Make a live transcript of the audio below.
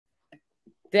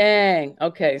Dang.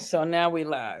 Okay, so now we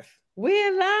live.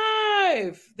 We're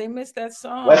live. They missed that West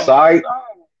song. Side.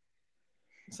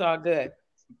 It's all good.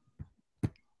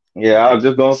 Yeah, I was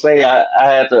just gonna say I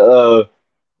had to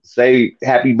say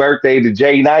happy birthday to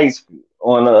Jay Nice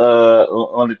on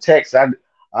the text.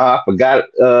 I forgot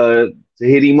to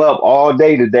hit him up all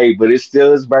day today, but it's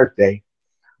still his birthday.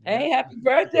 Hey, happy So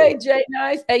birthday, Jay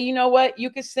Nice. Hey, you know what? You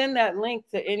can send that link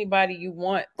to anybody you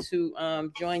want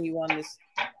to join you on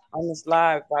this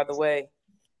live, by the way.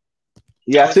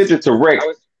 yeah, I I was sent it to Rick.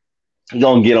 He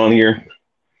gonna get on here.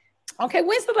 okay.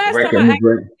 When's the last Rick time and I his actually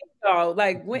birthday. saw?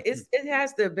 Like when it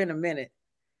has to have been a minute.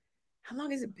 How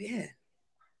long has it been?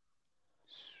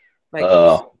 Like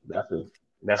Uh, that's a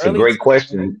that's a early. great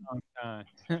question. Long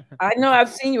time. I know I've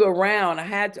seen you around.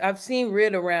 I've seen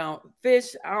Rid around.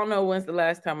 Fish, I don't know when's the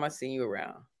last time I seen you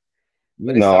around, You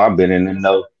but it's know, all I've been in the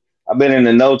no. I've been in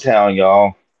the no town,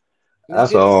 y'all. it's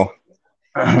That's good to see. all.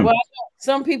 Well, I know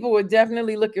some people were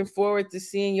definitely looking forward to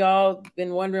seeing y'all,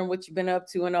 been wondering what you've been up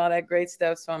to and all that great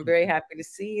stuff. So I'm very happy to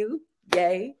see you.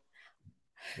 Yay.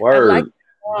 I like Word. the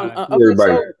song. Right. Okay,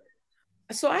 Everybody.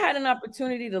 so I had an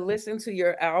opportunity to listen to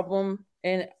your album,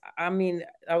 and I mean,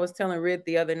 I was telling Rid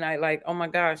the other night, like, oh my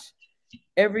gosh,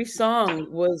 every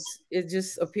song was it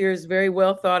just appears very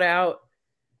well thought out,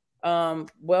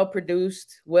 well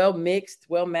produced, well mixed,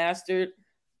 well mastered.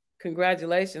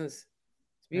 Congratulations. It's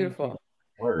Thank you. beautiful.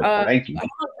 Word. Uh Thank you.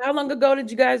 how long ago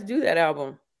did you guys do that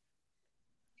album?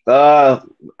 Uh,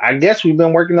 I guess we've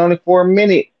been working on it for a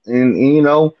minute, and you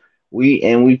know,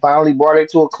 we finally brought it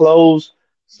to a close.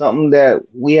 Something that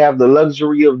we have the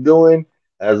luxury of doing,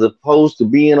 as opposed to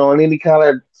being on any kind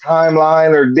of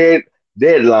timeline or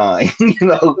deadline. You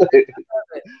know.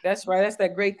 That's right. That's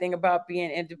that great thing about being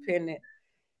independent,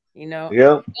 you know.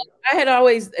 Yep. I had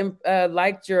always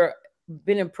liked your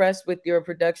been impressed with your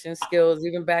production skills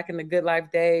even back in the Good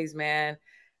Life days, man.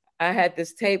 I had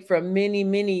this tape from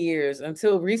many years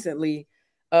until recently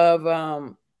of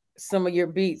some of your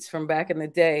beats from back in the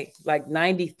day, like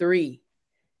 93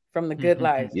 from the Good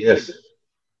Life. Yes.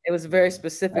 It was a very That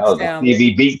specific was a sound.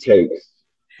 TV beat They used to tapes.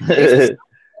 start Good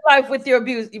Life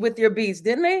with your beats,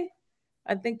 didn't they?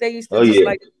 I think they used to Oh just yeah,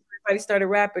 like everybody started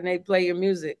rapping, they play your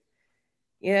music.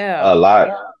 Yeah. a lot,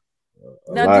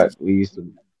 a Now did lot. We used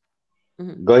to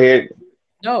mhm. go ahead.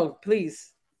 No,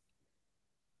 please.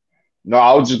 No,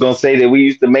 I was just gonna say that we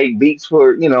used to make beats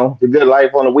for the good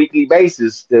life on a weekly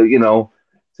basis to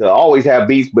always have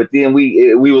beats, but then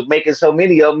we was making so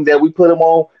many of them that we put them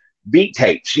on beat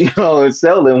tapes, and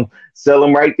sell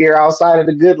them right there outside of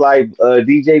the good life.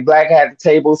 DJ Black had the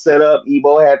table set up,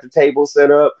 Ebo had the table set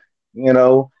up, you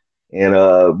know,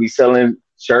 and be selling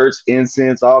shirts,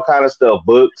 incense, all kind of stuff,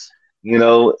 books, and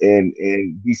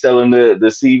be selling the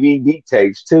CV beat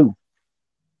tapes too,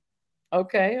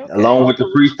 Okay, along okay. with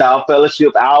the Freestyle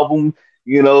Fellowship album,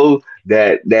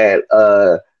 that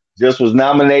just was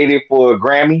nominated for a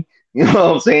Grammy. You know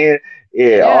what I'm saying? Yeah,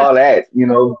 Yeah.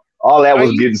 all that Are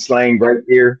was you getting slang right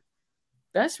there.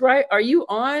 That's right. Are you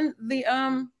on the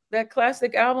that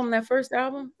classic album, that first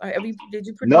album? Did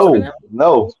you produce for them?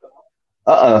 No, no,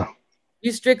 uh-uh.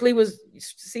 You strictly was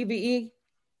CBE?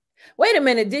 Wait a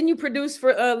minute, didn't you produce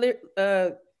for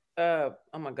oh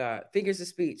my god, Figures of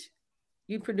Speech?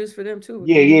 You produced for them too,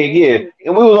 Yeah, didn't yeah, you? yeah.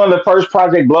 And we was on the first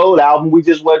Project Blowed album. We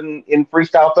just wasn't in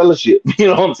Freestyle Fellowship. You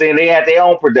know what I'm saying? They had their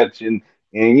own production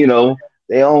and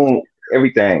they own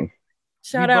everything. We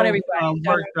Shout out both everybody.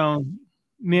 Shout worked on.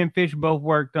 Me and Fish both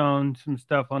worked on some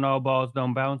stuff on All Balls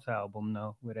Don't Bounce album,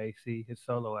 though, with AC, his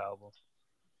solo album.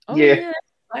 Oh Yeah, yeah,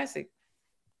 that's a classic.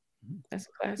 That's a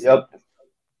classic. yep.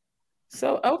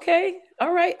 So okay,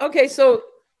 all right, okay. So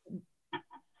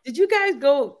did you guys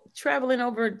go traveling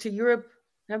over to Europe?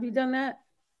 Have you done that?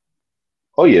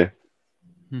 Oh yeah.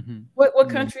 What Yeah.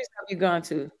 countries have you gone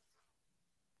to?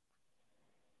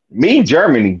 Me,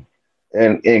 Germany,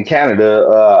 and in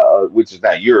Canada, which is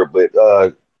not Europe,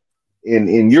 but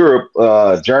in Europe,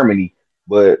 Germany.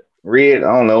 But Red,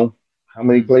 I don't know how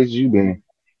many Mhm. places you been.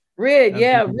 Red, I've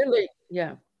yeah, been really,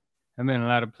 yeah. I've been a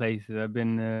lot of places. I've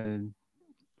been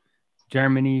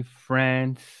Germany,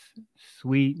 France,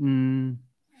 Sweden,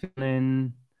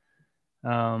 Finland,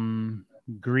 um,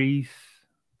 Greece,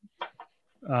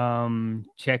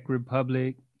 Czech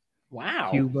Republic, Wow.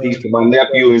 Peace Cuba. to my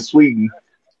nephew in Sweden.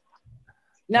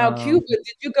 Now, Um, Cuba,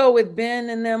 did you go with Ben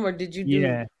and them, or did you do?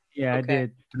 yeah, yeah, I Okay,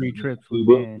 did 3 trips with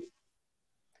Cuba. Ben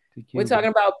to we're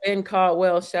talking Cuba. about Ben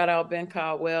Caldwell. Shout out Ben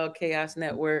Caldwell, Chaos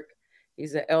Network.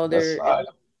 He's an That's elder in side.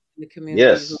 the community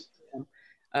who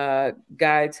Yes.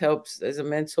 guides, helps as a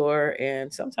mentor,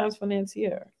 and sometimes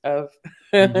financier of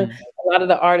a Hmm. lot of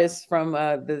the artists from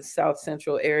the South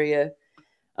Central area.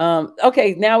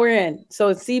 Okay, now we're in. So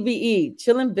it's CBE,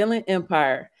 Chillin' Villain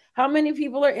Empire. How many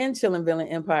people are in Chillin' Villain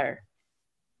Empire?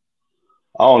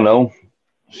 I don't know.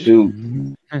 Shoot,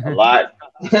 a lot.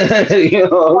 You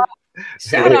know,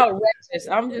 Shout out Reckless.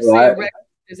 I'm a just saying lot. Reckless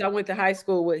because I went to high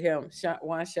school with him.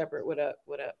 Juan Shepherd, what up?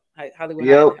 What up? Hollywood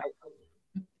High. Yep.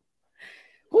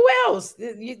 Who else?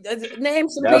 Name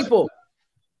some That's people.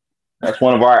 that's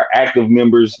one of our active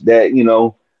members that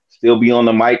still be on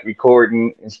the mic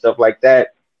recording and stuff like that.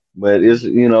 But it's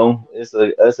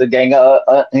a gang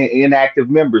of inactive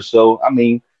members. So I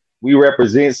mean, we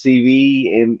represent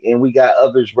CV and we got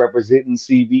others representing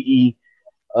CVE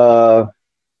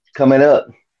coming up.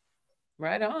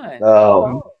 Right on.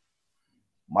 Uh,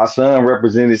 my son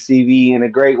represented CV in a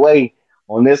great way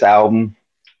on this album.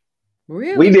 We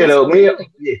Really? did a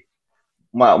we,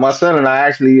 my son and I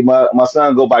actually my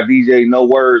son go by DJ No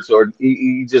Words or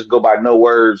he just go by No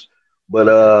Words,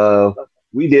 but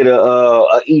we did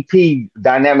a EP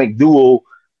dynamic duo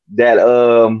that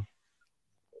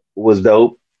was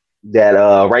dope that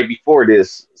right before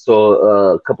this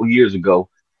so a couple years ago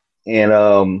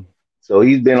and so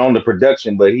he's been on the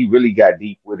production but he really got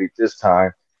deep with it this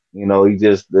time. He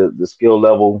just the skill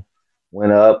level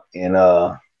went up and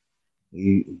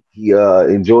he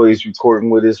enjoys recording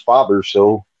with his father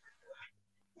so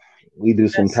we do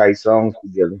some That's tight songs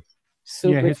together. Yeah,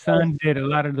 super his dope. son did a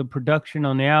lot of the production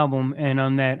on the album and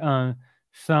on that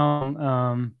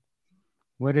song.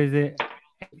 What is it?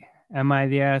 Am I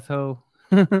the asshole?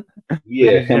 Which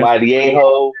Yeah, is am just I the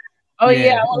a-hole? Oh yeah,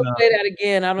 yeah, I want to play that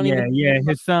again. I don't yeah, even. yeah.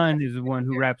 His son is the one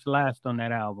who raps last on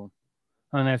that album,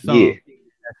 on that Yeah. song.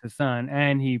 That's his son,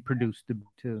 and he produced the beat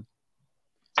too.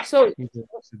 So He's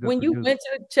a good when you producer. went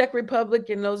to the Czech Republic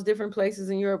and those different places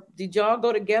in Europe, did y'all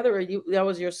go together or you that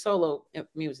was your solo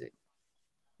music?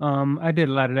 I did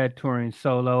a lot of that touring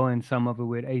solo, and some of it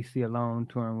with AC alone,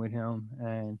 touring with him,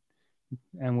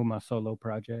 and with my solo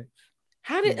projects.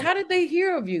 Yeah. How did they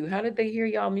hear of you? How did they hear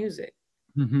y'all music?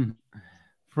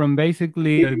 From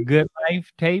basically the Good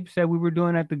Life tapes that we were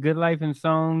doing at the Good Life and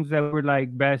songs that were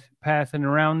like best passing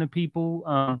around to people.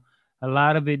 A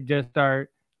lot of it just started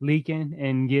leaking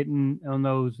and getting on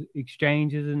those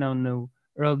exchanges and on the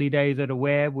early days of the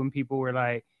web when people were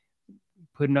like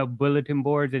putting up bulletin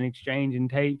boards and exchanging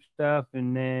tape stuff.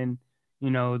 And then,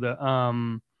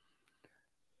 the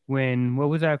when what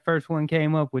was that first one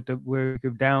came up with the where you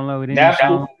could download any Napster.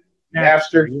 song?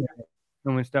 Napster, Napster. yeah.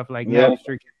 And when stuff like Yep. Napster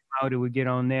came out, it would get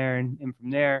on there, and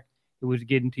from there, it was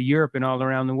getting to Europe and all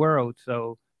around the world.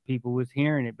 So people was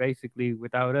hearing it basically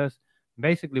without us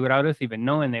even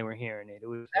knowing they were hearing it. It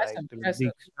was That's like through impressive.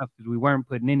 leak stuff because we weren't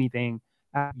putting anything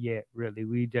out yet, really.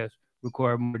 We just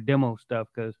record more demo stuff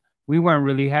because we weren't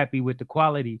really happy with the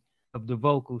quality of the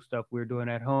vocal stuff we were doing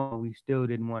at home. We still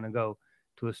didn't want to go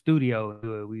to a studio and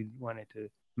do it. We wanted to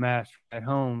master at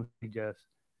home. We just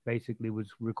basically was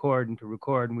recording to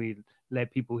record, and we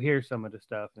let people hear some of the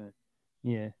stuff. And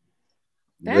yeah,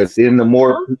 But That's then the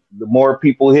more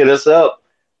people hit us up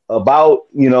about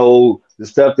the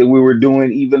stuff that we were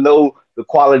doing, even though the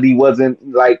quality wasn't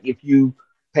like if you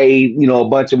paid a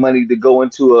bunch of money to go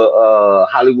into a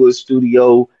Hollywood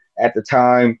studio at the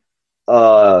time,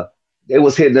 uh, they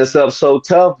was hitting us up so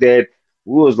tough that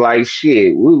we was like,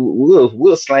 shit,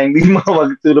 we'll slang these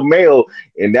motherfuckers through the mail,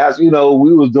 and that's we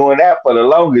was doing that for the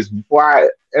longest before I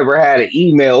ever had an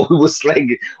email. We was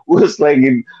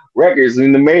slanging records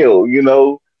in the mail,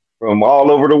 from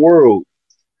all over the world.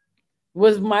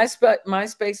 was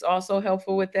MySpace also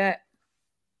helpful with that?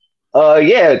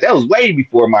 Yeah, that was way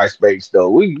before MySpace though.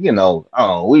 We've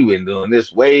been doing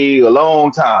this way a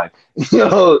long time.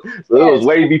 So it was Yes.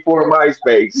 way before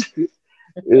MySpace.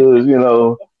 It was,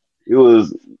 it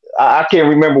was I can't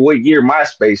remember what year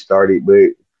MySpace started, but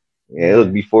yeah, it was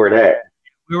yeah. before that.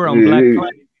 We were on Black Yeah,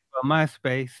 Friday on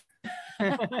MySpace.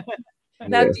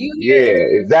 Now, yeah, yeah,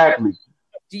 exactly.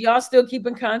 do y'all still keep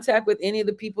in contact with any of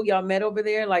the people y'all met over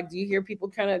there? Like, do you hear people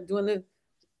kind of doing the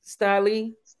style?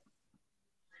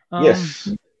 um, Yes.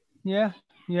 yeah,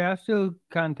 yeah. I still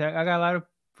contact. I got a lot of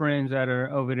friends that are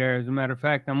over there. As a matter of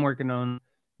fact, I'm working on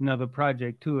another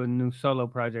project too, a new solo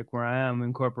project where I am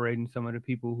incorporating some of the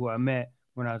people who I met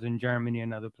when I was in Germany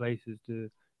and other places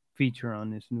to feature on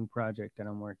this new project that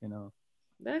I'm working on.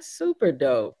 That's super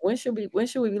dope. When should we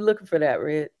be looking for that,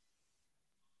 Red?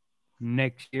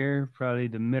 Next year, probably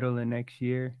the middle of next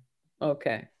year.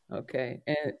 Okay, okay.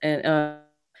 And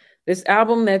this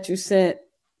album that you sent,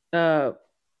 uh,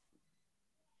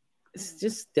 it's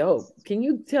just dope. Can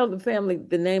you tell the family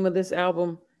the name of this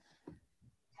album?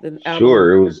 The album.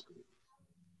 Sure.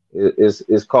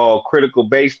 It's called Critical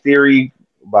Base Theory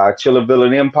by Chilla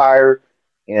Villain Empire.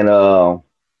 And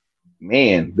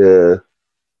man,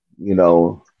 you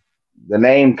know, the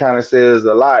name kind of says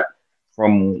a lot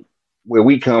from where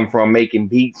we come from making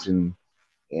beats and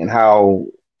how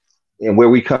and where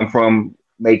we come from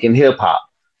making hip hop.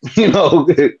 You know,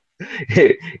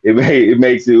 it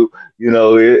makes you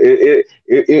know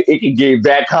it can get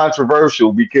that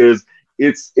controversial because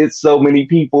it's so many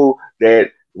people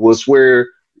that will swear,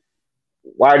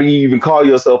 why do you even call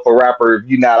yourself a rapper if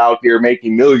you're not out there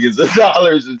making millions of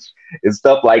dollars and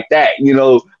stuff like that? You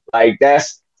know, like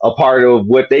that's a part of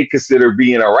what they consider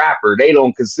being a rapper. They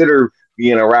don't consider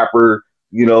being a rapper,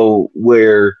 you know,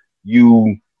 where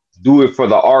you do it for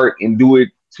the art and do it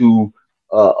to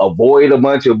avoid a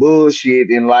bunch of bullshit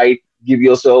in life, give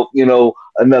yourself, you know,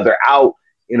 another out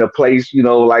in a place, you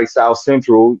know, like South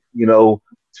Central, you know,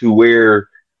 to where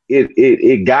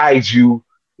it guides you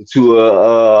to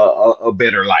a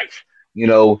better life. You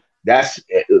know, that's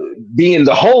being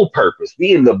the whole purpose,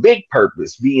 being the big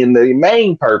purpose, being the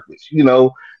main purpose. You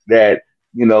know that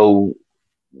you know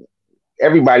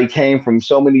everybody came from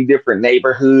so many different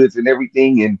neighborhoods and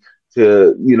everything, and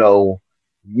to you know,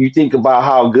 you think about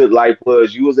how good life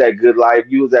was. You was at Good Life.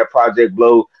 You was at Project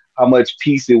Blow. How much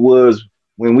peace it was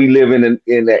when we live in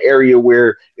an area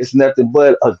where it's nothing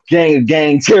but a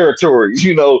gang territories,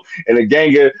 you know, and a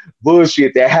gang of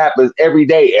bullshit that happens every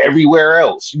day everywhere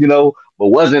else, you know, but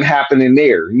wasn't happening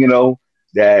there, you know,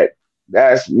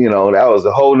 that's you know, that was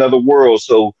a whole nother world.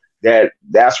 So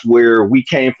that's where we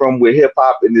came from with hip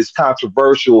hop, and it's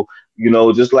controversial, you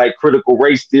know, just like critical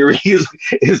race theory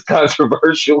is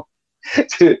controversial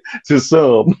to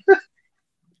some.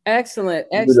 Excellent,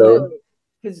 You excellent. know.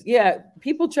 Because yeah,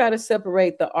 people try to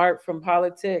separate the art from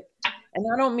politics, and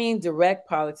I don't mean direct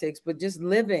politics, but just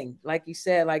living, like you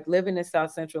said, like living in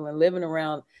South Central and living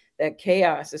around that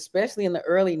chaos, especially in the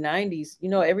early '90s. You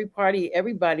know, every party,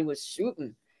 everybody was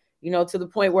shooting. You know, to the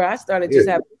point where I started Yeah. just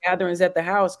having gatherings at the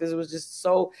house because it was just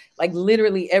so like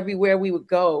literally everywhere we would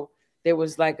go, there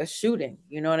was like a shooting.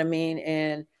 You know what I mean?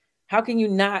 And how can you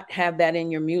not have that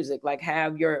in your music? Like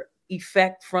have your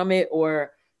effect from it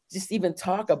or just even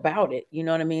talk about it. You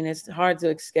know what I mean? It's hard to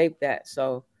escape that.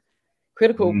 So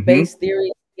critical Hmm. bass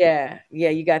theory, yeah, yeah,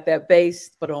 you got that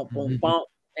bass, but on boom, boom,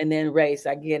 and then race.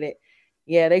 I get it.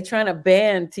 Yeah, they trying to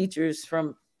ban teachers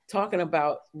from talking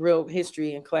about real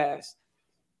history in class.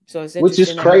 So it's Which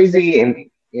is interesting that crazy.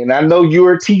 And I know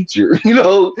you're a teacher, you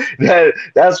know,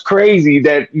 that's crazy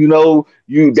that, you know,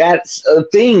 that's a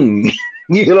thing,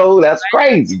 you know, that's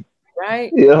crazy,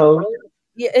 right? you know.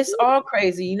 Yeah, it's all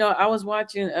crazy. You know, I was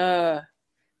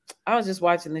just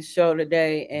watching this show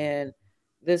today and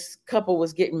this couple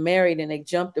was getting married and they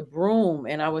jumped a broom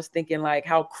and I was thinking like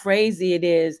how crazy it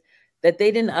is that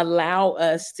they didn't allow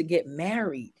us to get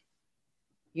married.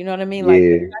 You know what I mean? Like the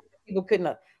Yeah, fact that people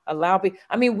couldn't allow people.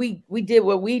 I mean, we did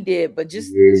what we did, but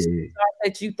just the yeah. fact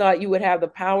that you thought you would have the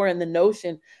power and the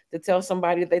notion to tell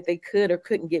somebody that they could or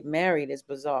couldn't get married is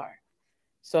bizarre.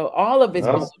 So all of it's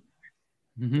bizarre, Well,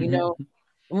 you know.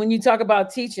 And when you talk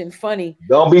about teaching, funny.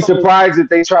 don't be surprised if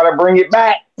they try to bring it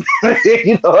back.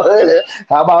 You know,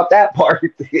 how about that part?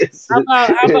 How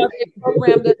about they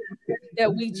program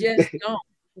that we just don't?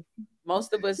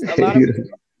 Most of us, a lot of us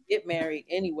get married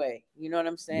anyway. You know what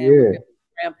I'm saying? We've Yeah, been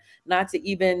programmed not to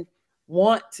even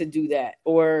want to do that,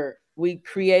 or we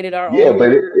created our yeah, own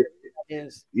but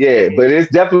is. yeah, but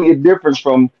it's definitely a difference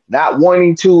from not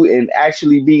wanting to and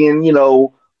actually being,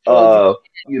 Told you, uh,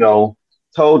 you know,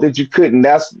 told that you couldn't.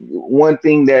 That's one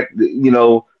thing that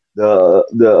the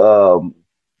the um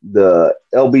the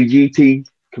LBGT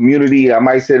community, I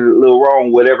might say it a little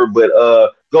wrong, whatever, but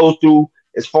goes through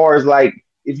as far as like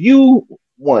if you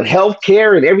want health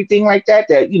care and everything like that,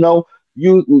 that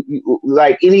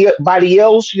like anybody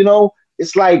else,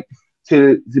 it's like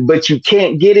but you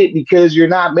can't get it because you're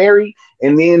not married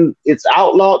and then it's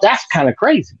outlawed. That's kind of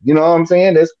crazy. You know what I'm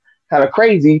saying? That's kind of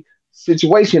crazy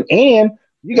situation. And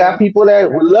you got yeah, people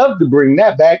that would love to bring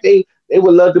that back. They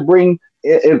would love to bring,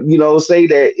 say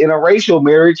that interracial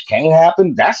marriage can't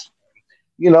happen. That's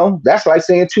like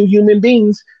saying two human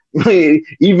beings.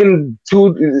 Even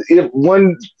two, if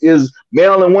one is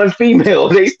male and one female,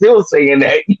 they still saying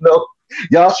that.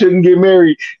 Y'all shouldn't get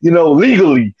married.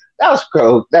 Legally. That's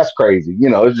crazy.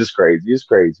 It's just crazy. It's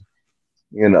crazy.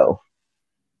 You know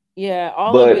yeah.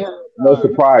 All of but it no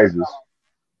surprises.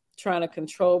 trying to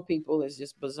control people is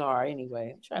just bizarre.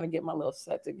 Anyway, I'm trying to get my little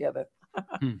set together.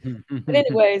 But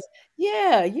anyways,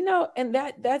 yeah, and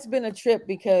that's been a trip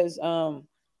because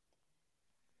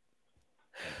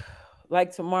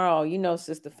like tomorrow,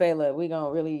 Sister Fela, we're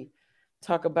gonna really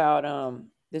talk about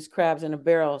this crabs in a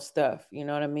barrel stuff, you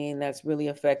know what I mean? That's really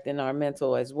affecting our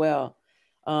mental as well.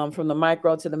 From the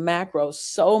micro to the macro,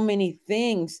 so many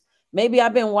things Maybe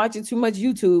I've been watching too much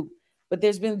YouTube, but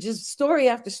there's been just story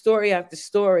after story after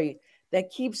story that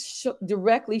keeps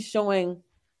directly showing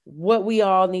what we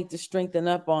all need to strengthen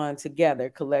up on together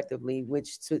collectively,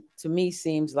 which to me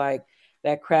seems like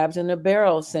that crabs in the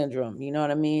barrel syndrome. You know what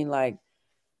I mean? Like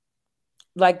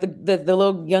the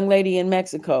little young lady in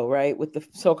Mexico, right? With the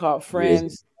so-called Yeah.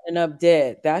 friends and up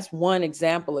dead. That's one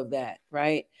example of that,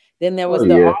 right? Then there Oh was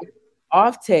the yeah.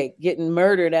 off take getting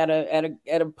murdered at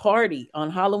a party on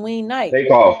Halloween night.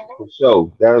 Take off for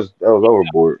sure. That was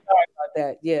overboard. Sorry about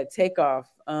that. Yeah, take off.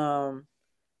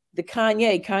 The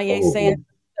Kanye saying Overboard.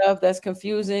 stuff that's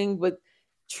confusing, but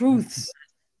truths.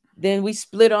 Then we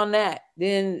split on that.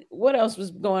 Then what else was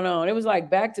going on? It was like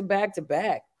back to back to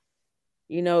back,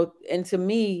 and to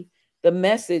me, the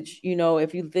message,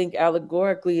 if you think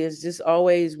allegorically, is just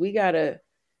always we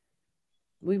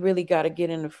really gotta get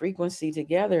in the frequency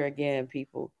together again,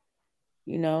 people.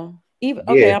 Even Yeah.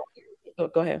 okay,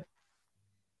 go ahead.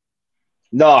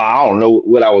 No, I don't know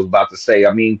what I was about to say.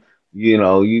 I mean, you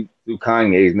threw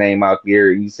Kanye's name out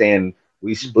there. You saying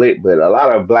we split, but a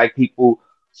lot of black people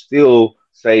still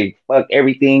say fuck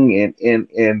everything,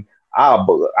 and I'll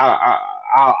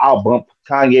bump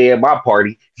Kanye at my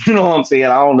party. You know what I'm saying?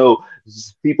 I don't know.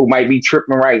 People might be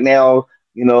tripping right now,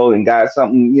 and got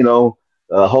something,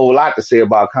 a whole lot to say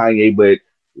about Kanye, but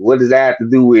what does that have to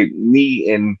do with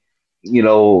me and you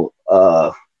know?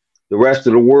 The rest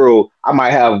of the world, I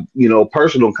might have,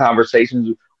 personal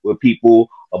conversations with people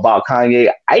about Kanye.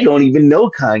 I don't even know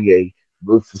Kanye.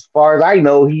 But as far as I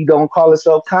know, he don't call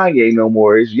himself Kanye no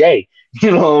more. It's Ye.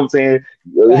 You know what I'm saying?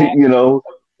 Right.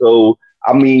 So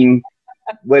I mean,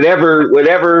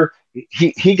 whatever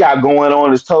he got going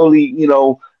on is totally,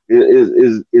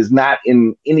 is not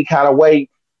in any kind of way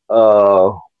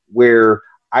where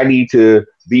I need to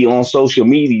be on social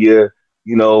media,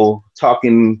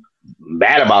 talking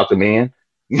bad about the man.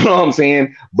 You know what I'm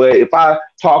saying? But if I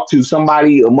talk to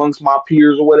somebody amongst my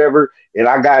peers or whatever, and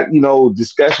I got,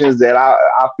 discussions that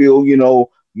I feel,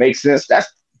 make sense,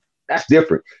 that's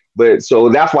different. But so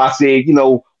that's why I said,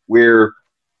 where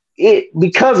it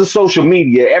because of social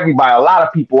media, everybody, a lot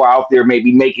of people out there may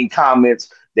be making comments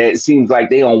that it seems like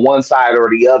they on one side or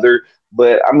the other.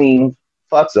 But I mean,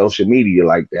 fuck social media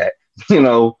like that. You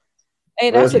know,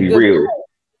 Hey, that's let's a be good real. point.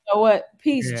 You know what?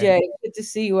 Peace, Yeah. Jay. Good to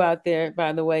see you out there,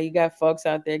 by the way. You got folks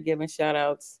out there giving shout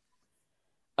outs.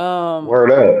 Um,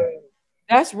 Word up.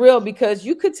 that's real because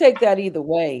you could take that either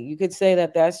way. You could say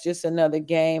that that's just another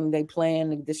game they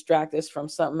playing to distract us from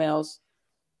something else.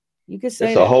 You could say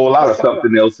It's a that. whole lot of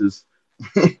something else's.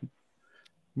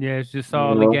 Yeah, it's just You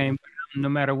all the know. game for them, no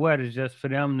matter what. It's just for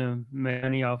them to make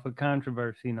money off of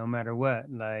controversy, no matter what.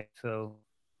 Like, so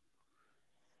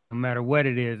no matter what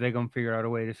it is, they're gonna figure out a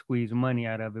way to squeeze money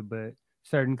out of it. But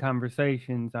certain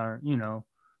conversations aren't,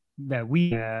 that we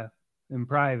have in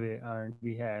private aren't to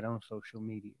be had on social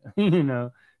media,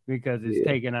 because it's Yeah.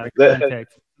 taken out of Let-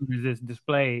 context as soon as it's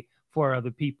displayed for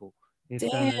other people. It's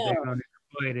Damn. gonna they're gonna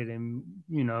exploit it and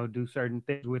do certain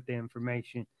things with the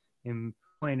information and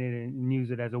point it and use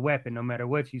it as a weapon. No matter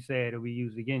what you say, it'll be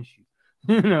used against you.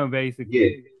 yeah.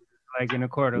 Basically, like in a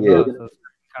court of Yeah. law. So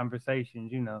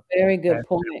conversations, Very good that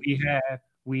point.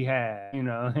 we have,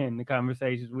 and the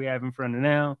conversations we have in front of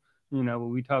now, what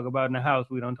we talk about in the house,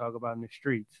 we don't talk about in the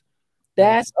streets.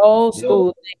 That's Basically. old Yep.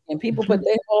 school thinking. People put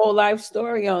their whole life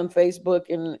story on Facebook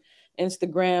and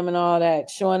Instagram and all that,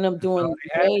 showing them That's all doing they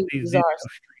have is way these bizarre digital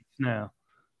stuff. streets now.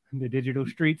 The digital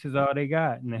streets is all they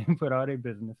got, and they put all their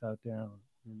business out there.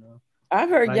 I've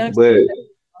heard Like, youngsters.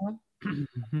 But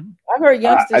I've heard I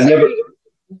youngsters. never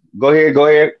go ahead. Go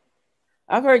ahead.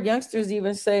 I've heard youngsters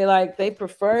even say like they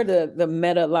prefer the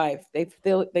meta life. They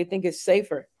think it's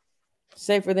safer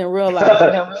than real life.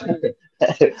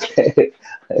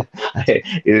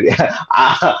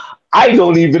 I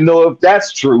don't even know if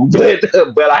that's true,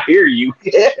 but I hear you.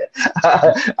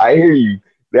 I hear you.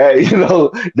 That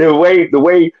the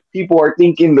way people are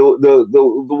thinking,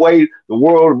 the way the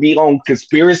world be on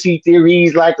conspiracy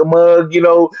theories like a mug.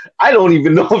 I don't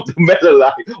even know if the meta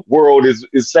life world is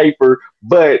safer,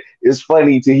 but it's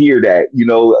funny to hear that.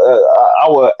 I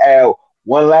will add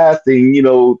one last thing.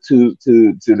 To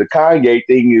the Kanye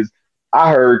thing is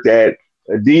I heard that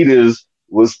Adidas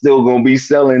was still gonna be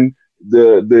selling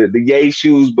the gay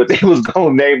shoes, but they was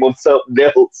gonna name them something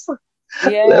else.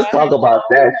 Yeah, Let's talk about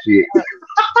that shit.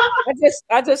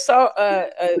 I just saw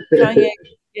Kanye,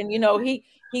 and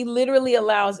he literally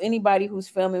allows anybody who's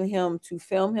filming him to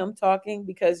film him talking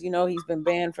because he's been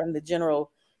banned from the general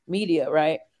media,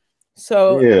 right?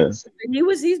 So Yeah,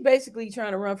 he's basically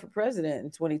trying to run for president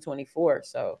in 2024.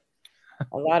 So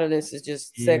a lot of this is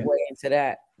just yeah, segue into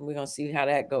that. We're gonna see how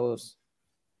that goes.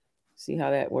 See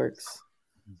how that works.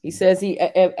 He says he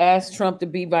asked Trump to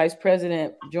be vice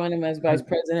president, join him as vice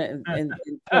president, and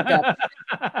Trump got.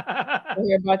 You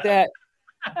hear about that?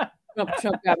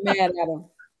 Trump got mad at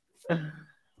him.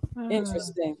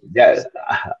 Interesting. Yeah,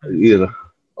 you know.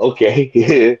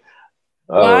 Okay.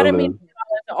 Well, I Oh didn't mean no. to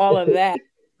go into all of that.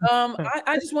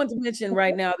 I just want to mention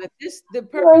right now that the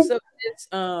purpose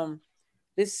of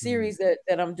this series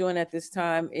that I'm doing at this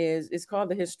time is it's called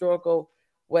the Historical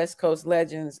West Coast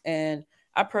Legends. And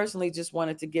I personally just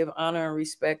wanted to give honor and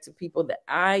respect to people that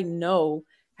I know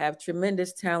have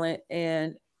tremendous talent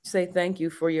and say thank you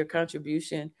for your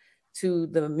contribution to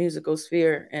the musical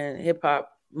sphere and hip hop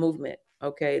movement.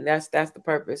 Okay, that's the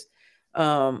purpose.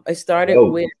 It started Yo,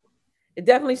 with it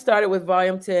definitely started with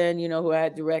Volume 10, who I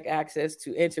had direct access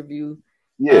to interview.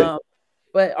 yeah, Um,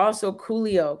 but also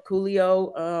Coolio.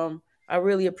 Coolio, I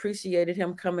really appreciated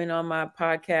him coming on my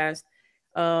podcast.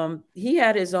 He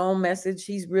had his own message.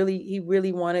 He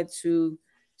really wanted to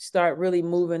start really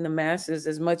moving the masses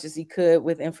as much as he could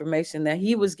with information that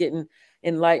he was getting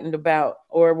enlightened about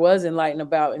or was enlightened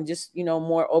about, and just,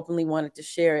 more openly wanted to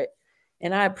share it.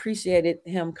 And I appreciated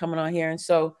him coming on here. And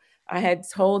so I had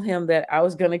told him that I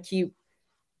was going to keep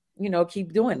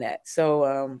doing that.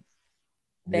 So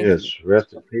thank yes. you.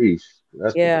 Rest in peace.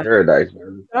 That's the Yeah. paradise,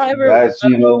 man. Y'all I'm ever glad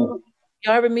you know.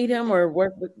 y'all ever meet him or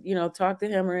work with, talk to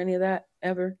him or any of that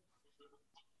ever?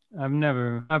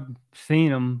 I've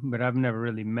seen him, but I've never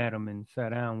really met him and sat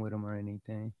down with him or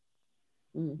anything.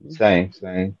 Hmm. Same,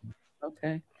 same.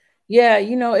 Okay. Yeah,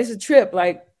 it's a trip.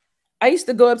 Like I used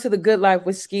to go up to the Good Life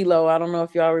with Skilo. I don't know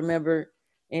if y'all remember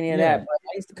any of that, Yeah, but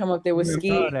I used to come up there with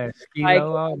remember all Ski, that like,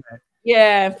 skilo, all that.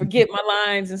 yeah, and forget my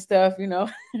lines and stuff,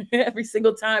 every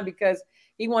single time because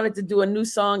he wanted to do a new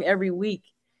song every week.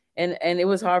 And it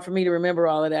was hard for me to remember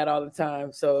all of that all the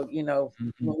time. So, Mhm.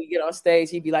 when we get on stage,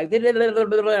 he'd be like, and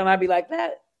I'd be like,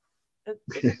 that. I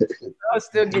was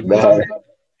still getting used to Man, that.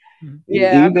 Mhm.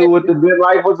 Yeah, he I've been, knew what the good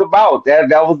life was about. That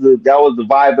was the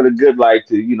vibe of the good life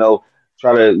to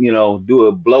try to do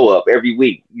a blow up every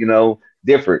week.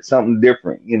 Different, something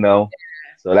different.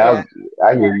 So that yeah, was.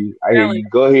 I hear you. I hear challenge, you.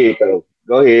 Go ahead, though.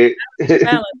 Go ahead. challenge.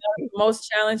 That was the most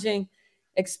challenging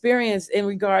experience in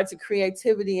regard to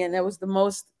creativity. And that was the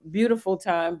most beautiful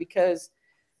time because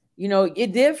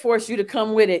it did force you to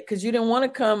come with it because you didn't want to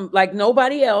come like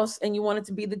nobody else and you wanted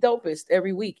to be the dopest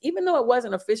every week, even though it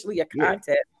wasn't officially a Yeah.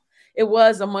 contest. It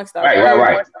was amongst our Right. Right.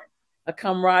 peers, Right. a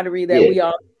camaraderie that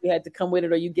Yeah. we had to come with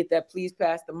it, or you get that please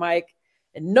pass the mic.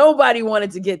 And nobody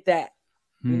wanted to get that,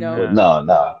 you know. But Nah.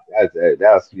 no.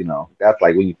 That's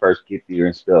like when you first get there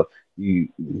and stuff. You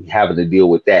having to deal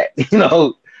with that.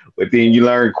 But then you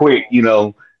learn quick.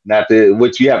 Not to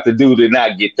what you have to do to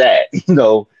not get that.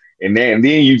 And then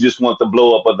you just want the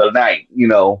blow up of the night.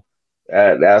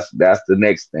 That's the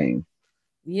next thing.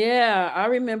 Yeah, I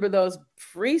remember those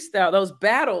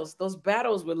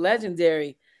battles were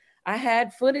legendary. I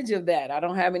had footage of that. I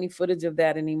don't have any footage of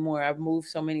that anymore. I've moved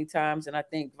so many times, and I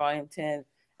think Volume 10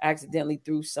 accidentally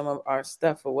threw some of our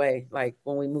stuff away. Like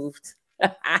when we moved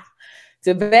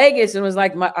to Vegas, and it was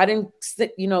like I didn't,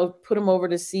 put them over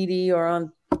to CD or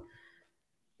on Yeah,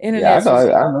 I internet, know. so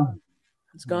I know.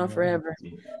 it's gone Yeah. forever.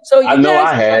 So I you know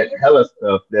guys, I had hella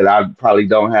stuff that I probably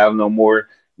don't have no more.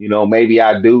 Maybe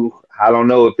I do. I don't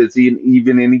know if it's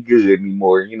even any good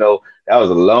anymore. That was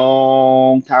a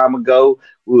long time ago.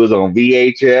 We was on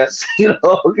VHS. yep,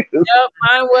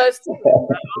 mine was too. All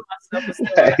my stuff is still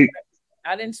on.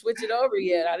 I didn't switch it over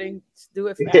yet. I didn't do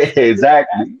it fast enough.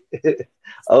 Exactly.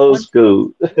 Old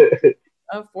school.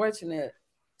 Unfortunate.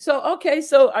 So okay,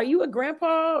 so are you a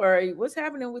grandpa or what's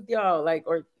happening with y'all? Like,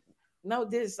 or no,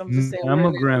 this I'm just saying I'm we're a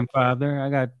in it. grandfather. I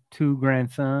got two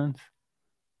grandsons.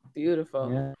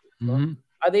 Beautiful. Yeah. Beautiful. Hmm.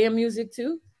 Are they in music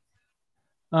too?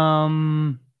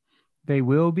 Um, they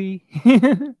will be.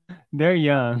 They're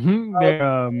young.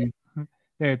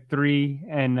 They're 3,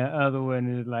 and the other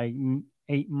one is like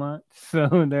 8 months,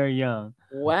 so they're young.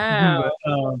 Wow.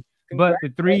 But the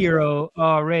Congratulations. 3-year-old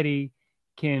already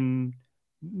can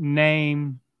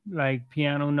name like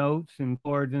piano notes and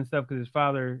chords and stuff because his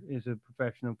father is a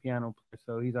professional piano player,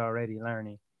 so he's already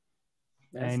learning.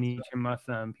 That's And he's teaching my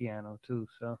son piano too,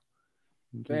 so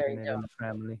I'm keeping very it in dope. the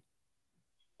family.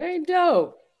 Very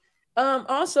dope.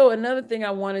 Also another thing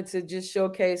I wanted to just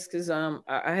showcase because I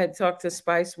had talked to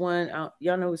Spice One.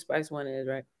 Y'all know who Spice One is,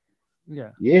 right?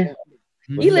 Yeah. Yeah, Yeah.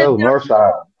 for He Hmm. lives sure. North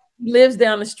side. he lives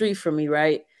down the street from me,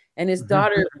 right? And his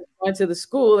daughter went to the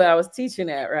school that I was teaching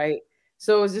at, right?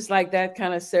 So it was just like that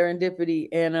kind of serendipity.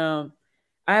 And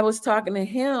I was talking to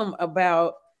him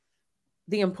about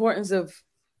the importance of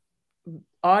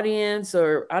audience,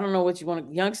 or I don't know what you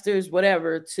want, youngsters,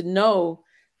 whatever, to know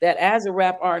that as a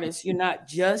rap artist, you're not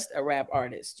just a rap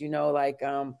artist, you know, like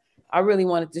I really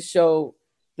wanted to show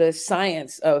the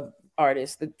science of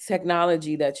artists, the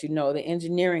technology that you know, the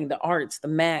engineering, the arts, the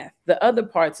math, the other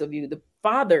parts of you, the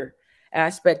father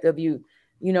aspect of you.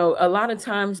 You know, a lot of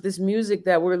times this music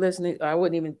that we're listening, I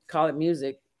wouldn't even call it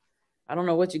music. I don't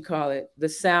know what you call it. The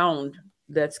sound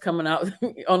that's coming out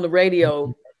on the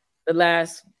radio the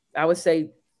last, I would say,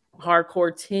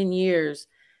 hardcore 10 years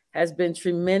has been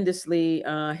tremendously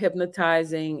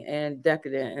hypnotizing and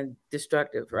decadent and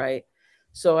destructive, right?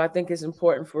 So I think it's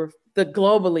important for the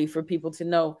globally for people to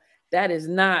know that is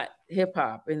not hip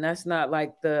hop, and that's not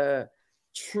like the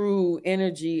true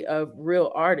energy of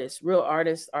real artists. Real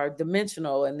artists are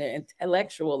dimensional and they're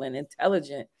intellectual and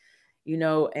intelligent, you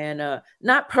know, and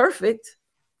not perfect.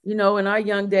 You know, in our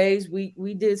young days, we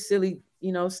did silly,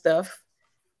 you know, stuff,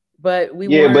 but we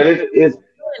Yeah, but weren't it's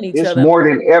killing each it's other. more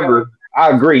than ever. I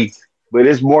agree, but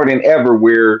it's more than ever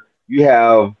where you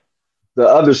have the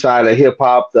other side of hip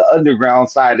hop, the underground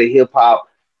side of hip hop,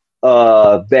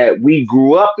 that we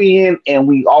grew up in and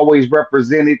we always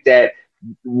represented that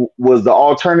was the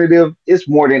alternative. It's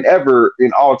more than ever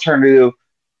an alternative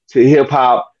to hip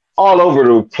hop all over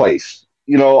the place.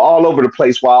 You know, all over the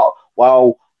place. While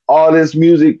all this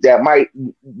music that might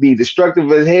be destructive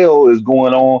as hell is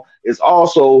going on, it's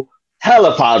also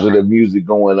hella positive music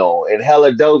going on and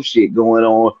hella dope shit going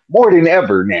on more than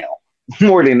ever now.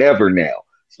 More than ever now. Yeah.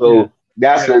 So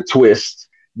that's a twist.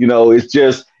 You know, it's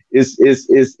just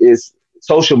it's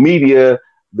social media.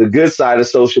 The good side of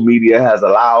social media has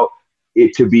allowed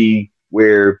it to be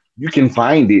where you can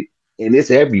find it and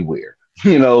it's everywhere.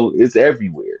 You know, it's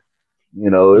everywhere. You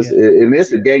know, Yeah. and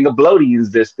it's a gang of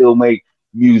bloatians that still make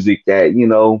music that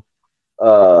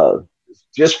uh,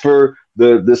 just for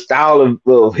the style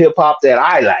of hip hop that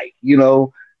I like.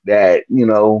 That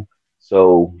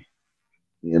so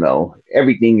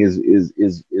everything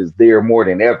is there more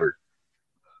than ever.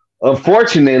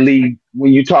 Unfortunately,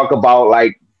 when you talk about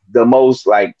like the most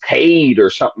like paid or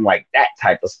something like that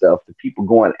type of stuff, the people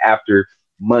going after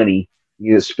money,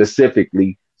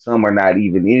 specifically, some are not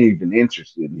even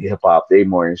interested in hip hop. They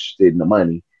more interested in the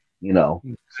money, you know.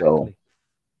 So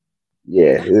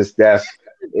Exactly. yeah, that's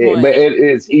it, but Point.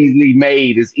 it's easily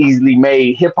made. It's easily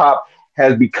made. Hip hop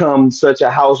has become such a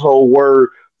household word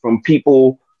from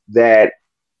people that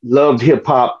loved hip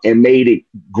hop and made it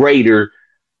greater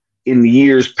in the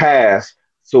years past.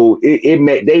 So they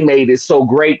made it so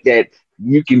great that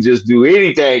you can just do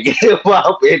anything in hip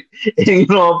hop and you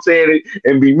know what I'm saying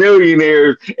and be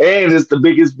millionaires. And it's the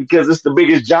biggest because it's the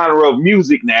biggest genre of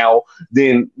music now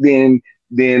than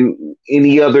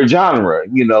any other genre.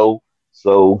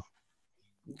 So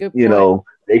Good point.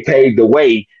 they paved the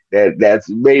way that's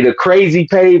made a crazy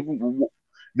pave.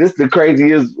 This is the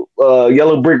craziest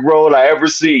yellow brick road I ever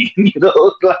see.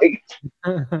 Like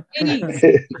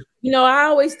Jeez. You know, I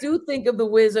always do think of the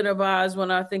Wizard of Oz when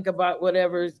I think about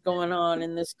whatever is going on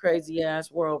in this crazy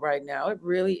ass world right now. It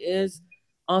really is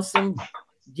on some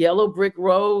yellow brick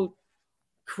road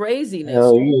craziness.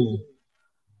 hell yeah.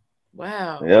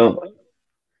 Wow. Yeah.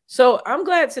 So I'm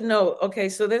glad to know. Okay,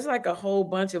 so there's like a whole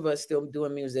bunch of us still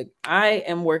doing music. I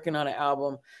am working on an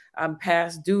album. I'm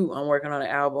past due on working on an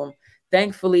album.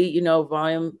 Thankfully, you know,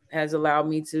 Volume has allowed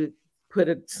me to put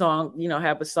a song, you know,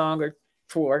 have a song or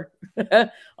four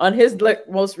on his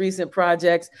most recent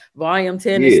projects. Volume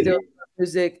 10 is Yeah. still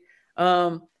music.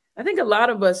 I think a lot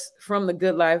of us from the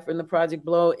Good Life and the Project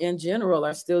Blow in general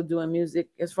are still doing music,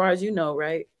 as far as you know,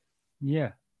 right?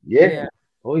 Yeah. Yeah. Yeah.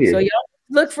 Oh So yeah. y'all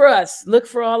look for us. Look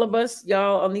for all of us,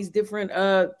 y'all, on these different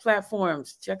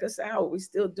platforms. Check us out. We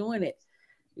still doing it.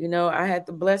 You know, I had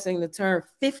the blessing to turn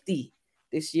 50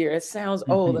 this year. It sounds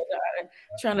old. I'm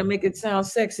trying to make it sound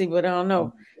sexy, but I don't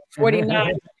know.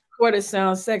 49 quarter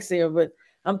sounds sexier, but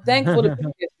I'm thankful to be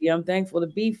 50. I'm thankful to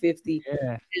be 50.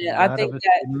 Yeah. And A I lot think of us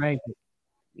that, didn't make it.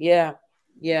 yeah,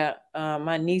 yeah.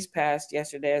 My niece passed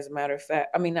yesterday, as a matter of fact.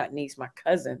 I mean, not niece, my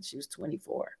cousin. She was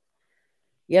 24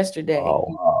 yesterday. Oh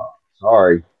wow.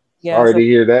 Sorry. Yeah, Sorry to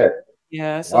hear that.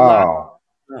 yeah, it's Wow.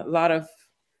 a lot of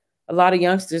a lot of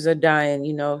youngsters are dying.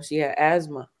 You know, she had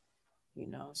asthma. You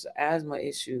know, it's an asthma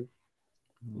issue.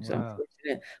 It's Wow.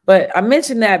 unfortunate. But I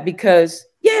mentioned that because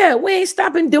yeah, we ain't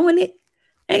stopping doing it.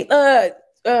 Ain't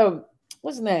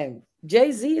what's his name?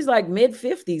 Jay-Z is like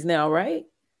mid-50s now, right?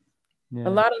 A Yeah.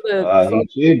 lot of the He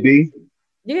folks, should be.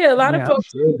 yeah, a lot of Yeah. He folks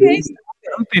should we ain't be.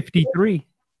 I'm stopping. 53.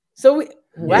 So we Yeah.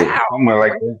 wow. Somewhere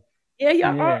like that. Yeah,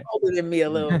 y'all are Yeah. older than me a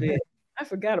little bit. I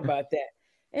forgot about that.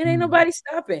 And ain't nobody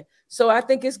stopping. So I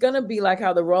think it's gonna be like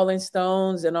how the Rolling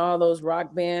Stones and all those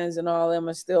rock bands and all them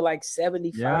are still like Yep.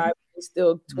 75, they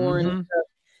still touring and Mm-hmm. stuff.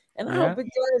 And I hope it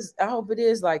does. I hope it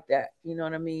is like that. You know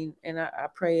what I mean? And I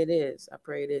pray it is. I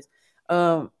pray it is.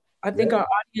 I think our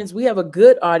audience, we have a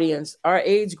good audience. Our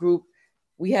age group,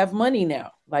 we have money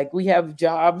now. Like we have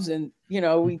jobs, and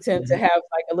we tend to have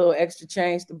like a little extra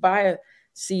change to buy a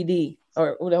CD,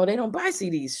 or they don't buy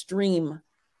CDs, stream,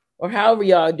 or however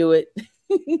y'all do it.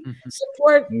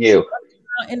 Support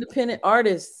independent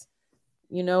artists.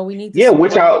 We need to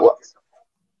which I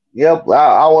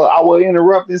will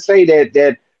interrupt and say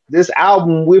that this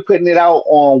album, we're putting it out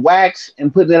on wax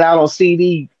and putting it out on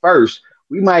CD first.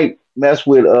 We might mess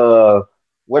with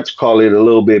what you call it a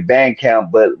little bit,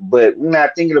 Bandcamp, but we're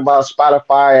not thinking about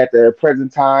Spotify at the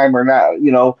present time or not.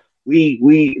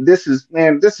 This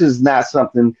is not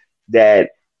something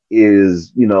that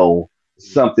is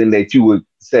something that you would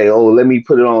say, oh, let me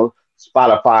put it on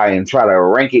Spotify and try to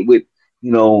rank it with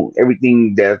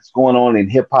everything that's going on in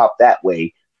hip hop that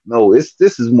way. No, this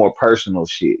is more personal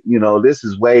shit. This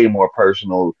is way more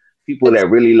personal. People that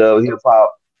really love hip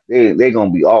hop, they're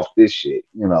gonna be off this shit.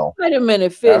 Wait a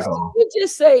minute, Fish. Did you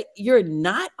just say you're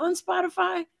not on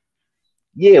Spotify?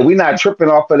 Yeah, we're not tripping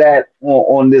off of that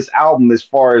on this album as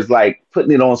far as like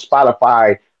putting it on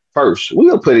Spotify first.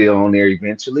 We'll put it on there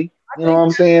eventually. You know what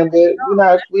I'm saying? But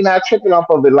we're not tripping off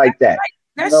of it like that.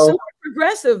 That's super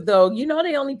progressive, though.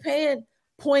 They only paying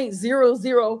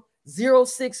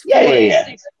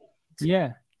 0.00064.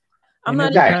 Yeah. I'm not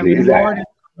exactly.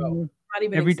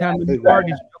 Every time the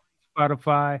artist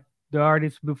Spotify, the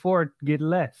artists before get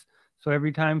less. So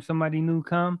every time somebody new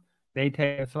come, they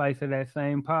take a slice of that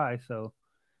same pie. So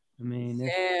I mean,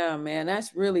 yeah, man,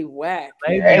 that's really whack.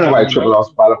 Ain't nobody tripping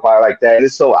off Spotify like that.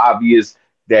 It's so obvious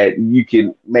that you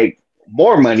can make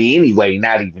more money anyway,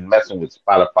 not even messing with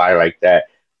Spotify like that.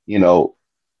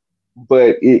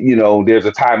 But there's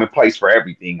a time and place for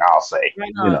everything. I'll say,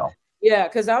 Yeah,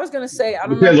 because I was gonna say, I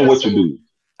don't depends know on what you do.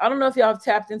 I don't know if y'all have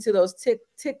tapped into those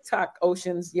TikTok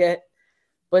oceans yet,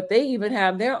 but they even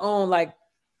have their own like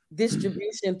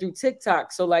distribution through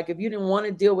TikTok. So like if you didn't want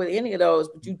to deal with any of those,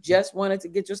 but you just wanted to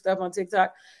get your stuff on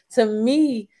TikTok, to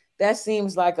me, that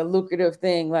seems like a lucrative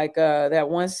thing. Like that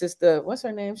one sister, what's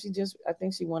her name? I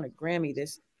think she won a Grammy,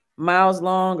 this Miles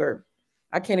Long, or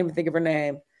I can't even think of her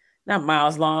name. Not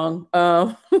Miles Long.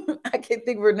 I can't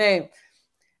think of her name.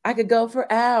 I could go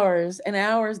for hours and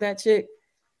hours. That chick,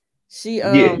 she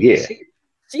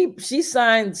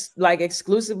signs like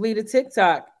exclusively to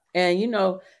TikTok,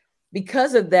 and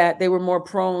because of that, they were more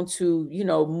prone to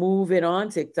move it on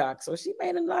TikTok. So she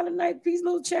made a lot of nice piece,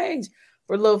 little change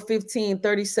for little 15,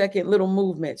 30-second little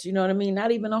movements. You know what I mean?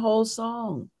 Not even a whole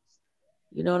song.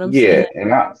 You know what I'm saying? Yeah,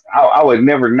 and I would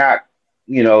never knock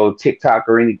TikTok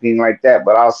or anything like that,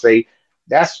 but I'll say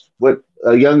that's what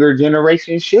a younger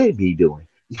generation should be doing.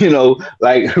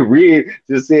 Like Red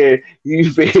just said,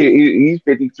 he's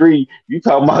 53. You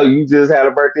talking about you just had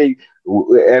a birthday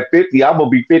at 50. I'm gonna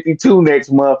be 52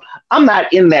 next month. I'm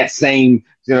not in that same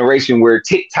generation where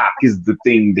TikTok is the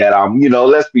thing that I'm.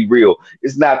 Let's be real.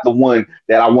 It's not the one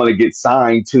that I want to get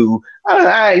signed to.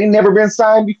 I ain't never been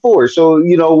signed before, so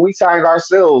we signed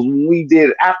ourselves when we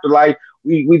did Afterlife.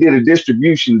 We did a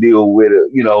distribution deal with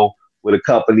a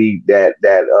company that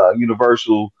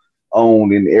Universal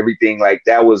owned and everything. Like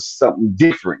that was something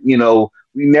different. We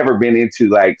never been into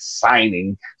like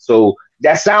signing. So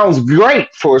that sounds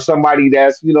great for somebody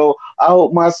that's I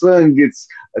hope my son gets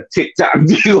a TikTok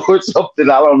deal or something.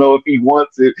 I don't know if he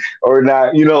wants it or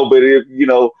not. But if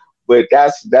but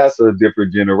that's a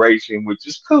different generation, which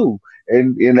is cool.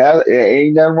 And that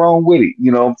ain't nothing wrong with it.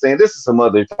 You know what I'm saying? This is some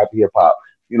other type of hip hop.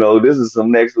 This is some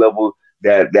next level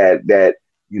that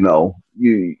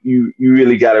you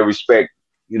really got to respect,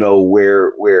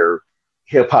 where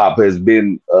hip hop has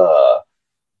been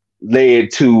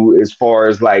led to as far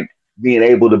as like being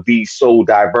able to be so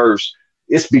diverse.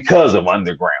 It's because of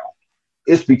underground.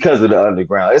 It's because of the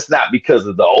underground. It's not because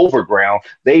of the overground.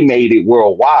 They made it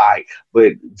worldwide,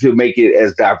 but to make it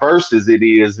as diverse as it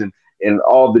is and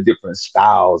all the different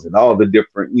styles and all the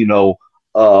different,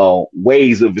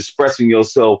 ways of expressing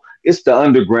yourself, it's the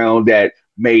underground that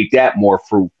made that more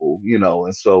fruitful,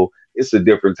 and so it's a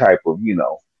different type of,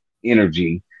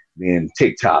 energy than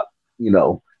TikTok.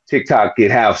 TikTok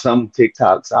could have some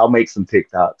TikToks. I'll make some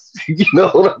TikToks. You know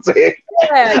what I'm saying?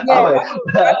 Yeah.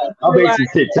 I'll make some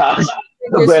TikToks.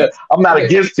 But I'm not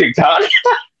against TikTok.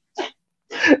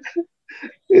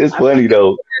 It's funny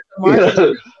though.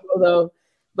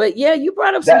 But yeah, you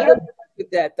brought up some good points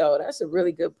with that though. That's a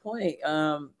really good point.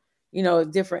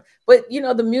 Different, but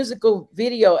the musical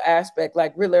video aspect,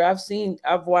 like Riddlore,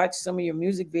 I've watched some of your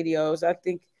music videos. I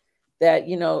think that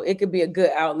it could be a good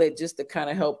outlet just to kind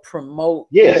of help promote.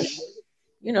 Yes,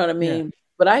 you know what I mean. Yeah.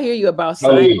 But I hear you about.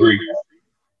 I agree.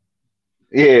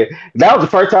 Yeah, that was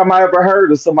the first time I ever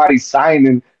heard of somebody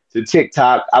signing to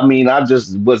TikTok. I mean, I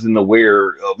just wasn't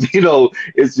aware of,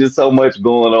 it's just so much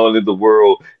going on in the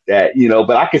world that,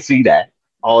 but I could see that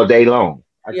all day long.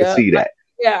 I could Yeah, see that,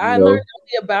 yeah. you I learned know.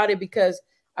 only about it because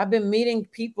I've been meeting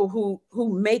people who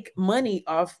make money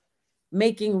off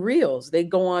making reels. They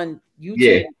go on YouTube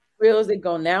Yeah, reels. They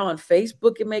go now on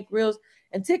Facebook and make reels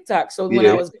and TikTok. So when I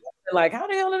yeah, was like, how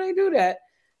the hell do they do that?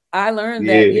 I learned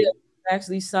that yeah, yeah,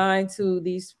 actually sign to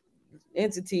these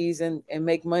entities and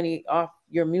make money off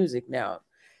your music now.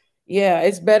 Yeah,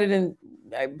 it's better than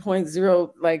like point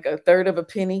zero, like a third of a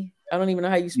penny. I don't even know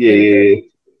how you split a third. yeah,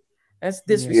 That's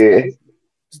Yeah, disrespect. yeah,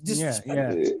 It's yeah, disrespect.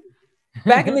 yeah. yeah.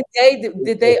 Back in the day,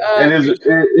 did they And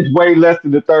it's way less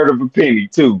than a third of a penny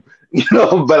too,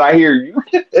 But I hear you.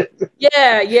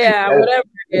 yeah, yeah, That's- whatever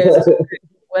it is, it's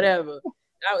whatever.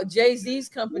 Now, Jay-Z's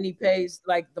company pays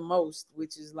like the most,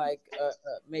 which is like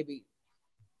maybe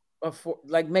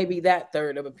like maybe that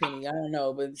third of a penny. I don't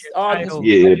know, but it's all Title.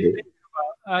 yeah, disrespect.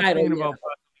 I was Title, thinking yeah, about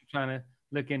possibly trying to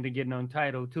look into getting on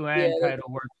Title too, and yeah, Title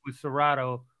works with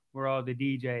Serato, where all the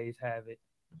DJs have it.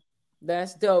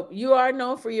 that's dope. You are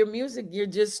known for your music. You're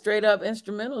just straight up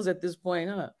instrumentals at this point,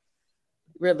 huh?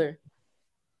 Riddler.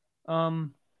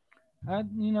 Um,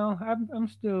 I'm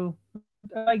still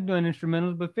I like doing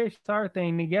instrumentals, but Fish is our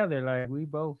thing together. Like we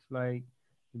both like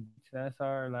that's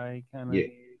our like kind of yeah.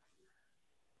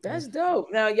 That's that's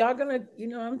dope. Now y'all gonna,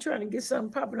 I'm trying to get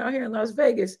something popping out here in Las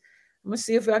Vegas. I'm gonna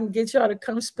see if I can get y'all to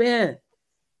come spin,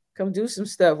 come do some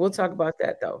stuff. We'll talk about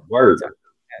that though. We'll Word, talk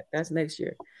about that. That's next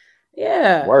year.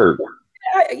 Yeah. word.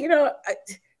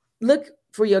 Look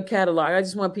for your catalog. I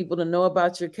just want people to know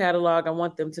about your catalog. I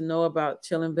want them to know about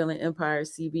Chillin' Villain Empire,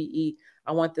 CBE.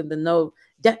 I want them to know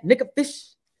that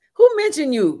Ngafish. Who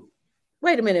mentioned you?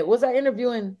 Wait a minute. Was I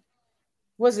interviewing?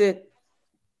 Was it?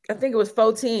 I think it was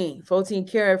 14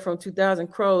 Karat from 2000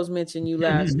 Crows mentioned you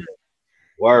last. Yeah,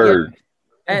 Word.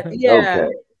 yeah.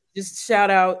 Okay. Just shout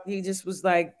out. He just was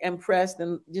like impressed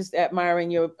and just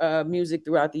admiring your music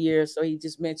throughout the years. So he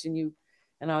just mentioned you,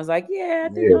 and I was like, yeah,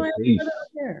 I think Yeah, I'll have to put it peace. out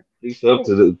there. Peace up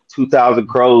to the 2,000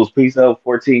 crows. Peace up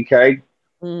 14K.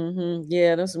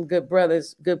 Yeah, there's some good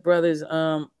brothers. Good brothers.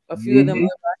 A few of them live Hmm.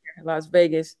 out here in Las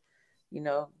Vegas.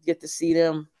 Get to see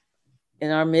them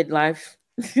in our midlife.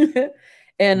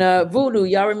 And Voodoo,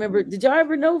 y'all remember? Did y'all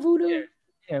ever know Voodoo?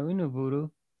 yeah, we knew Voodoo.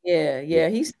 Yeah, yeah,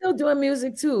 he's still doing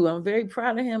music too. I'm very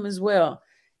proud of him as well.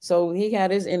 So he had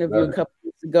his interview a Love it. couple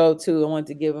weeks ago too. I want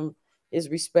to give him his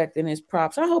respect and his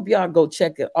props. I hope y'all go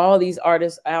check all these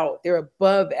artists out. They're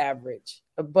above average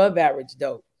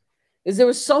dope. Because there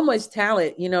was so much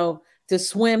talent, to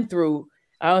swim through.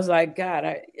 I was like, God,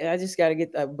 I just got to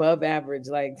get the above average.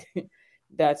 Like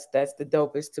that's the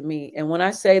dopest to me. And when I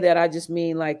say that, I just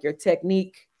mean like your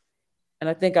technique, and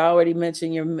I think I already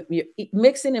mentioned your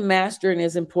mixing and mastering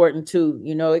is important too.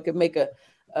 It could make a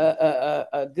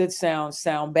good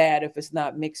sound bad if it's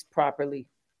not mixed properly.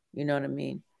 You know what I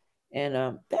mean?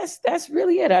 And that's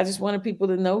really it. I just wanted people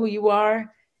to know who you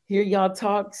are, hear y'all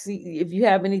talk, see if you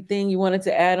have anything you wanted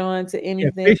to add on to Yeah,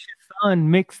 anything. Fish's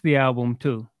son mixed the album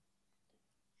too.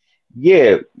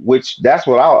 Yeah, which that's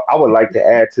what I would like to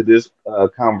add to this Yeah,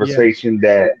 conversation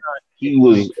that he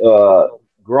was mixed.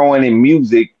 growing in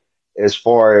music as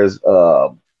far as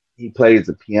he plays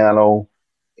the piano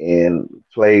and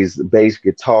plays the bass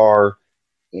guitar,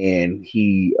 and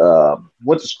he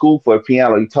went to school for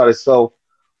piano. He taught himself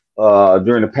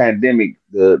during the pandemic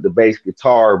the bass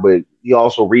guitar, but he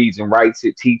also reads and writes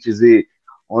it, teaches it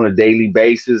on a daily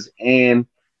basis, and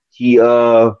he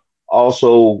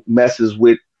also messes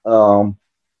with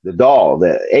the doll,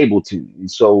 the Ableton.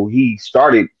 And so he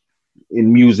started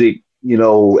in music,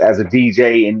 as a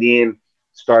DJ, and then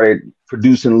started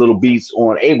producing little beats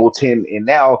on Ableton, and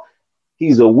now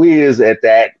he's a whiz at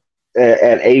that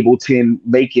at Ableton,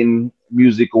 making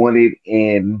music on it,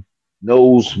 and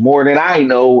knows more than I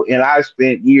know. And I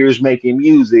spent years making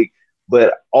music,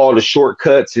 but all the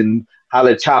shortcuts and how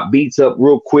to chop beats up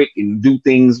real quick and do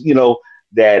things,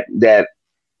 that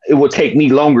it would take me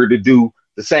longer to do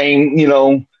the same,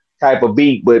 type of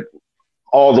beat, but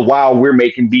all the while we're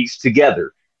making beats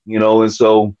together, and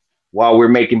so while we're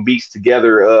making beats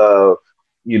together,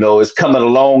 it's coming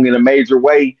along in a major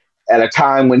way at a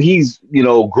time when he's,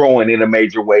 growing in a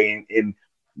major way, and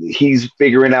he's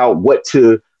figuring out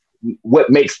what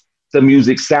makes the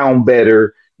music sound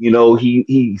better.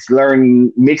 He's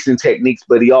learning mixing techniques,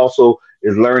 but he also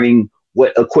is learning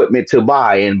what equipment to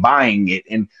buy and buying it.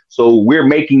 And so we're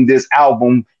making this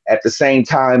album at the same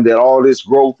time that all this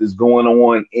growth is going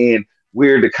on. And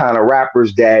we're the kind of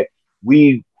rappers that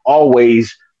we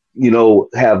always,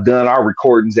 have done our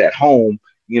recordings at home,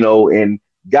 and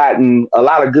gotten a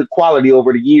lot of good quality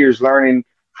over the years, learning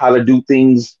how to do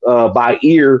things by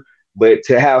ear, but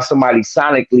to have somebody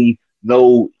sonically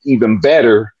know even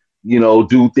better,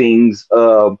 do things,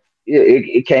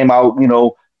 it came out,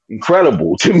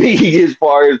 incredible to me as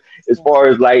far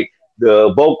as like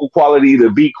the vocal quality, the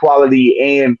beat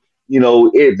quality, and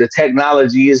the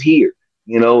technology is here,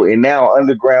 and now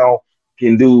underground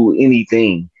can do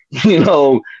anything.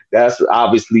 That's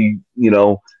obviously,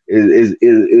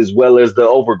 as well as the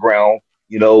overground.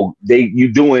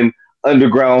 You doing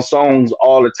underground songs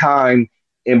all the time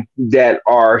and that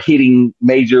are hitting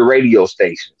major radio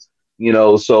stations.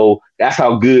 So that's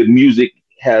how good music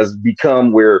has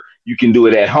become, where you can do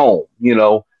it at home.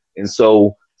 And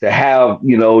so to have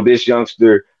this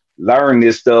youngster learn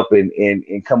this stuff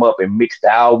and come up and mix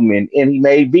the album, and he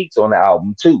made beats on the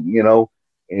album too.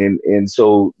 And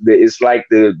so it's like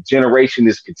the generation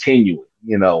is continuing.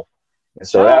 And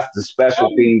so How that's the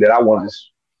special thing that I want to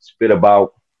spit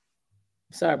about.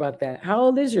 Sorry about that. How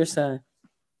old is your son?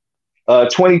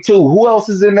 22. Who else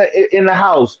is in the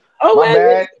house? Oh, My wait,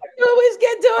 bad. let's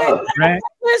get to it. Right.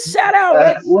 Let's shout out.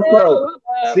 Let's What's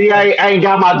up? See, I ain't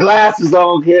got my glasses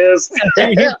on, kids.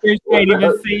 He can't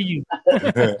even see you.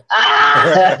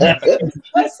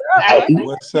 What's up?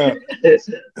 What's up?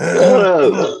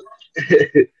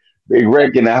 Big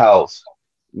wreck in the house.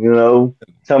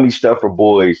 Tummy stuff for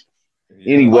boys.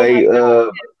 Anyway,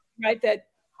 Right,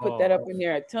 put that up in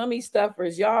there. Tummy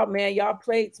stuffers, y'all, man, y'all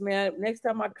plates, man. Next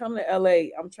time I come to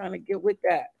LA, I'm trying to get with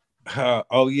that.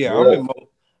 Oh yeah,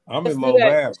 I'm in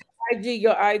Moab.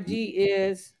 Your IG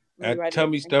is at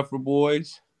Tummy Stuffer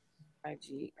Boys.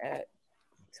 IG at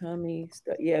Tummy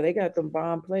Stuff. Yeah, they got them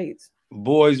bomb plates.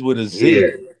 Boys with a Z. Yeah.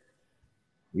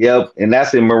 Yep, and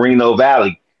that's in Moreno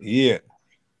Valley. Yeah.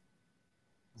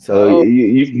 So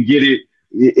you can get it.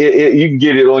 You can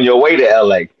get it on your way to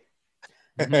LA.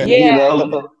 Yeah.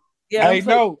 Yeah. I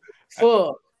know.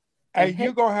 Full. Hey,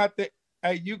 you're gonna have to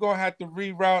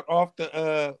reroute off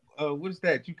the what's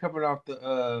that? You coming off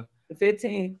the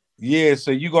 15. Yeah,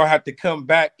 so you're gonna have to come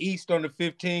back east on the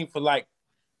 15 for like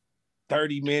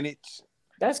 30 minutes.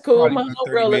 That's cool. Probably My about whole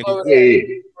girl 30 live over minutes.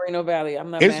 there in Moreno Valley. I'm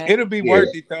not mad. It'll be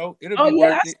worth it though. It'll be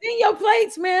worth I it. seen your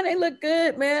plates, man. They look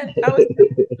good, man. I was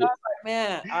like,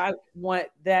 man, I want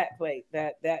that plate.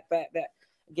 That.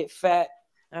 Get fat.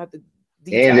 I have to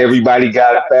detox. And everybody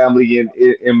got a family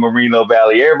in Moreno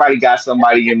Valley. Everybody got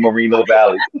somebody in Moreno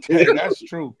Valley. Hey, that's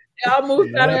true. Y'all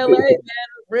moved out of LA, man.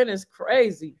 Rent is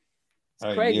crazy.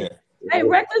 It's crazy. Yeah. Hey,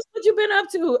 Reckless, what you been up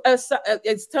to?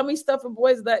 It's Tummy Stuffer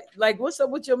Boys. That like, what's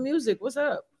up with your music? What's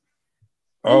up?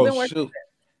 Oh shoot.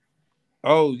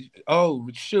 Oh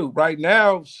shoot. Right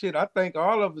now, shit. I think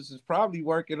all of us is probably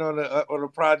working on a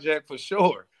project for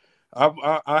sure.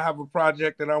 I have a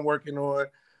project that I'm working on,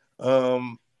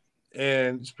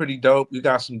 and it's pretty dope. We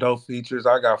got some dope features.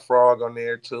 I got Frog on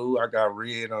there too. I got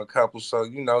Red on a couple. So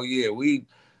yeah, we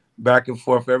back and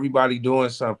forth. Everybody doing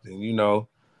something.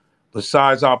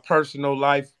 Besides our personal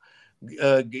life,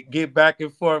 get back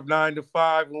and forth 9 to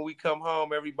 5. When we come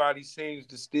home, everybody seems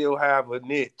to still have a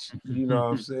niche. You know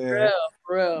what I'm saying?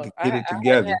 For real. Get it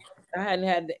together. I hadn't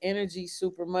had the energy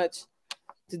super much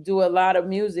to do a lot of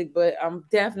music, but I'm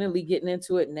definitely getting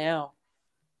into it now.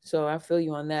 So I feel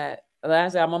you on that. The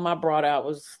last album I brought out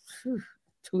was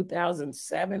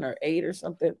 2007 or 8 or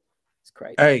something. It's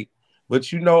crazy. Hey, but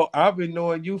I've been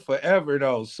knowing you forever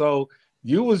though. So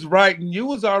you was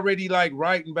already like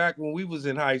writing back when we was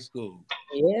in high school.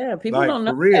 Yeah, people like, don't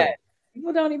know real. that.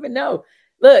 People don't even know.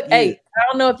 Look, hey, I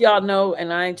don't know if y'all know,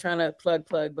 and I ain't trying to plug,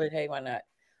 but hey, why not?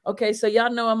 Okay, so y'all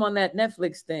know I'm on that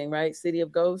Netflix thing, right? City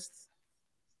of Ghosts.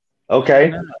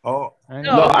 Okay. Oh,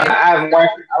 no, I haven't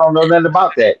watched it. I don't know nothing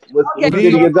about that. What's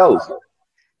City of Ghosts?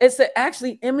 It's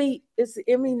actually Emmy. It's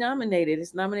Emmy nominated.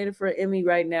 It's nominated for an Emmy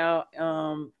right now.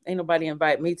 Ain't nobody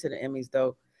invite me to the Emmys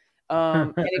though.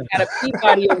 And it got a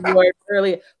Peabody Award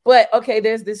earlier. But okay,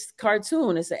 there's this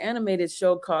cartoon. It's an animated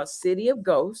show called City of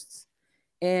Ghosts.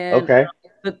 And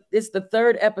it's the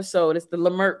 3rd episode. It's the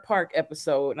Lamert Park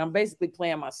episode. And I'm basically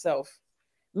playing myself.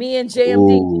 Me and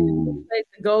JMD play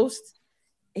the ghost.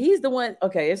 He's the one.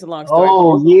 Okay, it's a long story.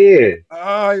 Oh, yeah.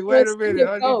 Oh, wait a minute.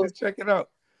 I need to check it out.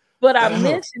 But I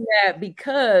mentioned that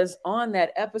because on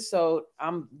that episode,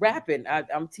 I'm rapping.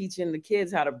 I'm teaching the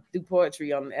kids how to do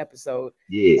poetry on the episode.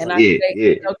 Yeah, and I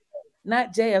say,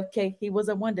 not JFK, he was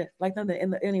a wonder. Like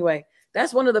nothing. Anyway,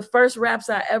 that's one of the first raps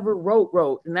I ever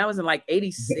wrote. And that was in like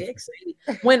 86.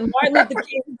 When Martin Luther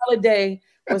King holiday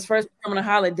was first becoming a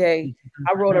holiday,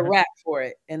 I wrote a rap for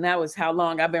it. And that was how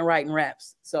long I've been writing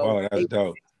raps. So that's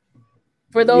dope.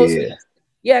 For those,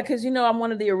 because I'm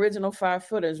one of the original 5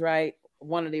 footers, right?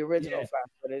 One of the original 5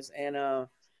 footers, and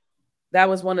that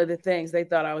was one of the things. They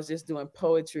thought I was just doing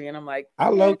poetry, and I'm like, I eh,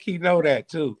 low key know that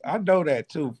too. I know that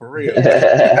too, for real.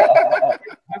 my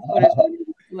foot is really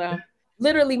loud.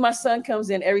 Literally, my son comes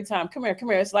in every time. Come here, come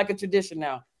here. It's like a tradition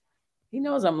now. He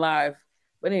knows I'm live.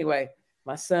 But anyway,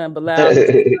 my son Bilal,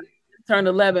 he turned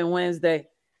 11 Wednesday.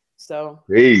 So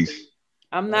Peace.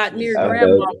 I'm That's not near what's I up.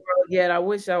 grandma know. world yet. I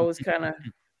wish I was kind of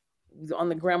on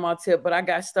the grandma tip, but I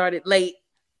got started late.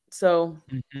 So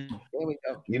Mhm. there we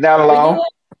go. You're not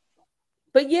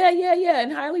But yeah, alone.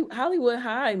 And Hollywood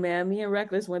High, man. Me and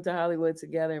Reckless went to Hollywood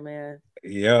together, man.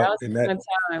 Yeah, That was and a that fun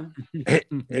time.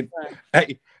 and,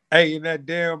 hey, hey, in that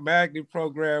damn magnet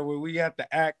program where we had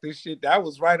to act and shit, that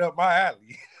was right up my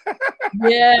alley.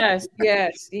 Yes,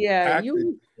 yes, yeah.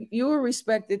 Acting. You were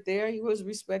respected there. You was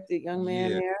respected, young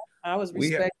man Yeah. there. I was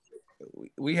We had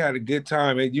respected. we had a good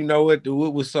time. And you know what?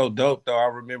 What was so dope though? I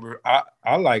remember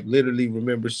I like literally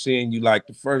remember seeing you like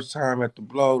the first time at the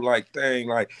blow, like thing,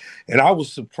 like, and I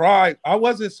was surprised. I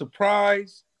wasn't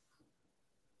surprised,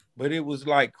 but it was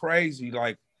like crazy,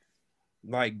 like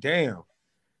damn.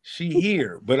 She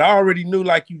here, but I already knew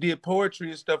like you did poetry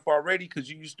and stuff already because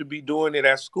you used to be doing it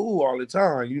at school all the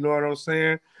time. You know what I'm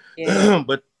saying? Yeah.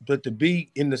 but to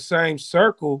be in the same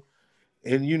circle,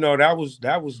 and you know that was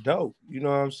dope. You know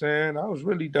what I'm saying? That was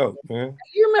really dope, man.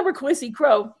 You remember Quincy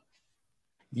Crow?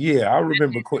 Yeah, I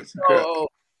remember Quincy Crab. Oh,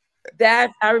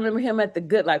 that I remember him at the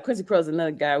Good Life. Quincy Crow's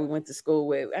another guy we went to school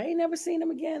with. I ain't never seen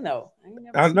him again though. I ain't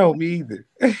never I seen him. know me either.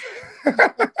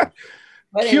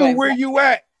 But Q, anyway, where you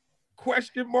at?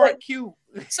 Question mark Q.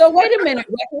 so wait a minute,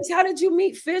 Reckless. How did you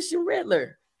meet Fish and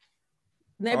Riddler?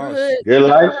 Oh Neighborhood. Good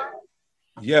life.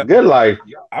 yeah, Good life.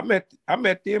 I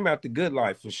met them at the Good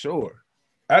Life for sure.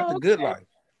 At the Oh, Good okay.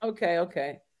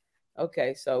 Life.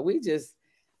 Okay. So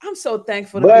I'm so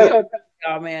thankful to be But on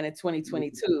y'all, man, in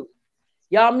 2022.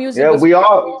 Y'all music yeah, was we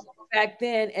all back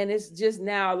then, and it's just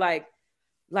now like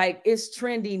it's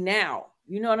trendy now.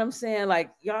 You know what I'm saying?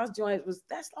 Like y'all's joint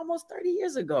that's almost 30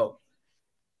 years ago.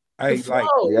 The Hey, like,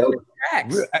 flow, yeah. the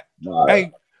tracks. Nah,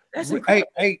 hey, That's hey,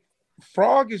 incredible. hey,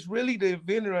 Frog is really the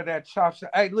inventor of that chop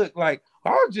shop. Hey, look, like I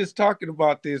was just talking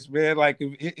about this, man. Like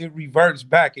it reverts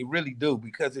back, it really do.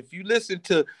 Because if you listen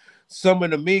to some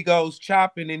of the Migos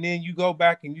chopping, and then you go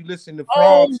back and you listen to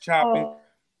Frogs chopping, Oh,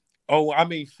 oh, I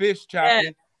mean Fish yes,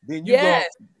 chopping, then you go,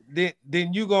 yes.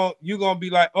 then you gonna be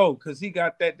like, oh, because he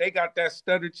got that, they got that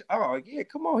stuttered. Oh yeah,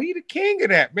 come on, he the king of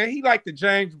that, man. He like the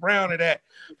James Brown of that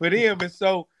for them, and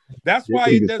so that's this why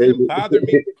it nigga doesn't bother me.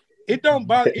 stupid. It don't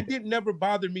bother. It didn't never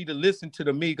bother me to listen to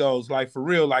the Migos, like for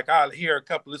real. Like I'll hear a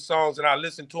couple of songs and I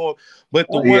listen to them.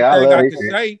 But the Oh one yeah, I thing love I it. can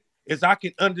say is I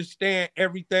can understand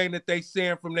everything that they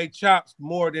saying from their chops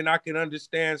more than I can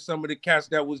understand some of the cats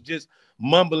that was just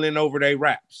mumbling over their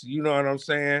raps. You know what I'm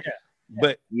saying? Yeah.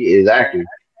 But Yeah, exactly.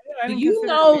 I Do didn't you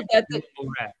consider know it that the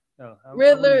mumble rap. So I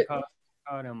Riddler? wouldn't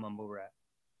call them mumble rap.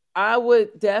 I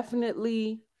would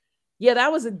definitely. Yeah,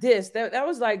 that was a diss. That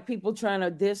was like people trying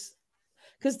to diss.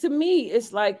 Because to me,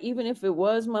 it's like even if it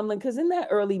was mumbling, because in that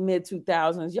early mid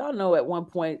 2000s, y'all know at one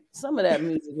point some of that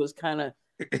music was kind of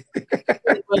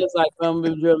it was like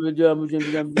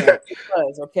it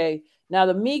was okay. Now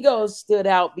the Migos stood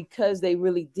out because they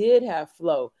really did have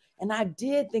flow, and I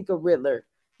did think of Riddler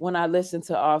when I listened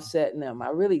to Offset and them. I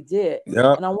really did,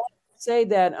 yeah, and I want to say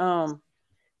that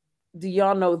do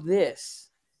y'all know this?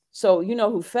 So you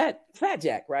know who Fat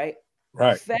Jack, right?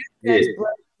 right. Fat Yeah. Jack's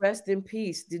brother, rest in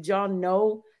peace. Did y'all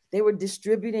know they were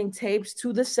distributing tapes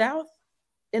to the South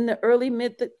in the early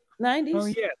mid Oh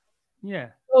 90s? yeah, yeah.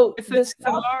 So It's a, the it's a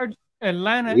South, large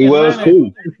Atlanta. We was Atlanta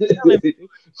too. selling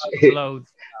Shit. blows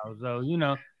now, so you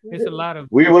know it's a lot of.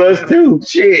 We was too.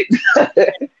 Shit.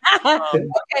 Um,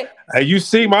 okay. Hey, you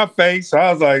see my face?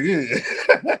 I was like, yeah.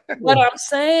 What I'm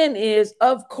saying is,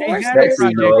 of they course, had a there's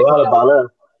Texas know project. a lot about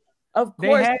us. of They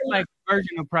course, had like a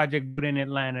version of Project Buddha in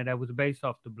Atlanta that was based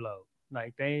off the blow.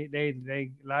 Like they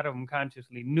a lot of them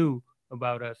consciously knew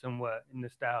about us and what in the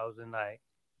styles and like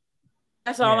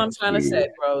that's all yeah. I'm trying to Yeah. say,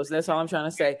 bros. That's all I'm trying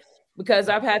to say. Because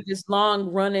I've had this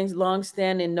long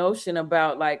standing notion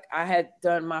about like I had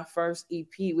done my first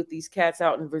EP with these cats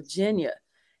out in Virginia,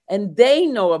 and they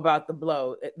know about the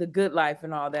blow, the good life,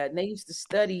 and all that. And they used to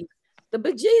study the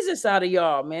bejesus out of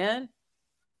y'all, man.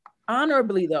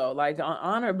 Honorably though, like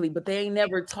honorably, but they ain't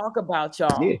never talk about Yeah.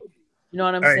 y'all. You know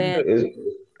what I'm Hey, saying? It's,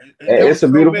 you know, That's it's a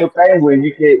so beautiful man, thing when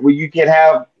you can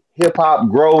have hip hop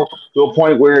grow to a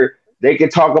point where they can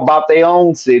talk about their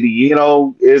own city. You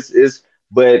know, it's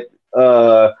but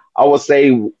I would say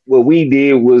what we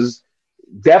did was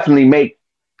definitely make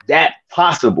that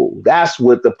possible. That's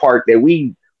what the part that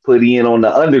we put in on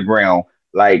the underground.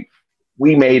 Like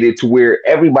we made it to where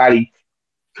everybody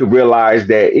could realize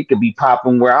that it could be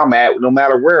popping where I'm at, no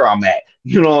matter where I'm at.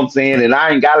 You know what I'm saying? And I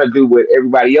ain't got to do what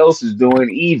everybody else is doing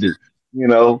either. You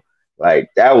know, like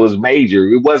that was major.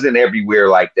 It wasn't everywhere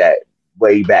like that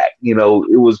way back. You know,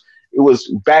 it was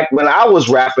back when I was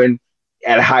rapping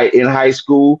in high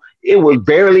school. It was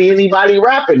barely anybody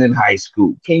rapping in high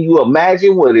school. Can you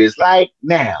imagine what it's like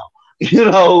now? You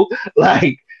know,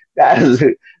 like that's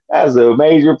a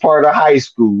major part of high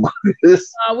school.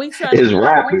 is, We trying to is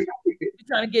rapping.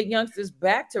 trying to get youngsters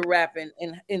back to rapping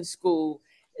in school.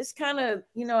 It's kind of,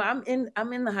 I'm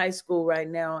in the high school right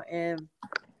now, and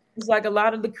it's like a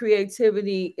lot of the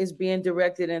creativity is being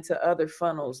directed into other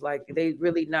funnels. Like they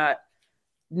really not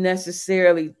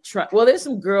necessarily try. Well, there's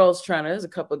a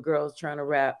couple of girls trying to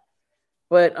rap,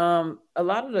 but a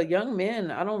lot of the young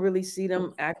men, I don't really see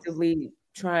them actively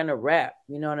trying to rap.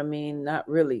 You know what I mean? Not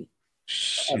really.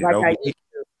 Shit, Like I used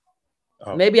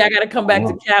to. Maybe I got to come back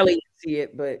to Cali and see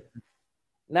it, but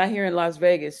not here in Las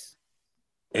Vegas.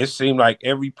 It seemed like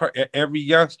every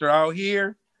youngster out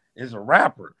here is a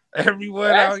rapper.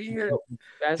 Everyone out here,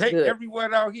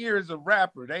 everyone out here is a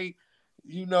rapper. They,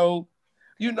 you know,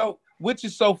 which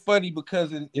is so funny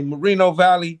because in Moreno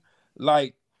Valley,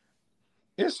 like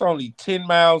it's only 10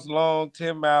 miles long,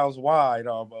 10 miles wide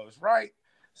almost, right?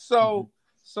 So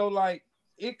like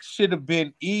it should have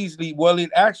been easily. Well,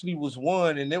 it actually was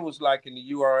one, and it was like in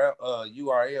the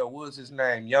URL. What was his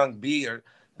name? Young B or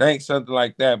something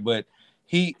like that. But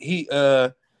he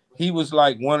was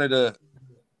like one of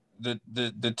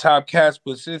the top cats.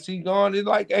 But since he gone, it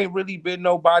like ain't really been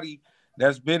nobody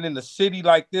that's been in the city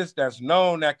like this that's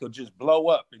known that could just blow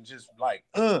up and just like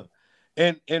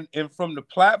and from the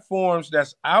platforms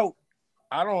that's out.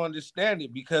 I don't understand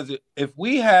it because if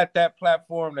we had that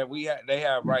platform that they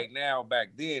have right now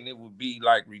back then, it would be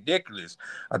like ridiculous.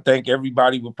 I think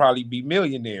everybody would probably be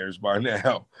millionaires by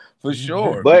now, for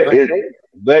sure.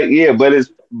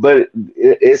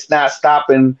 It's not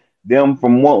stopping them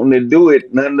from wanting to do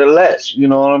it nonetheless. You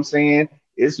know what I'm saying?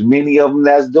 It's many of them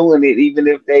that's doing it, even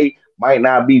if they might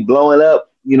not be blowing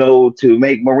up. You know, to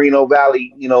make Moreno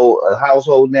Valley, a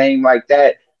household name like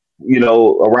that,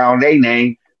 around their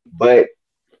name, but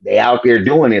they out there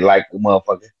doing it like a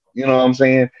motherfucker. You know what I'm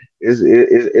saying?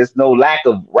 It's no lack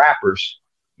of rappers.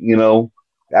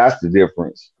 That's the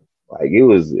difference. Like it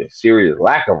was a serious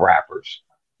lack of rappers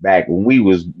back when we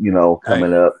was,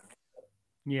 coming up.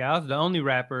 Yeah, I was the only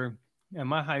rapper in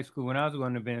my high school when I was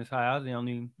going to Venice High. I was the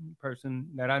only person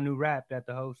that I knew rapped at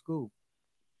the whole school.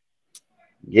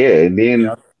 Yeah, and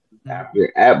then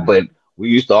but we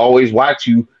used to always watch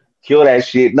you kill that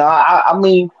shit. No, I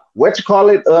mean, what you call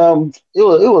it? It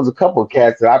was a couple of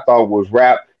cats that I thought was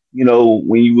rap.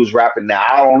 When you was rapping. Now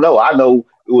I don't know. I know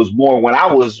it was more when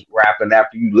I was rapping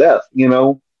after you left.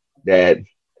 That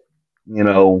you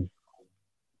know,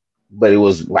 but it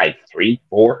was like 3,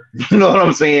 4. You know what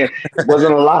I'm saying? It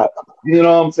wasn't a lot. You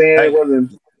know what I'm saying? It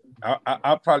wasn't.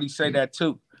 I'll probably say that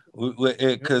too,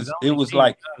 because it was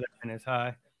like Venice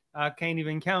High. I can't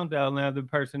even count the other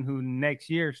person who next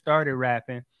year started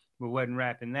rapping, but wasn't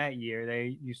rapping that year.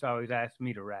 They used to always ask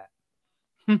me to rap.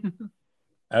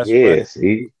 That's funny.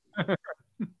 See?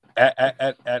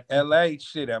 At LA,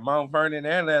 shit, at Mount Vernon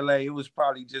and LA, it was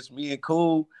probably just me and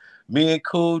Cool,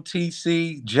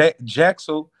 TC,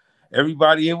 Jaxel,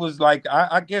 everybody. It was like,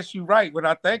 I guess you're right. When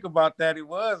I think about that, it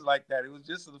was like that. It was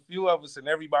just a few of us, and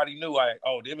everybody knew,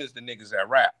 them is the niggas that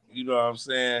rap. You know what I'm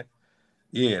saying?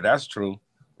 Yeah, that's true.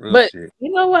 But shit.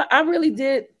 You know what? I really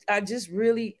did. I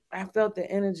felt the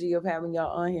energy of having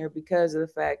y'all on here because of the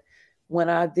fact when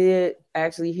I did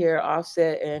actually hear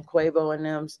Offset and Quavo and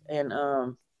them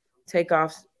and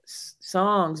Takeoff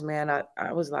songs, man,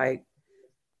 I was like,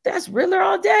 that's Riddlore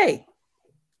all day.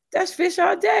 That's Fish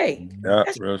all day. Yeah,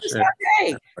 that's Fish all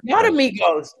day. Y'all the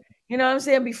Migos. You know what I'm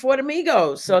saying? Before the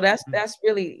Migos. So that's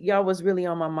really, y'all was really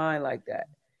on my mind like that.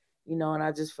 And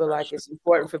I just feel like it's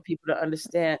important for people to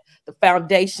understand the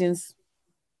foundations,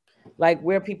 like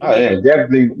where people. Oh, yeah,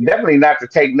 definitely not to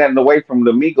take nothing away from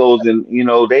the Migos, and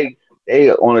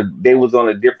they was on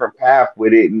a different path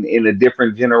with it in a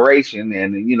different generation,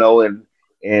 and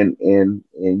and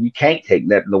you can't take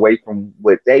nothing away from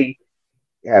what they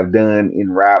have done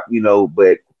in rap,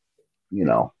 but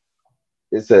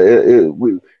it's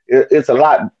a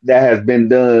lot that has been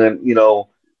done,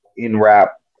 in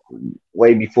rap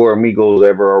way before Migos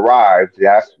ever arrived.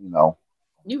 That's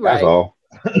you right. That's all.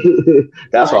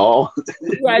 That's all.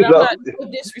 Right. I'm not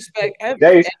no disrespect.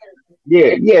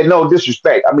 No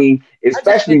disrespect. I mean,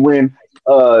 especially when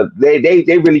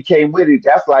they really came with it.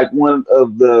 That's like one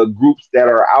of the groups that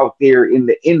are out there in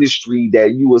the industry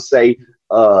that you would say,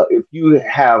 if you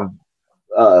have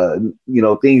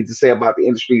things to say about the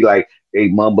industry, like they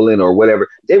mumbling or whatever.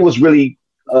 They really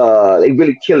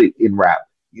kill it in rap,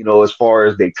 as far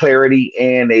as their clarity,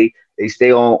 and they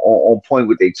stay on point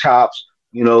with their chops,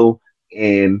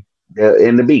 and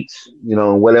the beats,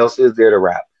 and what else is there to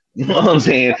rap? You know what I'm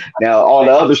saying? Now all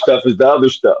the other stuff is the other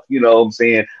stuff, you know what I'm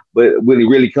saying? But when it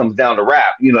really comes down to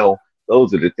rap,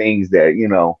 those are the things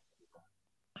that,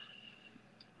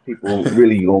 people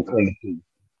really gonna cling to.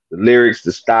 The lyrics,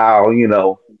 the style,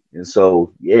 and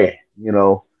so yeah,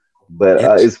 But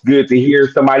It's it's good to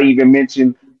hear somebody even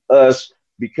mention us,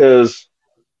 because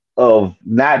of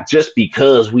not just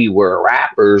because we were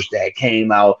rappers that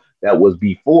came out that was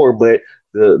before, but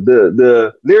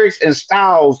the lyrics and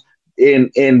styles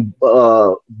in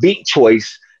beat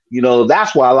choice.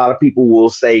 That's why a lot of people will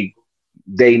say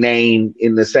they name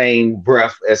in the same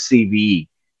breath as CVE.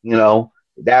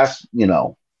 That's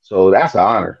so that's an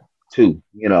honor too.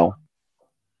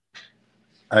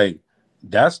 hey,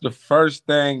 that's the first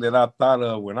thing that I thought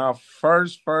of when I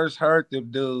first heard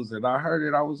them dudes, and I heard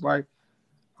it. I was like,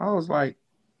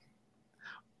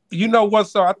 you know what?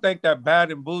 So I think that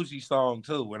Bad and Bougie song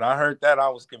too. When I heard that, I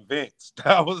was convinced.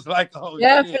 I was like, oh shit.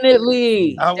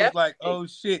 Definitely. I was like, Definitely. oh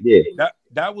shit. Yeah.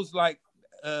 That was like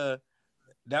uh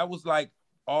that was like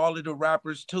all of the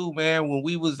rappers too, man. When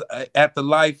we was at the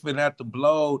Life and at the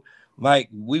Blow, like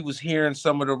we was hearing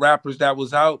some of the rappers that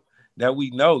was out that we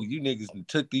know you niggas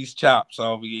took these chops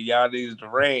off of you, y'all niggas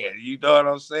ran. You know what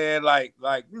I'm saying?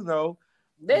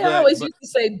 They always But used to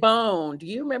say Bone. Do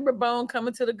you remember Bone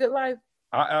coming to the Good Life?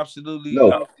 I absolutely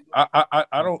No,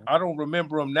 I don't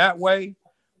remember them that way,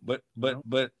 but I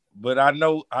I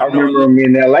know a remember little. them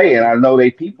in LA, and I know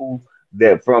they people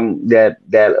that from that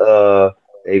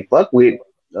they fuck with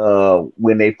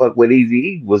when they fuck with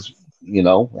Easy was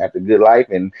at the Good Life,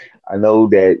 and I know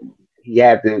that he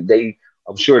had to.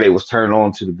 I'm sure they was turned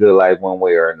on to the Good Life one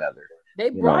way or another. They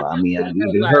brought I them mean, to I the Good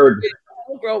either Life. heard.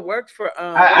 Homegirl worked for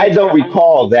I don't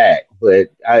recall that, but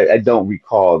I don't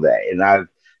recall that, and I've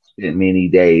spent many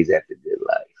days at the Good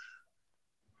Life,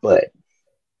 but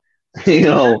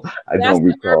I that's don't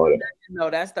the recall urban that. legend. No,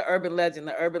 that's the urban legend.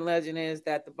 The urban legend is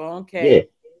that the Bone Yeah. came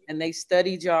and they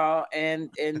studied y'all and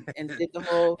did the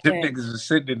whole them thing niggas is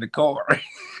sitting in the car.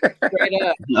 straight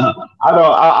up. I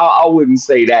don't. I wouldn't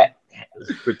say that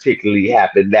particularly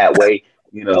happened that way,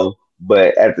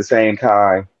 But at the same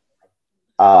time,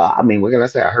 I mean, what can I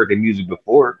say? I heard the music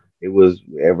before it was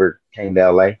ever came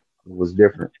to LA. It was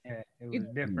different, Yeah, it You, was you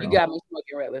you different. know. got me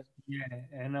smoking redless. Yeah,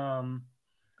 and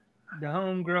the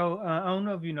homegirl, I don't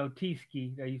know if you know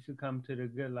T-Ski that used to come to the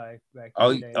Good Life back in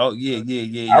the day. Oh yeah,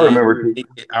 yeah, I yeah, remember too.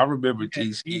 yeah. I remember Yeah, T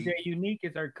DJ Ski. Unique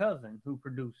is her cousin who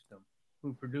produced them,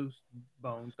 who produced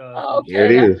Bone Thugs Oh, and There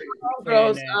okay, it shit. that's is. my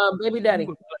Saying homegirl's that baby she daddy.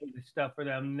 would play the stuff for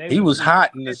them. They He was was in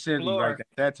hot in the the city like floor at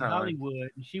that in time. Hollywood,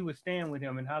 and she was staying with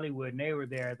him in Hollywood, and they were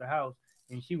there at the house,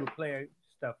 and she would play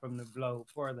stuff from the Blow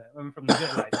for them, I mean, from the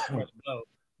Good Life for the Blow,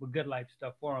 with Good Life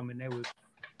stuff for them, and they would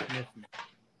listen.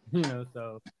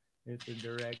 So it's a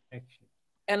direct connection.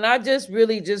 And I just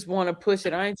really just want to push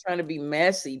it. I ain't trying to be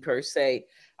messy per se.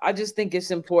 I just think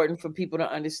it's important for people to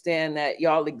understand that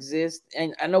y'all exist.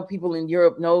 And I know people in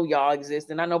Europe know y'all exist,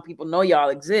 and I know people know y'all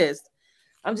exist.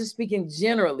 I'm just speaking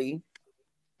generally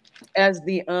as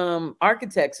the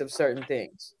architects of certain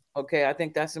things. Okay, I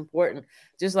think that's important.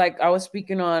 Just like I was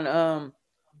speaking on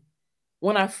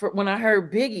when I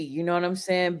heard Biggie, you know what I'm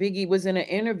saying? Biggie was in an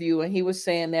interview and he was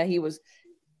saying that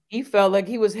he felt like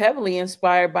he was heavily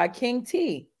inspired by King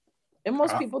T. And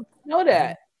most Uh, people don't know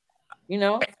that, you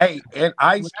know. hey, and When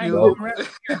Ice I Cube. No, came around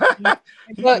here,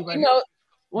 But right you here, know,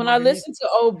 when I more than it. listen to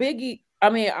old Biggie, I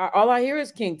mean, all I hear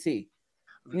is King T,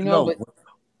 you know. No. But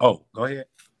Oh, go ahead.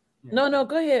 Yeah. no,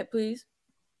 go ahead, please.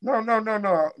 No. I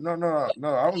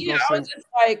was Yeah, gonna I say was just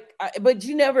like, but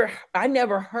I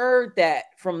never heard that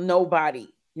from nobody.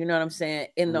 You know what I'm saying?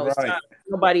 In those right. times,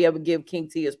 nobody ever give King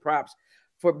T his props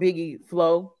for Biggie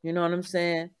flow. You know what I'm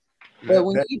saying? But That,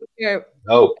 when that you hear,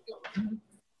 no.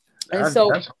 and so,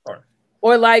 that's hard.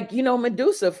 or like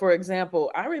Medusa, for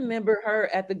example, I remember her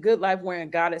at the Good Life wearing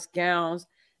goddess gowns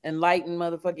and lighting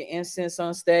motherfucking incense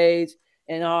on stage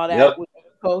and all that. Yep. With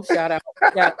shout out,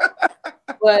 shout.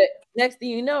 But next thing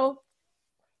you know,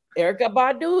 Erica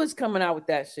Badu is coming out with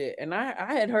that shit. And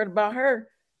I had heard about her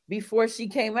before she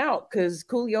came out because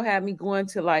Coolio had me going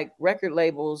to like record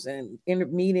labels and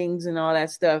meetings and all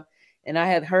that stuff. And I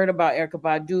had heard about Erica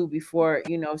Badu before,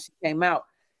 she came out.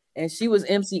 And she was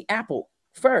MC Apple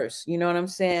first, you know what I'm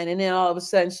saying? And then all of a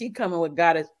sudden she coming with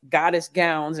goddess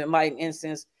gowns and lighting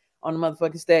incense on the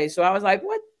motherfucking stage. So I was like,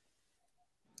 what?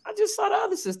 I just saw the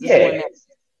other sisters doing Yeah. that.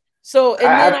 So, and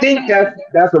I then think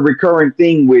that's a recurring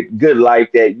thing with Good Life,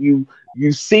 that you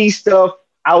see stuff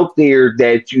out there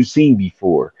that you've seen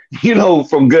before,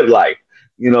 from Good Life.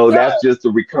 So That's just a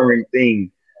recurring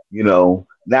thing,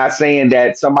 not saying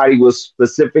that somebody was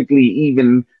specifically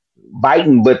even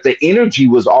biting, but the energy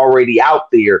was already out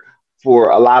there for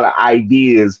a lot of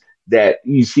ideas that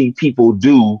you see people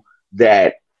do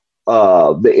that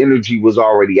the energy was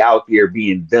already out there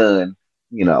being done,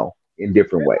 in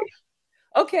different ways.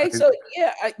 okay, so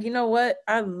yeah, you know what?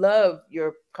 I love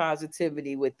your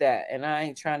positivity with that, and I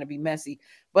ain't trying to be messy,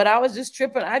 but I was just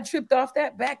tripping. I tripped off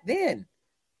that back then.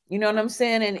 You know what I'm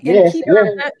saying? And Yeah,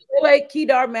 Kedar, yeah, like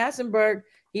Kedar Massenberg,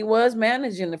 he was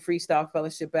managing the Freestyle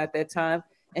Fellowship at that time,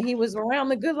 and he was around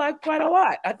the Good Life quite a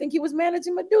lot. I think he was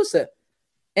managing Medusa,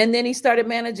 and then he started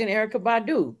managing Erica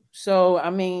Badu. So I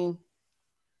mean,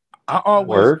 I always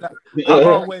word.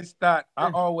 thought, I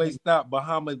always thought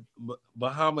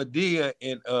Bahamadia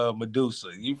and Medusa.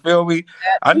 You feel me?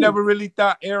 that I too. never really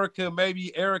thought Erica.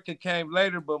 Maybe Erica came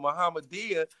later, but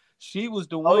Bahamadia, she was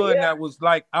the Oh one yeah, that was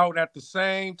like out at the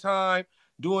same time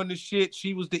doing the shit.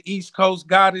 She was the East Coast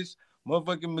goddess.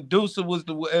 Motherfucking Medusa was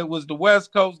the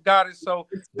West Coast goddess. So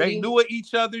the they city. knew of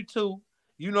each other too.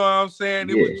 You know what I'm saying?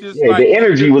 It Yeah, was just yeah. like The they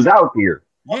energy just was out there.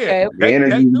 yeah, Okay, The they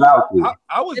energy was knew. out there.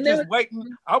 I was and then just waiting.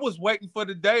 I was waiting for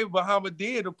the day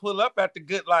Bahamadia to pull up at the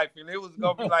Good Life, and it was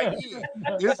gonna be like, yeah,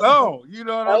 it's on. You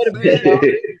know what that I'm would have been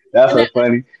saying? That's and so that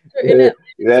funny. in Yeah, that too.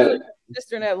 yeah.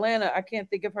 Sister in Atlanta, I can't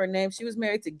think of her name. She was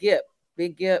married to Gip,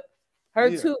 Big Gip. Her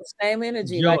Yeah. too, same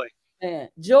energy, like Joy. man,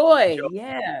 Joy. Joy.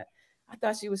 Yeah, I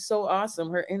thought she was so awesome.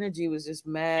 Her energy was just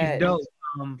She's mad dope.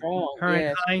 strong. Her and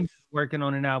Yeah, Heinz is working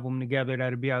on an album together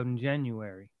that'll be out in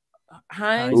January.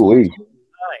 Heinz. Heinz, Ooh,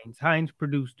 Heinz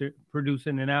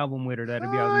producing an album with her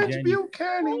that'll be out in Heinz January.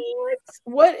 Buchanan.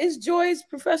 What is Joy's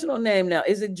professional name now?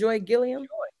 Is it Joy Gilliam?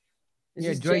 Is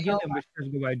Yeah, just J Joy O? Gilliam, but she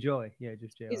doesn't go by Joy. Yeah,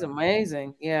 just She's J-O-Y.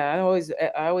 amazing. Yeah, I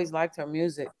always liked her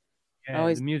music. I Yeah, the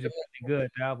always music's really good.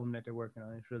 The album that they're working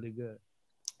on is really good.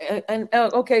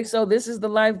 okay, so this is the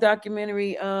live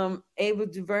documentary. Ava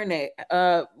DuVernay.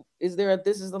 Is there a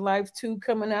This Is the Life 2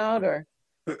 coming out, or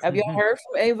have y'all heard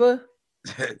from Ava?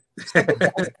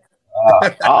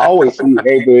 I always see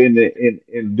Ava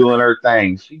in doing her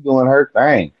thing. She doing her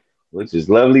thing, which is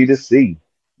lovely to see.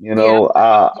 Yeah, I don't,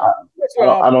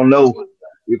 I'm I don't know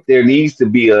if there needs to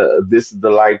be a This Is the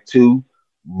Life too,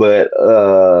 but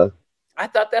I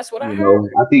thought that's what I heard.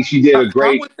 I think she did a how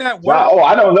great would that job. work? Oh,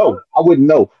 I don't know. I wouldn't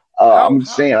know. How I'm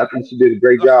just saying. I think she did a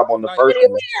great like job on the like first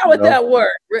one. How would that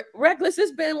work? Reckless,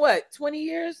 it's been what, 20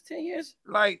 years, 10 years?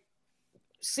 like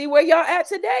See where y'all at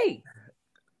today.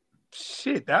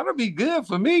 shit? That'll be good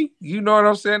for me. You know what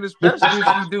I'm saying? Especially if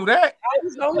she do that. I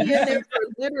was only in there for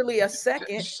literally a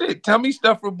second. Shit, tell me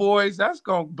stuff for boys. That's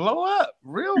gonna blow up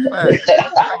real fast.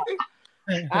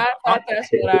 I thought that's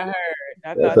what I heard.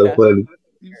 I That's thought so that's funny.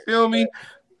 You feel me?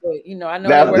 what, I know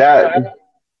That that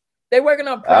they working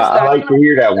on I, press I like to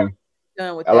hear that one.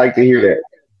 done with I like to that. hear that.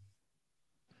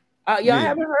 Y'all Yeah.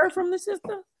 haven't heard from the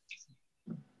sister?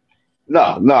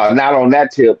 No, no, not on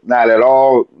that tip. Not at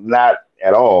all. Not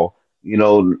at all.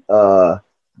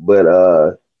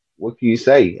 But what can you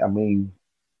say? I mean,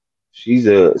 she's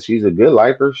a good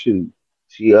lifer. She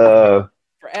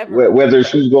Forever. whether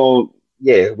she's going,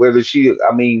 yeah, whether she,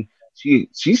 I mean,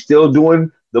 she's still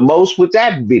doing the most with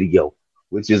that video,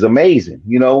 which is amazing.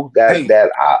 That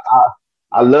Hey,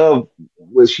 I love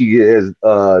what she has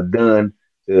done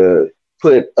to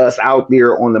put us out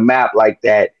there on the map like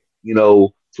that.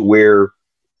 To where,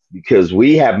 because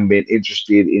we haven't been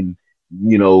interested in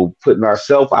putting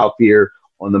ourselves out there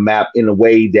on the map in a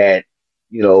way that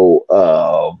you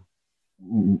know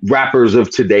rappers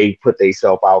of today put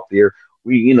themselves out there.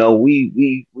 We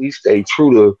stay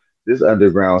true to this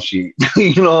underground shit.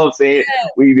 You know what I'm saying?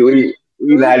 We True.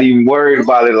 not even worried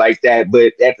about it like that.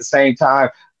 But at the same time,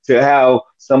 to have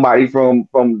somebody from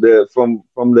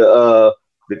the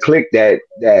clique that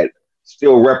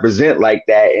still represent like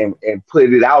that and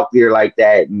put it out there like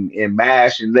that and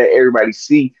mash and let everybody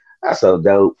see, that's so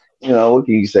dope. What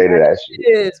can you say to that shit?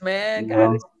 It is, man. You God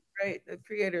know? is great. The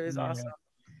creator is Yeah. awesome.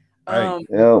 hey, Um,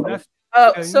 You know? That's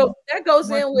so that goes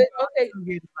once in in a with while, I okay. still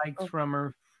get likes Oh, from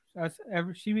her. That's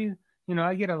ever she be,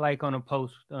 I get a like on a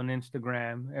post on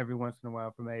Instagram every once in a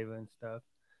while from Ava and stuff.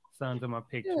 Sons of my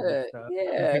picture and good. stuff.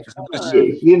 Some Yeah, pictures of fun.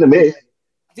 her. She in the mix.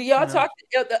 Do y'all You know, talk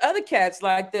to the other cats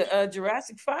like the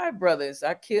Jurassic 5 brothers?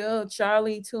 I killed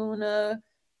Charlie Tuna,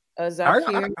 I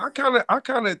Zakir.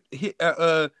 kind of hit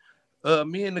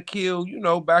me and the kill,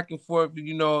 back and forth,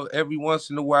 every once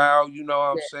in a while, you know what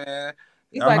I'm Yeah, saying?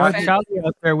 he's I like know I family. hit Charlie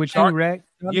out there with you, Char- Rex.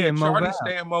 Charlie yeah, and Charlie Mobile.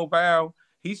 staying mobile.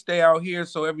 He stay out here,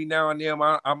 so every now and then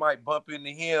I might bump into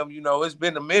him. It's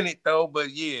been a minute though, but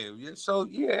yeah. So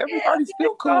yeah, Yeah, everybody's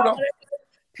still cool though.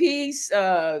 Peace,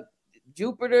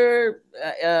 Jupiter,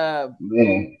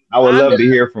 Man, I would Honda, love to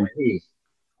hear from Peace.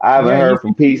 I haven't Yeah, you heard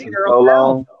from Peace in Peter so O'Malley,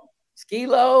 long.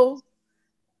 Skilo,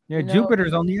 yeah, you know,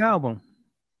 Jupiter's on the album.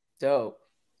 dope.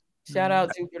 Shout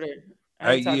out Jupiter. I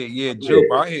Hey, ain't talked yeah, to yeah, him. Jupe.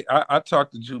 I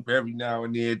talk to Jupe every now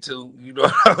and then too. You know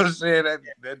what I'm saying?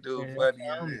 That dude Yeah, funny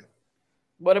as um, hell.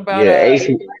 What about Yeah,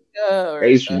 AC, Or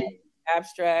AC,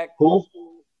 Abstract, who?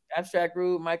 Abstract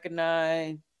Root, Micah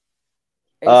Nine,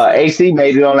 AC? AC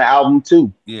made it on the album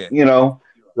too. Yeah. You know,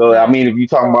 so I Nice. mean, if you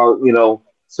talking about,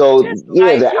 so Just yeah,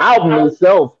 like the album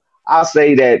itself, I'll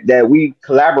say that we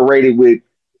collaborated with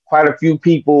quite a few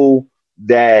people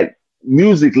that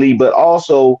musically, but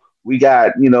also we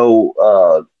got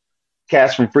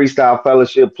cats from Freestyle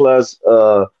Fellowship plus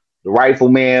the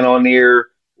Rifleman on there.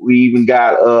 We even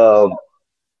got uh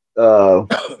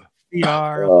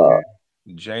CR up uh there.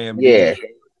 yeah, JMB.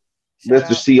 shout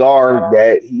Mr. out. CR,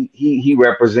 that he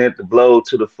represent the blow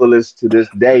to the fullest to this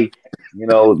day.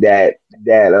 That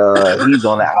he's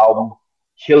on the album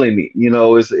killing it.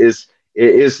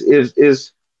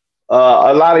 It's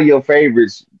a lot of your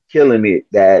favorites killing it.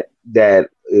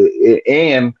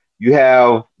 And you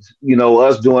have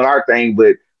us doing our thing,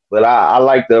 but I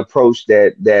like the approach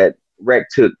that Rec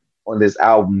took on this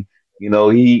album. He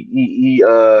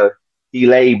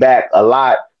laid back a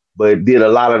lot, but did a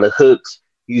lot of the hooks.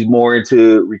 He's more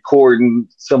into recording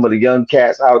some of the young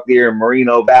cats out there in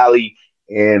Merino Valley,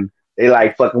 and they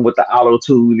like fucking with the auto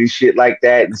tune and shit like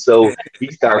that. And so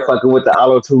he started fucking with the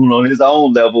auto tune on his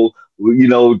own level,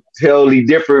 totally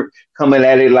different, coming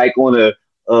at it like on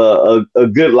a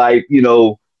good life,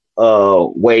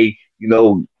 way,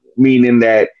 meaning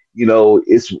that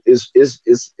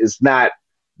it's not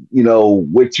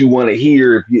what you want to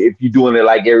hear if you're doing it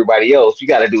like everybody else. You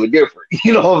got to do it different.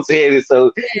 You know what I'm saying? And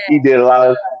so he did a lot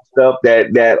of stuff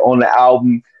that on the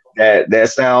album that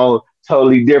sound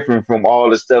totally different from all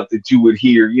the stuff that you would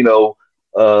hear,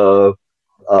 uh,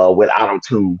 with auto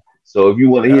tune. So if you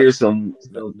want to hear That's some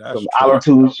that's auto true.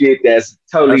 tune shit that's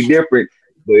totally That's true.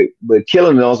 different, but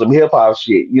killing it on some hip hop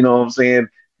shit, you know what I'm saying?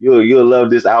 You'll love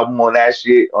this album on that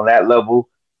shit on that level,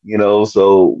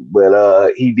 So,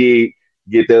 but he did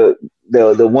get the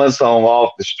one song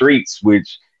off the streets,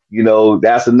 which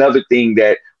that's another thing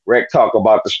that Rec talk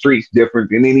about the streets different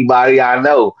than anybody I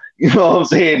know. You know what I'm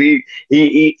saying?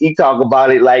 He talk about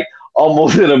it like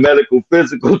almost in a medical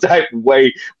physical type of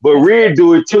way, but That's Red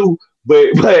do it too. But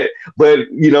Rec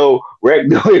do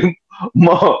it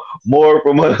more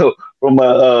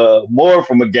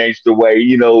from a gangster way.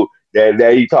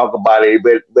 That he talk about it,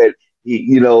 but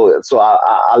so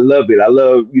I love it. I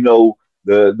love the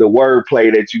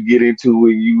wordplay that you get into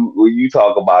when you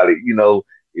talk about it.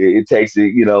 It takes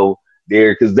it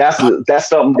there because that's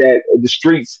something that the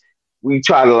streets we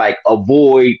try to like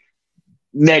avoid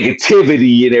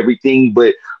negativity and everything,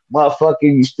 but motherfucker,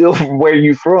 you still from where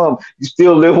you from. You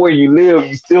still live where you live.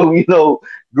 You still,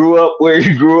 grew up where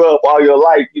you grew up all your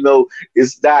life.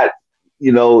 It's not, Absolutely.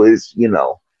 you're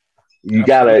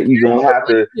gonna have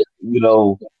to,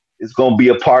 it's gonna be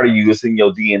a part of you. It's in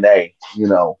your DNA.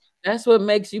 That's what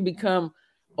makes you become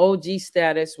OG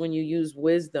status when you use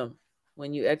wisdom,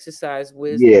 when you exercise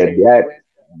Yeah, wisdom,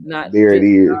 not there it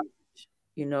just is.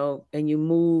 and you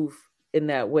move in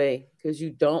that way because you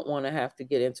don't want to have to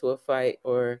get into a fight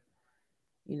or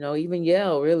even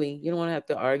yell. Really, you don't want to have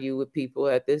to argue with people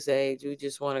at this age. You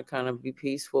just want to kind of be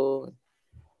peaceful.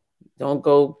 Don't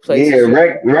go Yeah,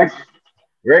 places.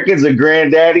 Rick is a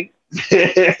granddaddy.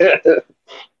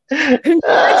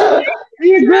 Congratulations,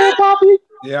 He a grandpappy.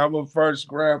 Yeah, I'm a first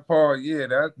grandpa. Yeah,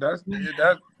 that's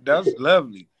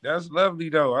lovely. That's lovely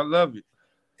though. I love it.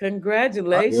 I, Yeah.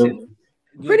 congratulations.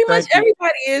 yeah, Pretty much thank you.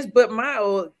 everybody is, but my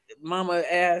old mama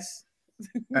ass.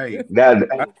 Hey, That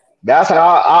I, that's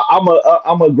how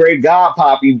I'm a great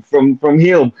godpappy from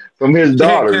him from his yeah,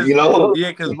 daughter. cause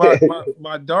yeah, cause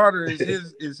my daughter is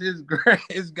his his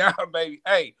god baby.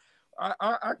 Hey,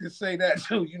 I can say that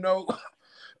too.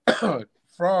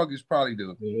 Frog is probably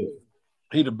the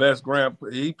best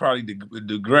he probably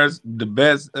the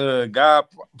best god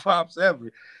pops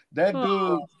ever. That dude.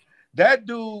 Oh, That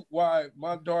dude, why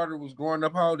my daughter was growing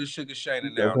up, how old is Sugar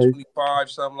Shayna now?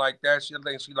 25, something like that. I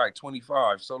think she like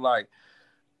 25. So like,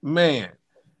 man,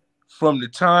 from the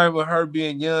time of her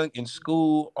being young in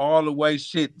school all the way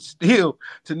shit still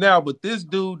to now. But this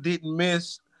dude didn't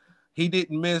miss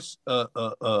a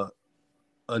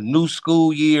new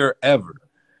school year ever.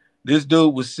 This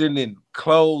dude was sending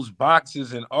clothes,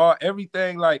 boxes, and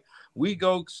everything. Like we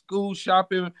go school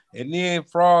shopping, and then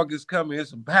Frog is coming.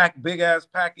 It's a big ass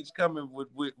package coming with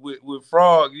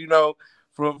Frog.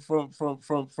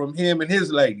 From him and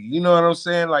his lady. You know what I'm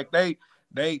saying? Like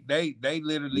They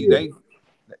literally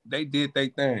they did their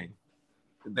thing.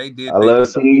 They I did they love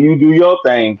seeing you do your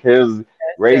thing, cause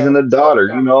raising dope. a daughter,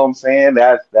 you know what I'm saying?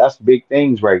 That's big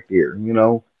things right there, you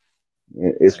know,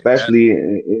 that especially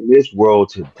in this world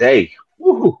today.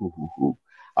 Woo-hoo-hoo-hoo-hoo.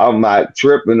 I'm not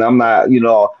tripping. I'm not, you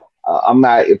know, I'm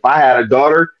not. If I had a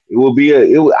daughter, it would be a.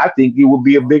 It would, I think it would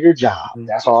be a bigger job.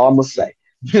 That's all I'm gonna say.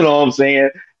 You know what I'm saying?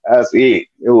 That's it.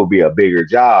 It would be a bigger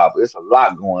job. It's a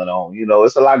lot going on. You know,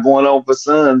 it's a lot going on for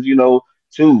sons. You know,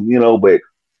 too. You know, but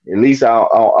at least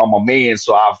I'm a man,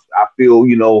 so I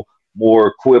feel more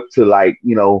equipped to like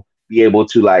be able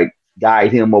to like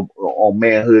guide him on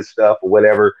manhood stuff or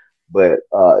whatever. But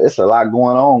it's a lot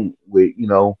going on with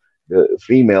the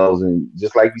females, and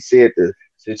just like you said, the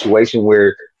situation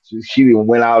where she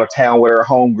went out of town with her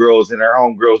homegirls, and her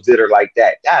homegirls did her like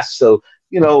that. That's so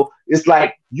it's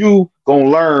like you gonna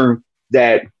learn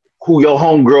that who your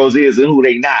homegirls is and who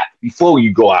they not before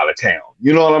you go out of town.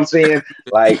 You know what I'm saying?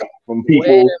 Like from Wait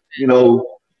people, a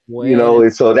wait a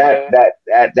and so that's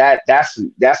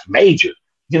major.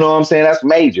 You know what I'm saying? That's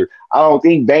major. I don't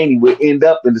think Baney would end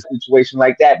up in a situation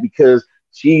like that because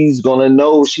she's gonna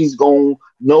know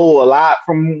a lot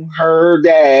from her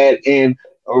dad and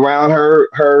around her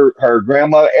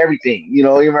grandma, everything,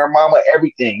 even her mama,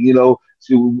 everything,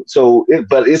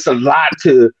 but it's a lot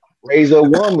to raise a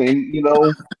woman, and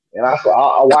I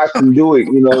watched them do it,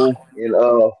 and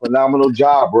phenomenal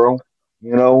job, bro.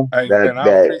 hey That man,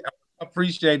 that I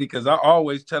appreciate it because I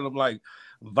always tell them like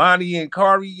Vonnie and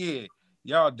Kari, yeah,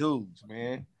 y'all dudes,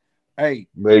 man. Hey,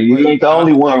 but you but ain't the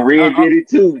only one. Red did it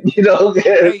too, yeah.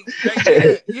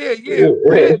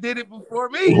 Red did it before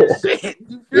me. Shit,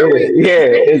 you feel Yeah, me? yeah,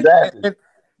 And, exactly. and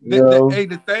You know,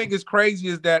 the thing is crazy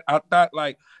is that I thought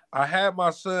like I had my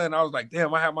son, I was like,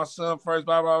 damn, I had my son first,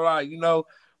 blah blah blah.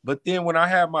 But then when I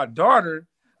had my daughter,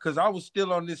 because I was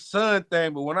still on this son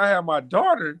thing, but when I had my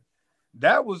daughter,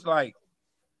 that was like,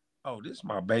 oh, this is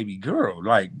my baby girl.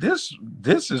 Like this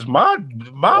is my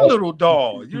right. little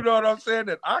doll. You know what I'm saying?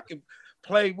 That I can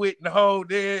play with and hold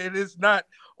there, and it's not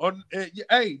on.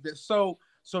 Hey, so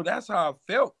that's how I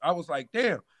felt. I was like,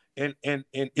 damn, and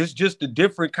it's just a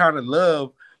different kind of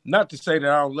love. Not to say that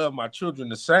I don't love my children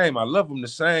the same. I love them the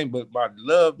same, but my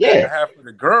love that I Yeah, have for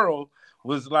the girl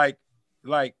was like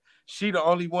she the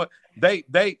only one. They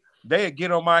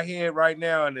get on my head right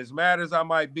now, and as mad as I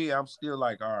might be, I'm still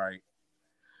like, all right,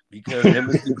 because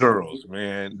them is the girls,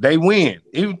 man. They win.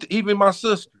 Even my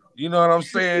sister. You know what I'm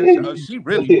saying? She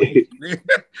really wins.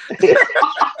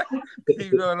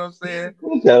 You know what I'm saying?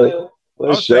 so I'll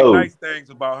let's say show. nice things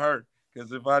about her.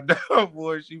 Because if I don't,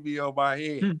 boy, she be on my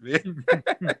head, man.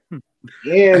 And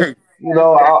Hey, I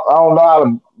don't know how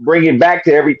to bring it back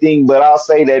to everything, but I'll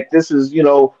say that this is,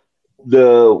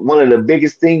 the one of the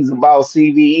biggest things about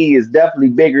CVE is definitely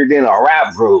bigger than a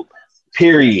rap group.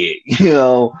 Period.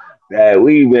 That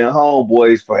we've been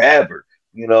homeboys forever.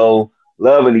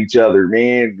 Loving each other,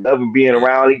 man, loving being yeah,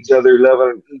 around each other,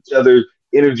 loving each other's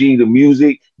energy, the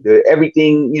music, the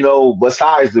everything,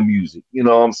 besides the music. You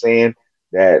know what I'm saying?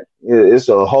 That it's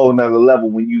a whole nother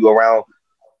level when you around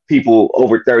people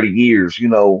over 30 years,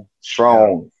 yeah,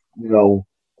 strong,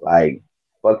 like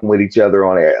fucking with each other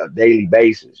on a daily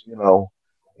basis, and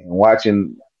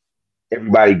watching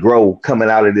everybody grow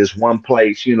coming out of this one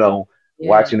place, yeah.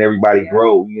 watching everybody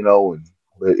grow,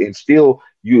 and still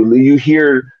you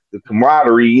hear the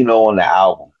camaraderie, on the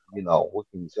album. What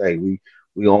can you say? We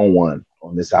own one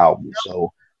on this album,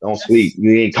 so don't sleep. That's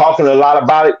You ain't talking a lot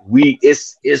about it.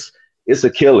 It's a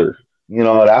killer.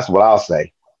 That's what I'll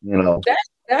say. You know.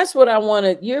 that's what I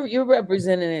wanted. You're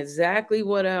representing exactly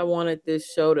what I wanted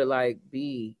this show to like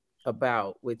be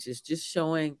about, which is just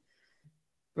showing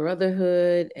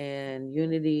brotherhood and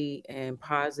unity and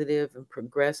positive and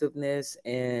progressiveness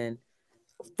and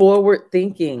forward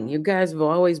thinking. You guys have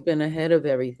always been ahead of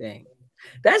everything.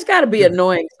 That's got to be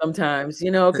annoying sometimes,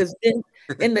 because in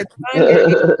the time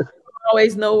you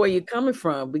always know where you're coming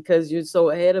from because you're so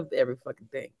ahead of every fucking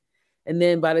thing. And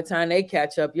then by the time they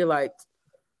catch up, you're like,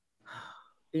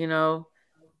 you know.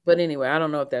 But anyway, I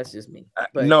don't know if that's just me.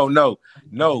 But no,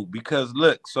 because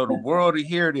look, so the world to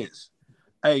hear this.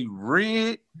 Hey,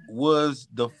 Red was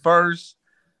the first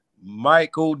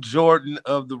Michael Jordan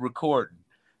of the recording.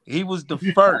 He was the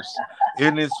first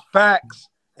in his facts,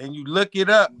 and you look it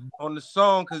up on the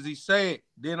song because he said.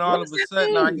 Then what all does of a that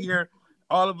sudden, I mean? hear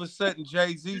all of a sudden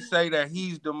Jay-Z say that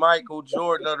he's the Michael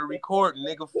Jordan of the recording.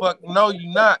 Nigga, fuck no,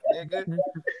 you not, nigga.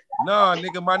 No,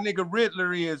 nigga, my nigga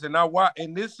Riddlore is, and I watch,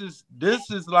 and this is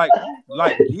like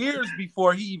years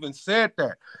before he even said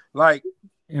that. Like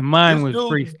And mine this was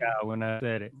dude, freestyle when I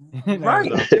said it. That was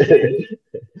right?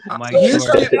 off Mike His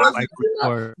Jordan, shit wasn't. Michael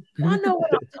Jordan. I know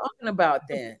what I'm talking talking about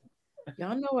then?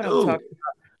 Y'all know what I'm dude. talking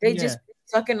about. They Yeah. just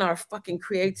sucking our fucking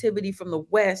creativity from the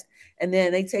West, and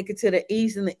then they take it to the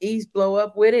East, and the East blow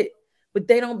up with it. But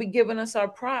they don't be giving us our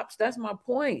props. That's my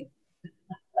point.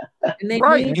 And they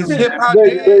Right? They need Is don't to. give hip us hop but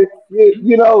dead?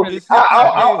 you know, really. Is hip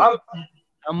hop dead?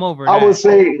 I'm over I would that.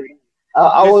 say, Is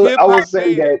hip I would hop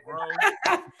say dead, that bro?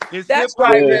 Is hip That's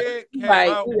hop right, uh, Rick. dead? You Came right.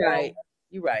 out, You right. bro.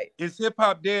 You right. Is hip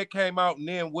hop dead? Came out, and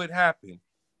then what happened?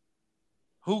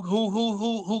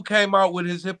 Who came out with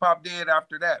his hip hop dead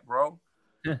after that, bro?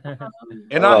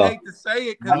 And I uh, hate to say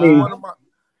it because I it's Nah. mean, one of my,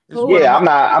 it's one Who? of yeah,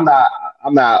 my.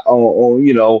 I'm not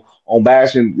on on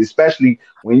bashing, especially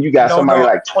when you got No, somebody no,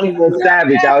 like 21 Not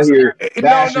Savage out bashing. here no,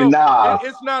 bashing no. Nas.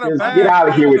 It's not a Just get bash out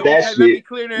of here thing. with that Okay, let me shit,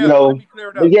 clear it you up. Let know. me clear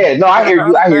it But up. yeah, no, I It's hear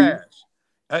you. not a I hear you.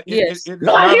 bash. Yes. No, It's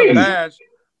I not a hear you. bash,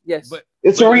 Yes. It's a but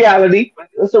it's reality.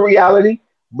 It's a reality.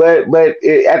 But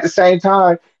at the same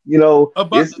time,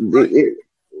 about right.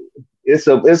 it's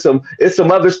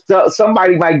some other stuff.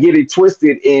 Somebody might get it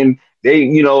twisted, and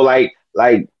they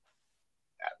like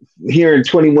hearing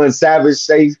 21 Savage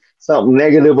say something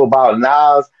negative about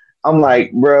Nas. I'm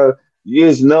like, bruh,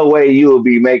 there's no way you would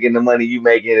be making the money you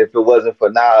making if it wasn't for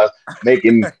Nas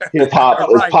making hip hop as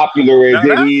Right. popular as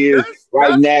Now it is right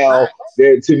that's now,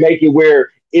 facts. to make it where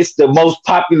it's the most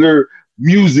popular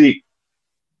music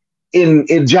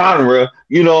in genre.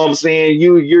 You know what I'm saying?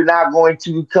 You're not going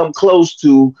to come close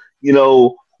to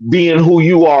being who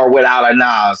you are without a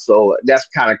Nas. So that's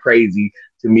kind of crazy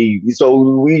to me. So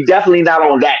we definitely not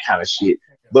on that kind of shit.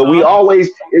 But we Um, always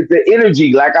it's the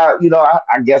energy, like I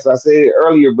guess I said it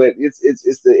earlier, but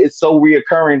it's so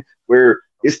reoccurring where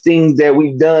it's things that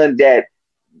we've done that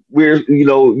where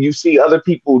you see other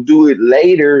people do it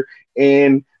later,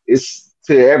 and it's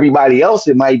to everybody else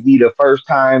it might be the first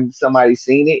time somebody's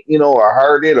seen it, or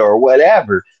heard it or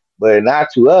whatever, but not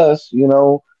to us.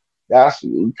 That's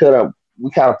we kind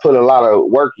of put a lot of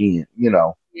work in.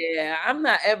 Yeah. I'm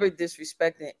not ever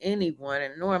disrespecting anyone,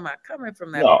 and nor am I coming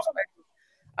from that No,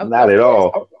 perspective. not Of at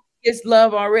course, all. it's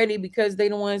love already because they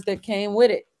the ones that came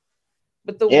with it.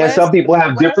 But the And some West, people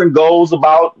have different goals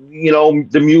about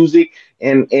the music,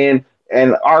 and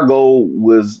our goal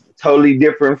was totally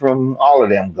different from all of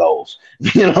them goals.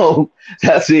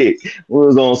 That's it. We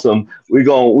was on some. We're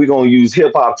gonna use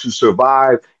hip hop to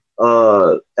survive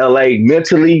LA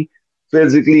mentally,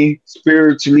 physically,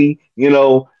 spiritually.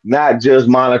 Not just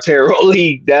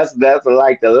monetarily. That's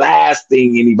like the last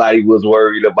thing anybody was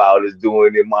worried about is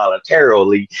doing it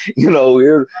monetarily.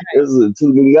 There's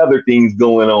too many other things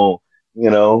going on you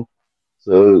know.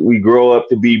 So we grow up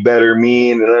to be better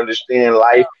men and understand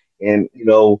life, and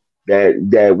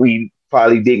that we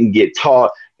probably didn't get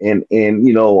taught, and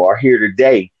are here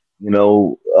today,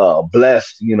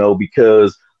 blessed,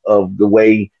 because of the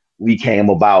way we came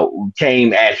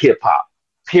at hip hop.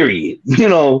 Period.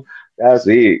 That's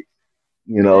it.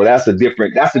 That's a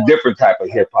different type of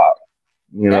hip hop.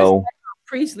 You that's know.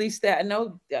 priestly stat.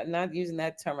 No, not using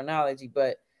that terminology,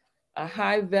 but a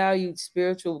high valued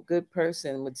spiritual good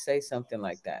person would say something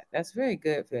like that. That's very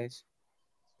good, Fish.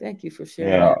 Thank you for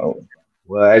sharing Yeah. that.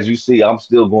 Well, as you see, I'm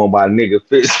still going by nigga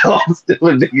fish, so I'm still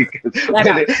a nigga. Flat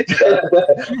out.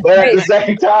 But at Hey, the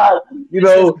same time, this is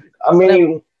I what I'm-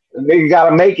 mean, nigga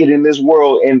gotta make it in this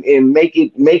world, and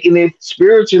making it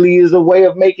spiritually is a way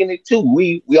of making it too.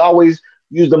 We always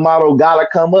use the motto "Gotta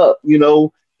come up,"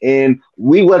 and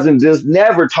we wasn't just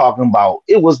never talking about.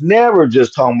 It was never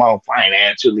just talking about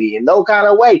financially in no kind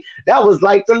of way. That was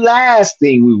like the last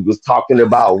thing we was talking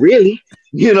about, really.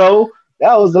 You know,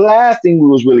 that was the last thing we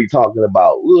was really talking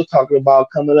about. We was talking about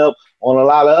coming up on a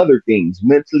lot of other things,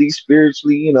 mentally,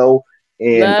 spiritually, love.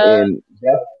 and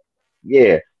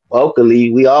yeah,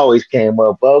 vocally, we always came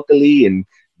up vocally and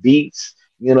beats.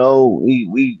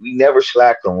 We never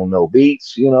slacked on no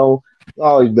beats. We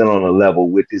always been on a level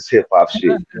with this hip hop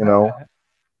shit.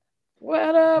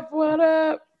 What up? What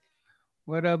up?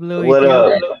 what up, Lil What up,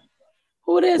 Ethiopia?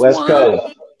 Who this West one?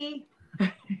 Coast?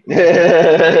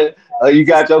 Oh, you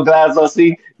got your glass on.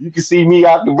 See, you can see me.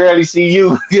 I can barely see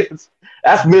you.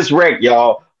 That's Miss Rec,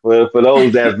 y'all. For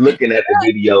those that's looking at the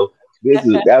video,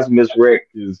 that's Miss Rec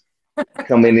is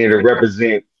coming in to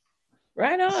represent.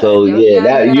 Right on. So yeah,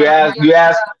 that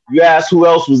you asked who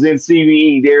else was in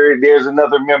CVE. There's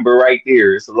another member right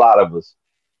there. It's a lot of us.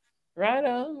 Right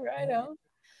on. Right on.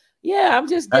 Yeah, I'm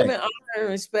just Hey, giving honor and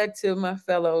respect to my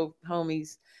fellow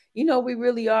homies. We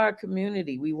really are a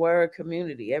community. We were a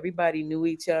community. Everybody knew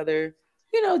each other,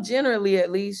 generally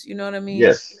at least, you know what I mean?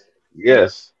 Yes,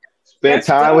 yes. Spent That's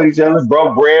time with dope. each other,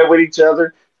 broke bread with each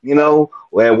other.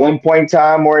 At one point in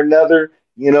time or another.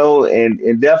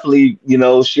 And definitely,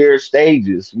 shared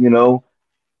stages. And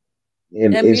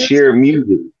And music, shared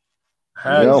music.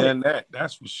 Had done that.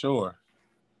 That's for sure.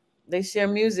 They share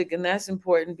music, and that's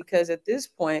important because at this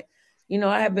point, you know,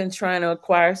 I have been trying to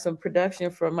acquire some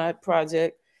production for my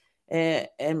project, and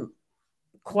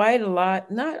quite a lot,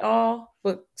 not all,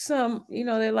 but some, you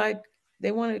know,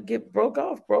 they want to get broke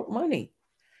money.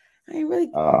 I ain't really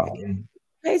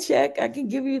paycheck. I can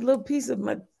give you a little piece of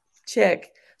my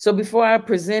check. So before I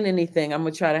present anything, I'm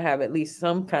gonna try to have at least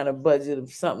some kind of budget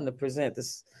of something to present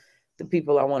this the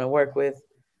people I want to work with.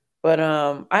 But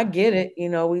I get it. You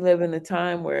know, we live in a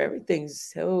time where everything's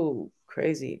so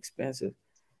crazy expensive,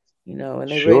 you know, and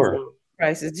they raise the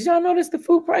prices. Did y'all notice the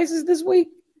food prices this week?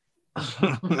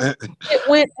 It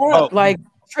went up like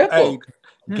triple. Hey,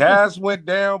 gas went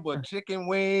down, but chicken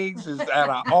wings is at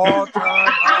an all-time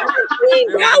high.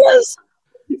 $15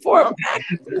 for a pack.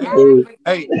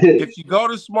 Hey, if you go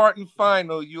to Smart and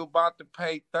Final, you're about to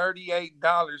pay $38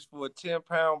 for a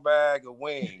 10-pound bag of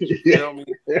wings. You feel me?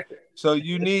 So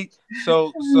you need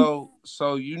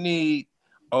you need.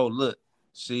 Oh, look.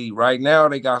 See, right now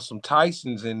they got some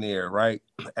Tysons in there, right?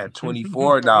 At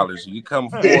 $24. You come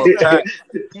for a pack.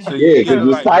 So you get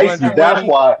like Tysons, that's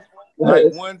why. Like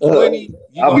 120.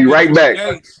 I'll be right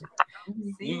back.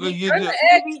 You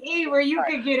where you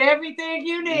can get everything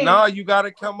you need. No, you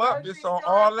gotta come up. It's on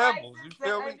all levels. You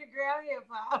feel me?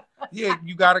 Yeah,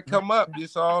 you gotta come up.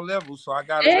 It's all levels. So I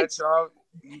gotta let y'all.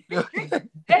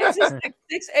 Eggs is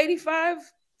 $6.85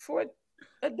 for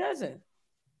a dozen.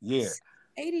 Yeah.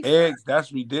 Eggs,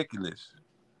 that's ridiculous.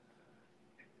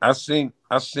 I seen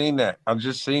that. I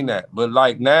just seen that. But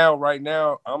like right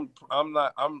now,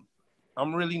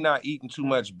 I'm really not eating too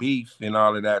much beef and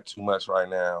all of that too much right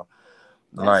now.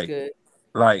 That's good.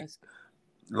 Like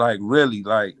really,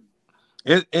 like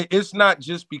it's not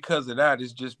just because of that.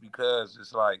 It's just because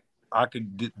it's like I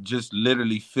could just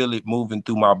literally feel it moving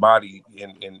through my body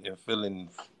and feeling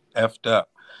effed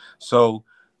up. So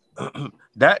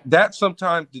that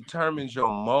sometimes determines your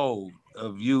mode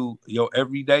of your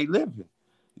everyday living.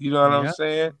 You know what I'm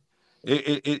saying?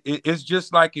 It's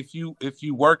just like if you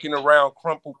working around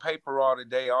crumpled paper all the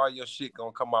day, all your shit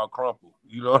gonna come out crumpled.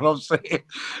 You know what I'm saying?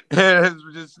 It's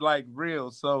just like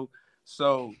real. So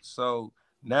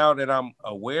now that I'm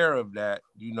aware of that,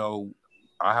 you know,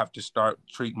 I have to start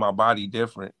treating my body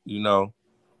different. You know.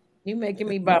 You making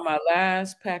me buy my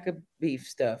last pack of beef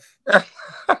stuff.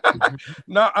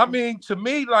 No, I mean, to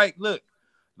me, like, look,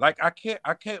 like I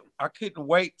couldn't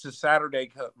wait to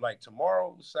Saturday, like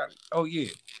tomorrow, Saturday. Oh yeah,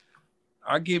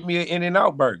 I get me an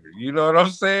In-N-Out burger. You know what I'm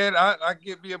saying? I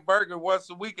get me a burger once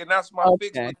a week, and that's my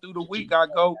fix. But through the week, I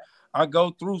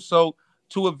go through so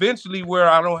to eventually where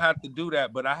I don't have to do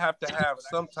that, but I have to have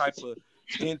some type of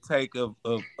intake of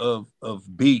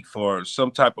beef or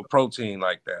some type of protein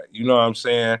like that. You know what I'm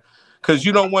saying? Because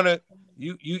you don't want to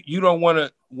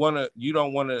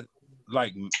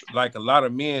like a lot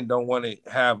of men don't want to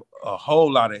have a whole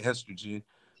lot of estrogen.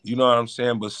 You know what I'm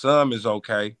saying? But some is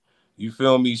okay. You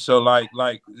feel me? So like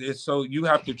it's so you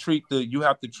have to treat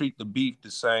the beef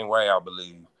the same way, I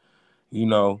believe. You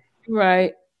know.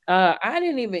 Right. I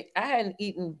hadn't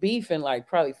eaten beef in like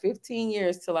probably 15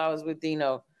 years till I was with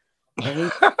Dino. And he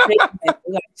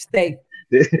like steak.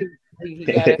 He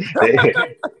got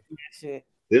it. Shit.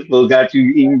 This fool got you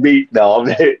eating beef, dog.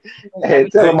 Hey,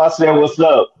 tell him I said what's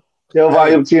up. Tell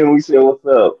Volume 10 we said what's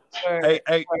up.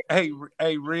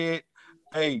 Hey, Red.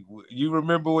 Hey, you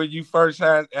remember when you first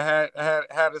had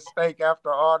a steak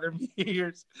after all them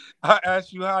years? I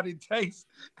asked you how it tastes.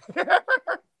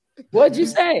 What'd you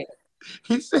say?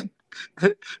 He said,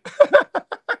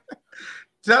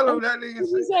 "Tell him that nigga."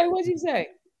 What'd you say?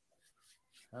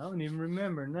 I don't even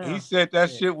remember now. He said that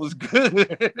shit was good.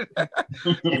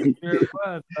 Sure it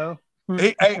was, though.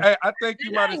 I think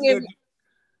you might have said.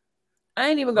 I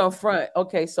ain't even gonna front.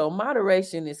 Okay, so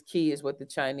moderation is key, is what the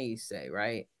Chinese say,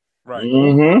 right? Right.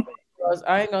 Mm-hmm.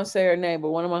 I ain't gonna say her name,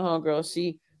 but one of my homegirls,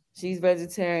 she's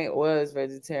was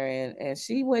vegetarian, and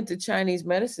she went to Chinese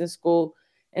medicine school,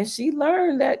 and she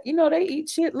learned that, you know, they eat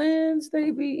chitlins,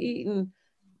 they be eating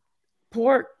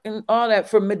pork and all that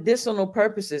for medicinal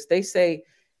purposes. They say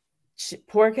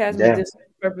pork has medicinal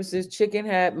purposes, chicken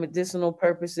had medicinal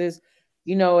purposes.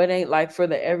 You know, it ain't like for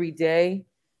the everyday,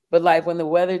 but like when the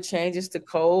weather changes to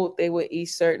cold, they would eat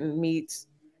certain meats,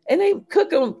 and they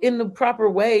cook them in the proper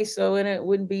way, so it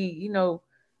wouldn't be, you know,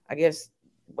 I guess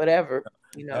whatever.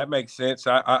 You know, that makes sense.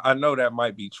 I know that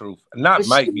might be true. Not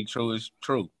might be true. It's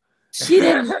true. She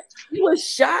didn't. She was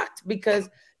shocked because,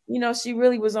 you know, she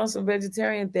really was on some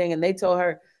vegetarian thing, and they told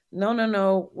her,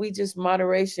 no, we just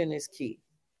moderation is key.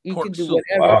 You can do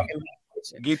whatever. Wow.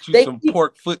 Get you some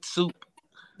pork foot soup.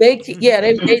 They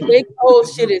cold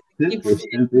shit is keep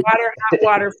hot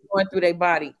water flowing through their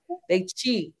body. They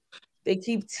cheat. They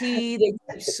keep tea, they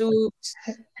keep soups,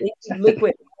 they keep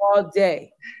liquid all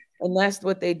day. And that's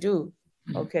what they do.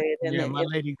 Okay. And Yeah, then my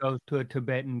lady goes to a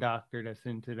Tibetan doctor that's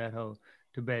into that whole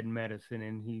Tibetan medicine,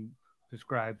 and he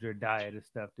prescribes her diet of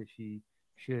stuff that she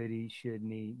should eat,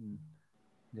 shouldn't eat, and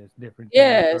just different things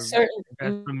yeah, for certain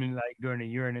that's from like during the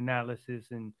urine analysis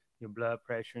and your blood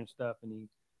pressure and stuff, and he,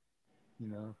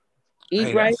 you know, eat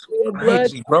Hey, right that's for your blood.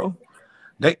 crazy, bro.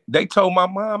 They told my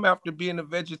mom after being a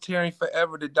vegetarian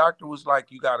forever, the doctor was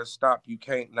like, "You got to stop. You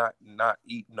can't not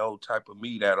eat no type of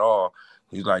meat at all."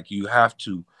 He's like, "You have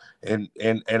to." And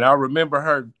I remember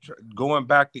her going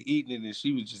back to eating it, and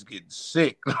she was just getting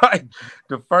sick. Like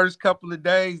the first couple of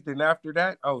days, then after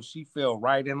that, oh, she fell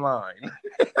right in line.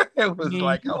 It I was mean,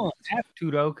 like, you oh, don't have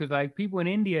to though, because like people in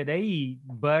India, they eat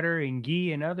butter and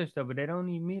ghee and other stuff, but they don't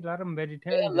eat meat. A lot of them Yeah,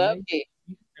 vegetarians, and love they it.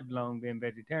 have long been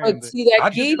vegetarian, But but see that I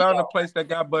just ghee found a though, place that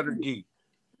got butter ghee.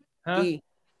 huh? ghee.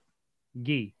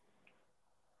 Ghee.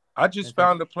 I just That's it.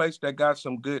 found a place that got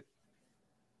some good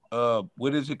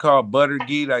what is it called, butter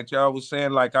ghee, like y'all was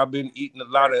saying. Like I've been eating a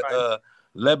lot of Certified.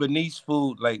 Lebanese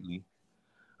food lately.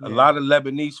 A Yeah. lot of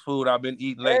Lebanese food I've been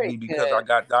eating Very lately because I good.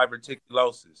 got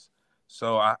diverticulosis.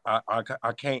 So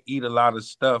I can't eat a lot of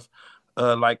stuff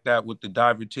like that with the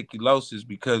diverticulosis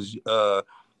because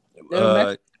Never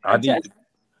met I my need, test.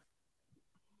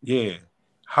 yeah,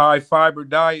 high fiber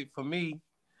diet for me.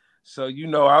 So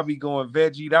I'll be going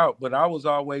veggied out, but I was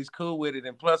always cool with it,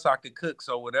 and plus I could cook.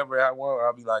 So whatever I want,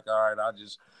 I'll be like, all right,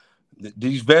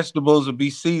 these vegetables will be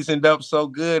seasoned up so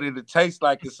good it'll taste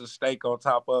like it's a steak on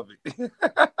top of it.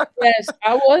 Yes,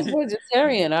 I was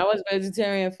vegetarian. I was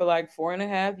vegetarian for like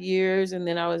 4.5 years, and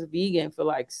then I was vegan for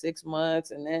like 6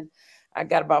 months, and then I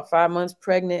got about 5 months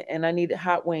pregnant, and I needed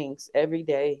hot wings every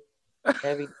day,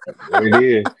 every day. There it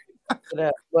is.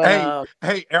 But Hey,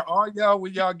 hey, and all y'all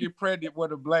when y'all get pregnant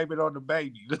want to blame it on the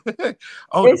baby.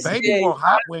 Oh, the it's baby yeah, want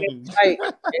hot wings. right.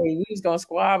 Hey, we was gonna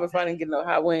squab if I didn't get no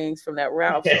hot wings from that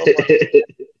Ralph so much.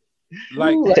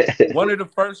 Like Ooh, one of the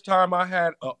first time I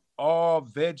had a all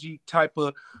veggie type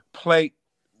of plate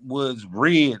was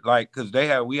red, like because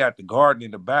we had the garden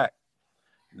in the back.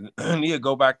 And he'd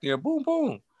go back there, boom,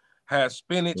 boom, had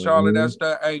spinach, all of that Mhm.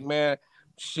 stuff. Hey man,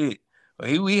 shit.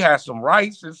 We had some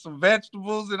rice and some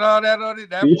vegetables and all that on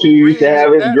it. That Future boy used to Red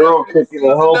have ate his that up girl and cooking a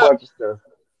seasoned whole up. bunch of stuff.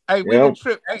 Hey, we Yep. could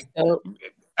trip. so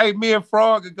Hey, me and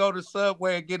Frog could go to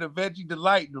Subway and get a veggie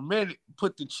delight in a minute.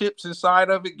 Put the chips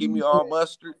inside of it. Give me all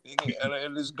mustard, and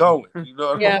it's going. You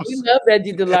know what yeah, I'm we saying? love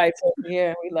veggie delights over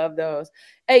here. We love those.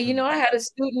 Hey, I had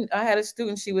a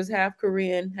student. She was half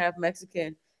Korean, half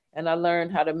Mexican, and I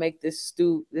learned how to make this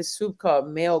soup called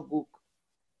mealguk.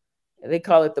 They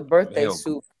call it the birthday Hell,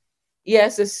 soup. Yeah,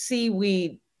 it's a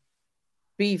seaweed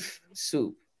beef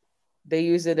soup. They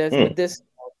use it as Mm. medicinal,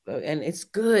 and it's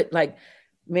good. Like,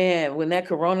 man, when that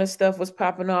Corona stuff was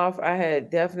popping off, I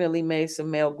had definitely made some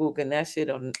male gook, and that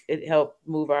shit it helped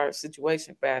move our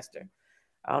situation faster.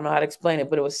 I don't know how to explain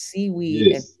it, but it was seaweed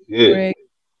and Yes. Good. turmeric.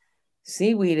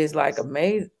 Seaweed is like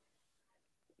amazing.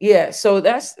 Yeah, so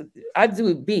I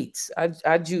do beets.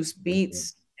 I juice Mhm.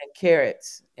 beets and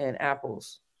carrots and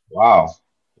apples, Wow. and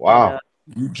Wow.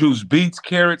 you juice beets,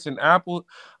 carrots, and apple.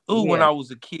 Ooh, when yeah, I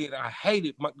was a kid, I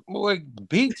hated my boy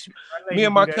beets. My Me lady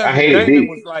and do my that I too. cousin hated Damon beef.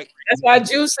 was like, that's why I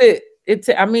juice it.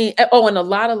 I mean, oh, and a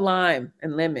lot of lime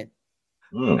and lemon.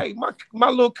 Mm. hey, my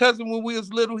little cousin when we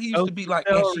was little, he used Throw to be some like,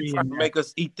 man, she celery trying in to there. make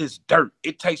us eat this dirt.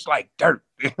 It tastes like dirt.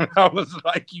 And I was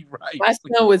like, you right. My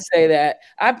son would say that.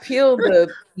 I peeled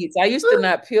the beets. I used to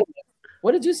not peel them.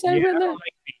 What did you say, Yeah, I Riddler? don't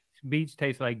like beets. Beets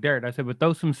taste like dirt. I said, but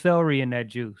throw some celery in that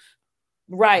juice.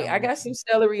 Right. That I will. got some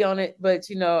celery on it, but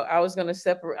I was gonna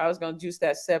juice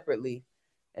that separately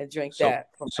and drink So that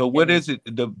for so my what kidney. is it?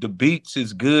 The beets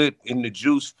is good in the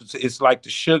juice. It's like the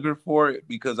sugar for it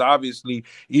because obviously,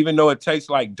 even though it tastes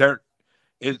like dirt,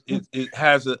 it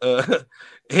has it,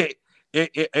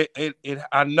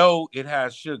 I know it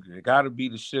has sugar. It got to be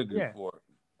the sugar Yeah. for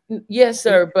Yes, Beets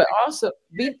sir. But also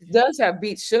beet does have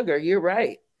beet sugar. You're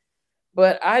right.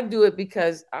 But I do it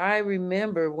because I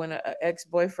remember when an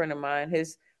ex-boyfriend of mine,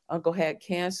 his uncle had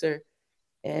cancer,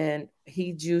 and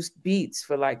he juiced beets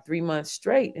for like 3 months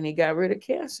straight, and he got rid of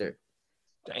cancer.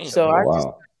 it. Damn. So Oh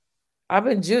wow. I've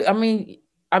been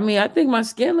I think my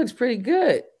skin looks pretty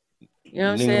good. You know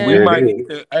what I'm Nigga, we saying? There it might need is.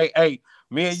 to. Hey,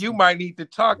 me and you might need to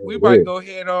talk. We There might it is. go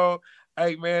ahead on.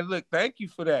 Hey, man, look, thank you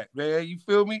for that, man. You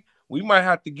feel me? We might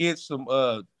have to get some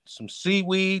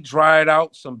seaweed, dry it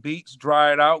out, some beets,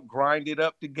 dry it out, grind it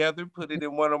up together, put it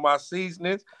in one of my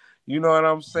seasonings. You know what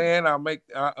I'm saying? I'm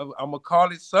gonna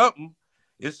call it something.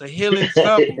 It's a healing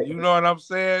something. You know what I'm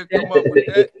saying? Come up with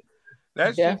that.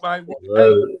 That shit might. Definitely. Hey,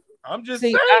 Love it. I'm just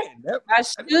See, saying that. I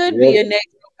should be Yep. a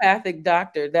naturopathic allopathic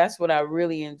doctor. That's what I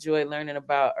really enjoy learning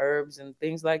about herbs and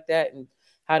things like that, and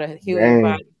how to heal your Dang.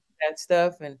 body, that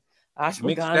stuff, and Mix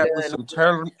ashwagandha that with and some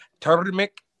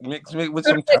turmeric. Mix it with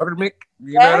some turmeric.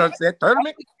 You know what yeah, I'm saying?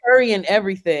 Turmeric. curry and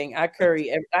everything. I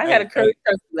curry. I had a Hey, curry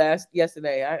hey, turkey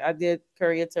yesterday. I did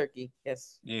curry a turkey.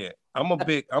 Yes. yeah.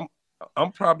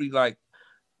 I'm probably like,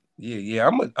 yeah.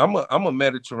 I'm a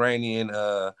Mediterranean,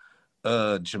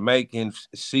 Jamaican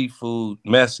seafood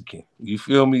Mexican. You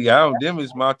feel me? I don't. Them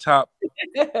is my top.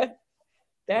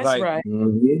 That's Like right.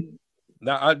 Mhm.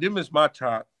 now, them is my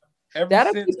top. Ever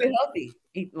That'll since, keep you healthy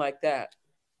eating like that.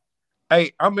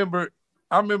 hey, I remember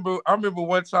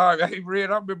one time. Hey,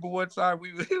 Red, I remember one time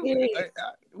Yeah.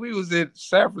 we was in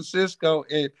San Francisco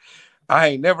and I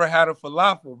ain't never had a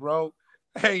falafel, bro.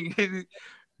 Hey,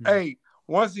 hey,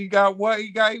 once he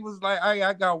was like, hey,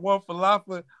 I got one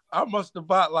falafel. I must have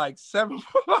bought like 7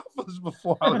 falafels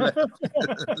before I left.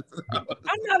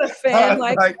 I'm not a I fan was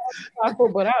like like, taco,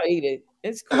 but I'll eat it.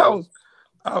 It's I cool.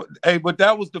 was, hey, but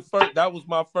that was that was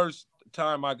my first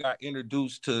time I got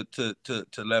introduced to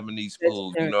Lebanese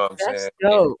food. You Vegetarian. know what I'm That's saying?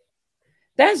 dope.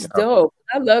 That's Yeah. dope.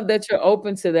 I love that you're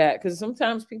open to that, because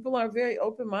sometimes people are very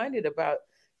open minded about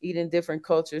eating different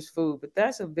cultures' food. But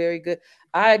that's a very good.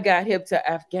 I got hip to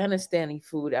Afghanistani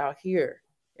food out here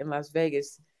in Las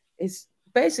Vegas. It's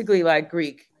basically like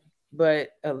Greek, but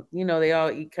they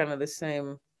all eat kind of the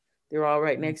same. They're all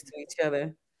right next to each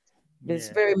other. It's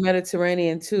Yeah. very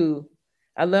Mediterranean too.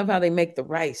 I love how they make the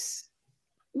rice.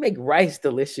 They make rice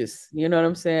delicious. You know what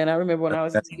I'm saying? I remember when I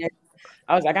was a teenager,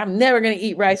 I was like, I'm never gonna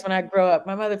eat rice when I grow up.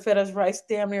 My mother fed us rice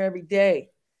damn near every day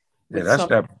Yeah, with that's some.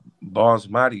 that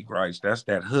basmati rice. That's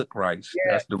that hook rice.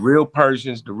 Yeah. That's the real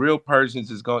Persians. The real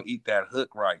Persians is gonna eat that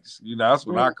hook rice. You know, that's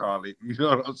what I Mm, call it. You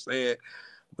know what I'm saying?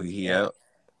 But yeah, yeah,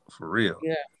 for real.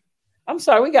 yeah. I'm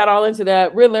sorry, we got all into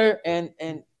that Riddler and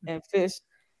fish.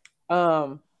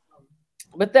 Um,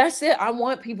 but that's it. I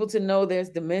want people to know there's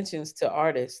dimensions to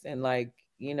artists, and like,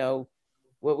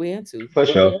 what we into, For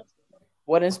sure.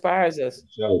 what inspires us.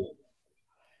 So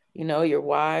Your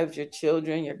wives, your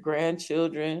children, your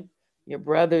grandchildren, your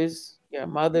brothers, your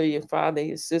mother, your father,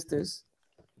 your sisters,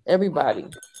 everybody.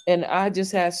 And I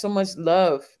just have so much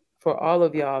love for all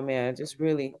of y'all, man. Just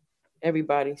really,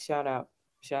 everybody. Shout out,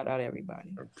 everybody.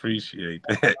 Appreciate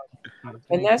that. And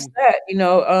Thank that's you.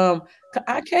 that.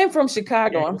 I came from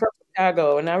Chicago. I'm from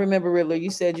Chicago, and I remember, Riddler, you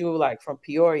said you were like from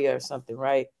Peoria or something,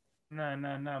 right? No,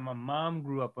 no, no. My mom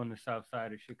grew up on the south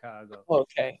side of Chicago.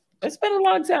 Okay, it's been a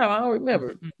long time. I don't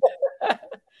remember,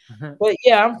 but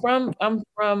yeah, I'm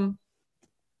from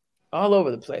all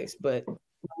over the place. But my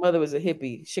mother was a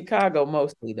hippie, Chicago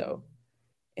mostly though,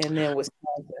 and then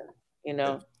Wisconsin. You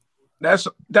know, That's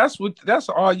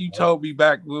all you told me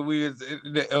back when we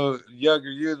was younger.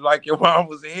 You was like your mom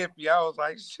was a hippie. I was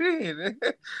like, shit.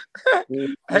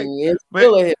 Mhm, Hey, it's but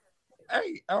still a hippie.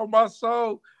 hey, on my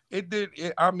soul,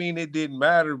 I mean, it didn't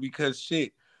matter because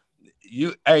shit.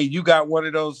 You got one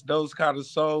of those kind of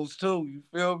souls too. You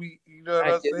feel me? You know what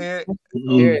I I'm do. saying?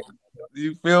 mm, Spirit.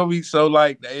 You feel me? So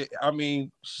like, I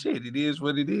mean, shit, it is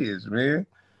what it is, man.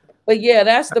 But yeah,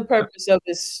 that's the purpose of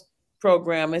this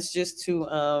program. It's just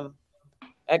to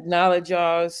acknowledge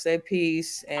y'all, say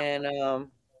peace, and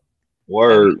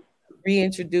word.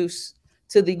 reintroduce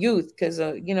to the youth, because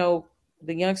the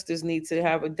youngsters need to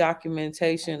have a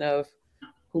documentation of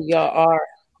who y'all are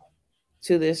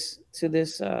to this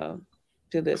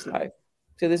life,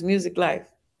 to this music life.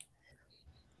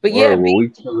 But yeah, Word.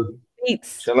 Well,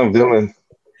 beats. chilling villains.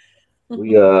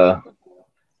 We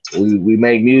we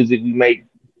make music. We make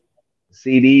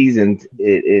CDs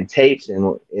and tapes and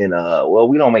well,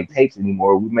 we don't make tapes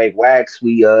anymore. We make wax.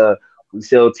 We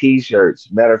sell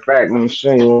T-shirts. Matter of fact, let me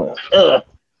show you.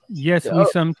 Yes, we Dope.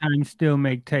 sometimes still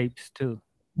make tapes too.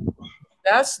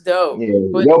 That's dope. Yeah,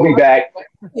 But they'll be back.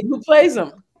 who plays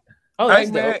them? Oh, Hey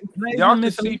that's dope. man, Who plays y'all them? can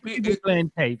It's a lot see of people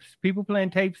playing tapes. People playing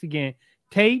tapes again.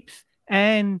 Tapes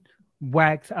and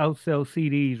wax outsell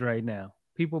CDs right now.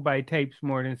 People buy tapes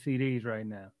more than CDs right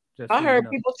now. Just I so you heard know.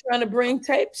 people trying to bring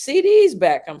tape CDs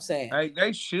back. I'm saying. hey,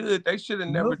 they should have No,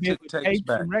 never man, took but tapes tapes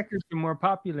back. and records are more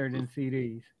popular than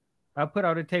CDs. I put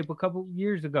out a tape a couple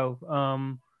years ago.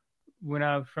 When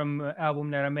I was from an album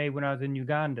that I made when I was in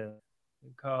Uganda,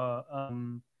 called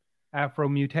Afro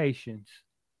Mutations.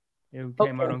 It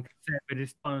came out Okay. on cassette, but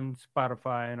it's on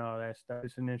Spotify and all that stuff.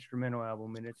 It's an instrumental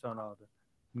album and it's on all the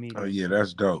Oh mediums. yeah,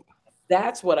 that's dope.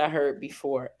 That's what I heard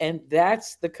before. And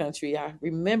that's the country I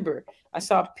remember. I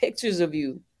saw pictures of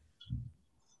you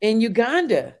in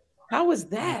Uganda. How was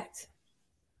that?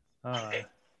 Uh,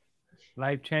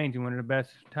 Life changing. One of the best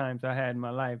times I had in my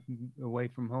life away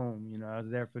from home. I was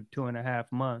there for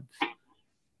 2.5 months,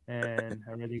 and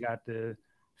I really got to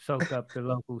soak up the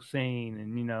local scene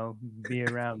and, you know, be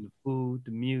around the food,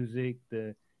 the music,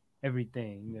 the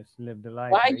everything. Just live the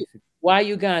life basically. Why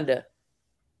Uganda?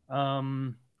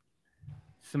 Um,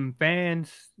 some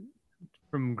fans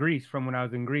from Greece, from when I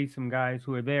was in Greece, some guys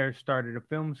who were there started a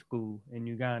film school in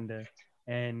Uganda,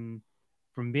 and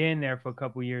from being there for a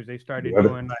couple of years, they started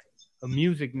doing like a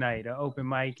music night, an open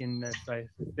mic, and that's like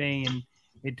the thing, and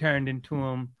it turned into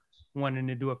them wanting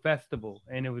to do a festival,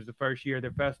 and it was the first year of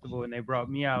their festival, and they brought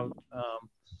me out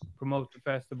promote the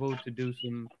festival, to do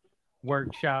some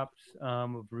workshops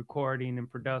of recording and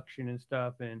production and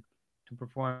stuff, and to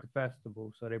perform at the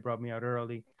festival. So they brought me out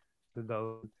early to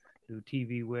go do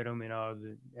TV with them and all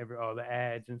the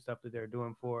ads and stuff that they're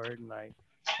doing for it, and like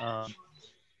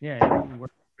yeah, and it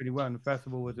worked pretty well. And the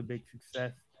festival was a big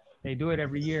success. They do it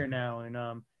every year now,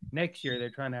 and next year they're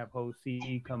trying to have whole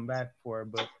CE come back for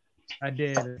it. But I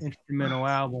did an instrumental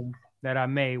album that I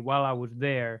made while I was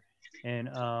there, and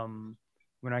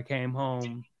when I came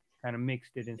home, kind of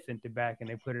mixed it and sent it back, and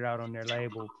they put it out on their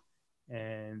label.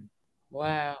 And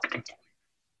wow.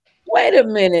 Wait a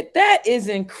minute. That is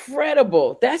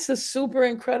incredible. That's a super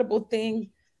incredible thing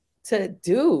to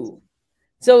do.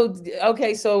 So,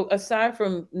 okay. So aside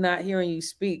from not hearing you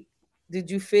speak, did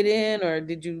you fit in or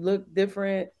did you look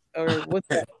different or what's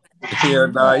that? Yeah,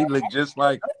 nah, he looked just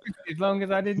like. As long as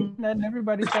I didn't, and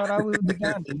everybody thought I was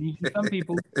Ugandan. Some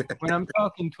people, when I'm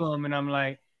talking to them and I'm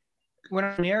like, when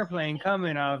I'm on the airplane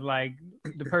coming, I was like,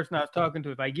 the person I was talking to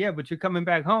was like, yeah, but you're coming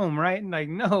back home, right? And like,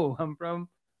 no, I'm from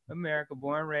America,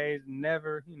 born, raised,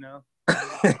 never, you know.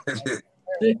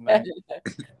 Like,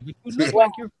 you look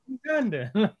like you're from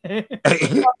Uganda.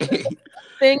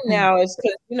 Thing now is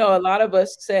because, you know, a lot of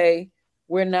us say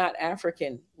we're not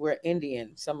African, we're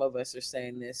Indian. Some of us are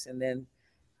saying this. And then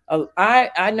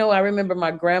I know I remember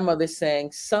my grandmother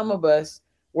saying some of us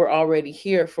were already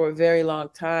here for a very long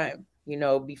time, you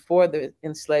know, before the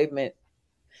enslavement.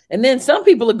 And then some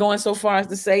people are going so far as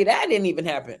to say that didn't even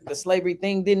happen. The slavery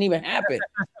thing didn't even happen.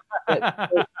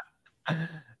 I've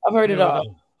heard it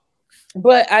all.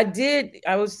 But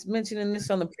I was mentioning this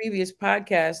on the previous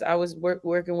podcast. I was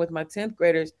working with my 10th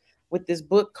graders with this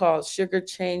book called Sugar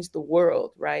Changed the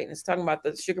World, right? And it's talking about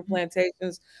the sugar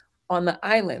plantations on the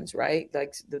islands, right?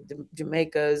 Like the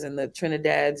Jamaicas and the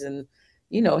Trinidad's and,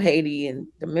 you know, Haiti and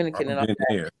Dominican and all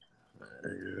that.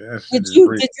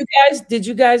 Did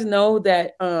you guys know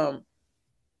that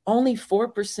only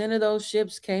 4% of those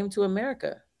ships came to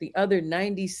America? The other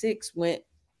 96 went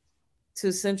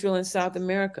to Central and South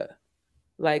America,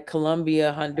 like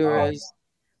Colombia, Honduras,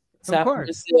 South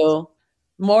Brazil.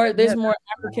 There's more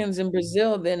Africans in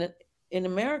Brazil than in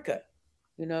America,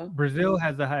 you know. Brazil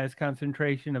has the highest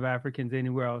concentration of Africans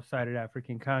anywhere outside of the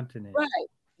African continent. Right.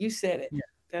 You said it. Yeah.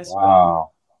 That's right.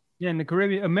 Yeah, in the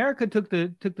Caribbean, America took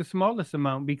the smallest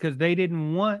amount because they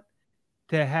didn't want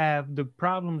to have the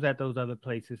problems that those other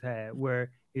places had,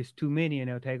 where it's too many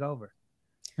and they'll take over.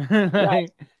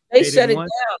 Right. They shut it down.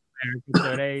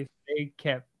 So they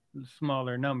kept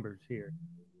smaller numbers here.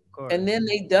 And then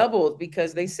they doubled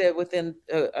because they said within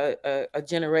a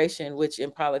generation, which in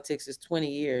politics is 20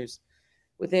 years,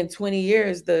 within 20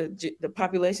 years, the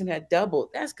population had doubled.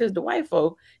 That's because the white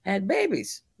folk had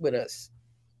babies with us.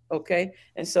 Okay.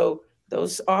 And so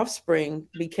those offspring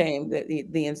became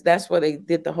that's why they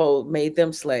did the whole made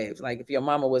them slaves. Like if your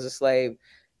mama was a slave,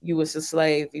 you was a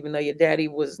slave, even though your daddy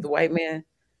was the white man.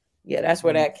 Yeah, that's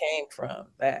where that came from.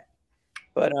 But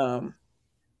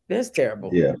that's terrible.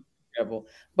 Yeah. Terrible.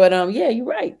 But yeah, you're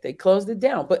right. They closed it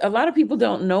down. But a lot of people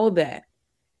don't know that.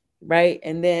 Right.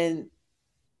 And then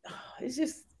it's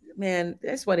just, man,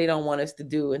 that's what they don't want us to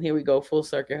do. And here we go, full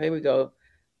circle. Here we go.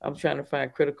 I'm trying to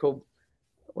find critical.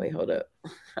 Wait, hold up.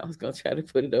 I was going to try to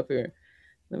put it up here.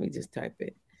 Let me just type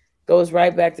it. Goes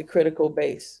right back to critical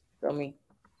base. Feel me?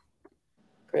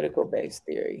 Critical base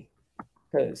theory.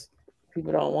 Because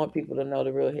people don't want people to know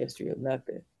the real history of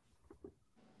nothing.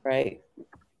 Right?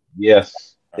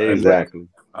 Yes, exactly.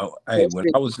 Oh, hey,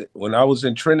 when I was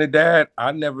in Trinidad,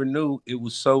 I never knew it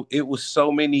was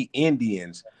so many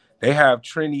Indians. They have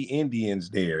Trini Indians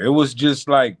there. It was just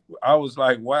like, I was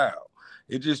like, wow.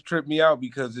 It just tripped me out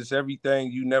because it's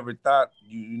everything you never thought,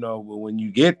 you know, but when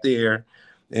you get there.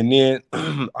 And then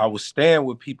I was staying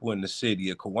with people in the city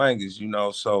of Cawangas, you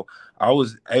know, so I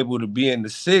was able to be in the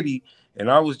city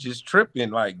and I was just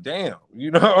tripping like, damn,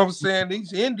 you know what I'm saying?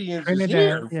 These Indians is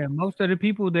here. Yeah, most of the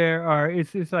people there are,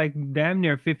 it's like damn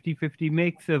near 50-50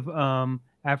 mix of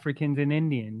Africans and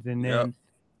Indians. And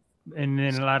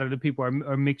then a lot of the people are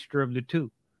a mixture of the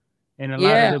two. And a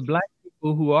lot of the black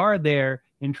people who are there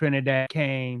in Trinidad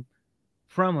came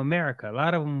from America. A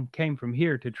lot of them came from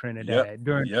here to Trinidad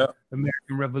during the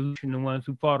American Revolution. The ones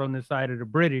who fought on the side of the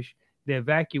British, they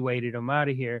evacuated them out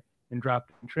of here and dropped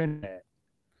them in Trinidad.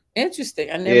 Interesting.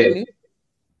 I never knew.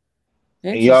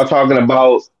 And y'all talking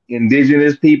about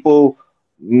indigenous people,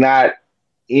 not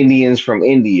Indians from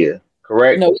India,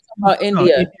 correct? No, we're talking about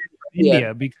India.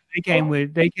 India, because they came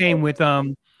with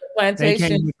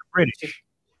plantation with the British.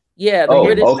 Yeah. The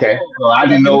British. Okay. So I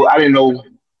didn't know.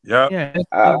 Yeah.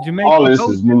 Jamaican all this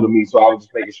is new to me, so I was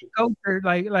just making sure. Culture,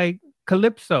 like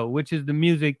calypso, which is the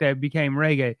music that became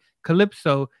reggae.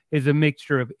 Calypso is a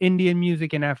mixture of Indian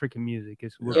music and African music.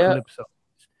 It's what calypso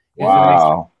is.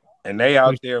 Wow. And they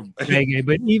out there reggae,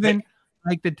 but even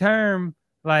like the term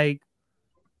like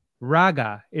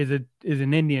raga is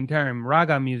an Indian term.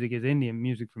 Raga music is Indian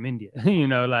music from India. You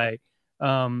know, like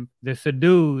the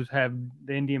Sadhus the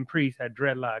Indian priests had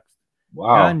dreadlocks.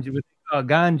 Wow.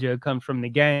 Ganja comes from the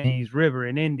Ganges River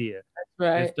in India. That's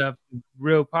right. This stuff,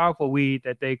 real powerful weed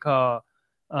that they call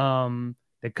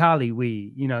the Kali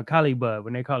weed. You know, Kali bud.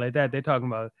 When they call it that, they're talking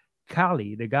about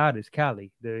Kali, the goddess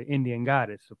Kali, the Indian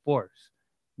goddess of force.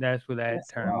 That's where that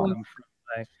term comes from.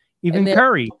 Like, even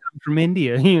curry comes from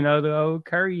India. You know, the old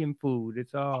curry and food.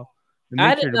 It's all.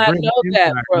 I did not know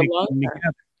that for a long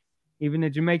time. Even the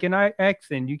Jamaican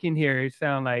accent, you can hear it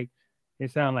sound like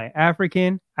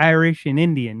African, Irish, and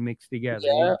Indian mixed together.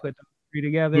 Yeah. You put those three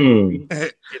together.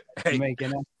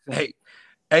 Jamaican accent.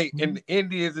 Hey, and the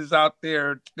Indians is out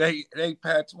there, they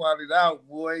patois it out,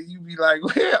 boy. You be like,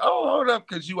 well, hold up,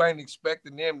 because you ain't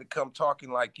expecting them to come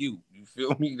talking like you. You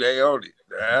feel me? They own it.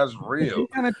 That's real. They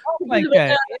kind of talk like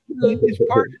that. It's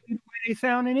part of the way they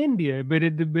sound in India, but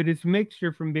it's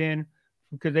mixture from being,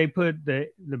 because they put the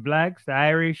blacks, the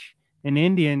Irish, and the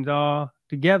Indians all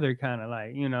together, kind of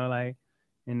like, you know, like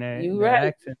in that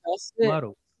accent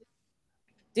model.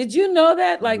 Did you know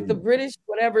that, like, the British,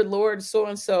 whatever Lord so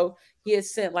and so, he had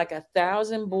sent like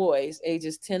 1,000 boys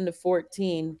ages 10 to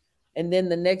 14, and then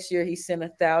the next year he sent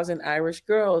 1,000 Irish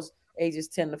girls ages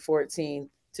 10 to 14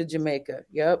 to Jamaica.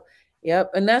 Yep,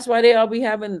 and that's why they all be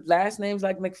having last names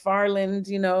like McFarland,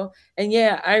 you know. And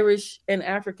yeah, Irish and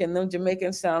African, them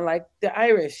Jamaicans sound like the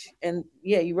Irish, and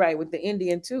yeah, you're right with the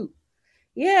Indian too.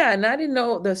 Yeah, and I didn't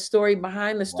know the story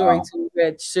behind the story too.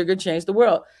 That Sugar Changed the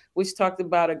World, which talked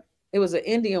about it was an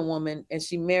Indian woman, and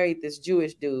she married this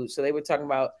Jewish dude. So they were talking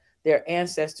about their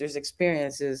ancestors'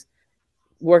 experiences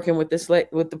working with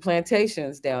the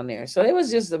plantations down there. So it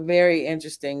was just a very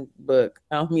interesting book.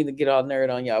 I don't mean to get all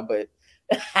nerd on y'all, but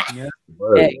yeah,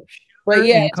 but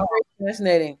yeah, it's very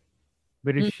fascinating.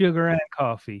 But it's sugar and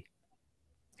coffee.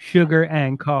 Sugar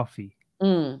and coffee.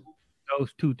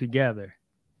 Those two together.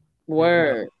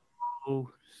 Word. The whole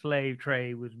slave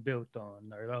trade was built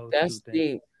on. That's two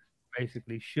things. Deep.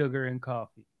 Basically, sugar and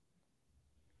coffee.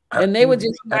 And they would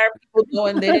just hire people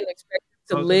going, they didn't expect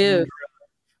them to live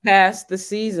past the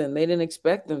season. They didn't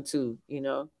expect them to, you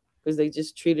know, because they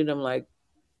just treated them like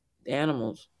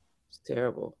animals. It's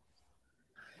terrible.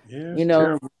 Yeah, you know,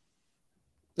 terrible.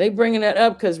 They bringing that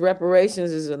up because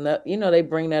reparations is enough. You know, they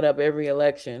bring that up every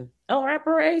election. Oh,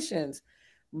 reparations.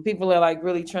 People are like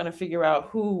really trying to figure out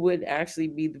who would actually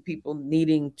be the people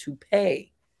needing to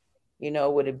pay. You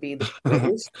know, would it be the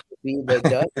British? Would it be the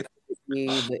Dutch? Would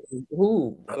it be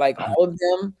who? Like all of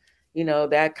them, you know,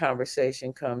 that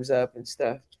conversation comes up and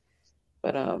stuff.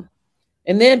 But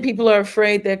and then people are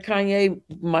afraid that Kanye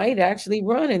might actually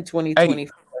run in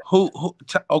 2024. Hey,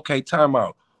 okay, time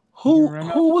out. Who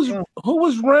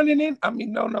was running in? I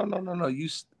mean, no. You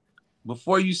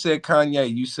before you said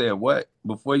Kanye, you said what?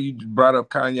 Before you brought up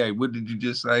Kanye, what did you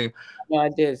just say? No, I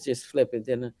did just flip it,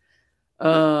 didn't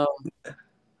I?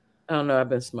 I don't know. I've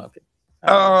been smoking.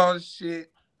 Oh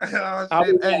shit! Oh,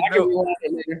 shit. Hey,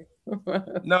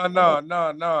 no.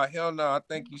 Hell no. I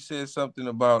think you said something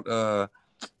about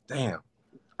damn.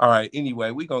 All right.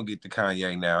 Anyway, we gonna get to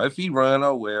Kanye now. If he run,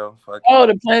 oh well. Fuck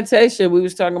the plantation. We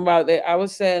was talking about that. I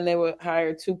was saying they would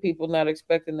hire 2 people, not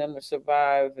expecting them to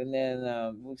survive, and then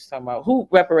we was talking about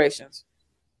reparations.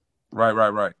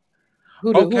 Right.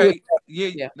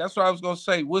 Yeah, that's what I was gonna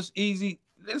say. What's easy?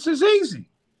 This is easy.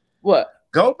 What?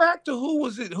 Go back to who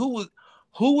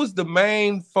was the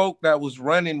main folk that was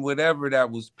running whatever that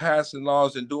was passing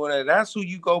laws and doing that. That's who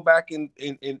you go back and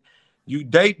you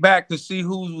date back to see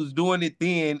who was doing it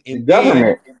then. And the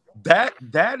government.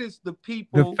 That is the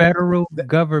people. The federal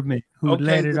government who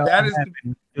let it all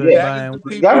happen. That is the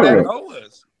people that owe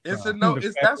us. That's the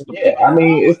people. I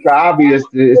mean, it's the obvious.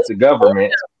 It's the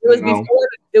government.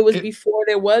 It was before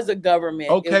there was a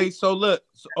government. You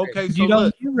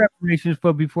don't get reparations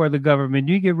for before the government.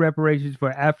 You get reparations for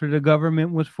after the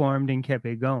government was formed and kept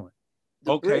it going.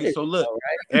 Okay, so look,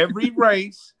 every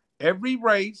race every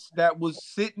race that was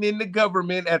sitting in the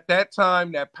government at that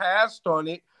time that passed on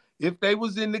it, if they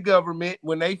was in the government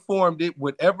when they formed it,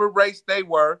 whatever race they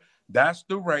were, that's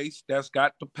the race that's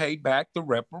got to pay back the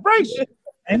reparation.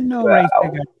 And no race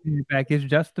that got paid back. It's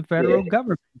just the Yeah. federal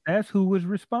government. That's who was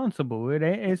responsible.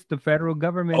 It's the federal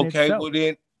government Okay,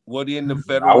 itself. well then the I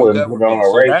federal wouldn't put on government. a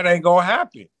So race. that ain't gonna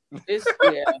happen. It's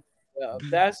yeah.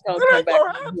 That's gonna It come ain't back.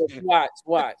 gonna happen.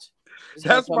 Watch. It's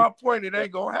gonna That's come. my point. It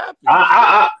ain't gonna happen.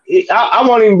 I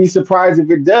won't even be surprised if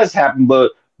it does happen,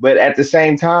 but at the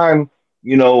same time,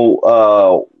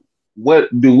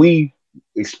 what do we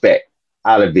expect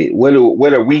out of it? What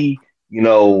are we,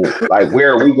 like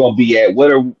where are we gonna be at?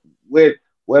 What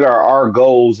are our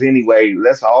goals anyway?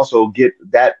 Let's also get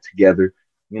that together.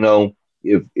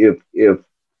 If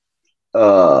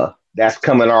that's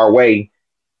coming our way,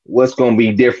 what's gonna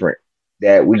be different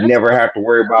that we That's never have to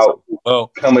worry about Well,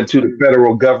 coming to the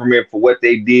federal government for what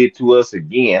they did to us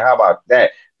again. How about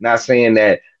that? Not saying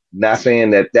that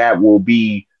that will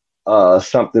be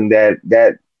something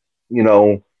that you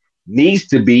know needs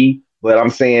to be, but I'm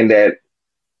saying that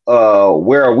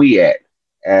where are we at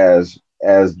as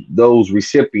those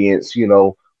recipients?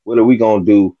 What are we gonna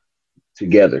do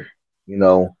together? You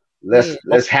know, yeah.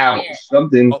 let's have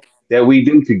something oh, that we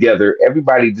do together.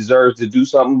 Everybody deserves to do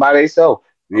something by themselves.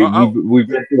 oh, We've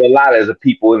been through a lot as a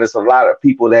people, and it's a lot of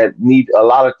people that need a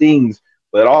lot of things.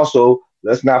 But also,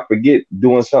 let's not forget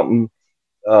doing something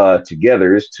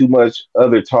together. It's too much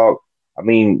other talk. I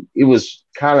mean, it was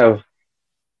kind of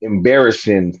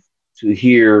embarrassing to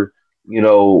hear,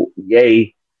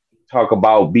 Ye talk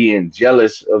about being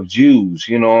jealous of Jews.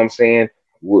 You know what I'm saying?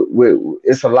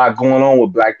 It's a lot going on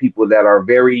with black people that are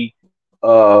very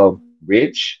uh,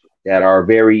 rich, that are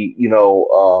very,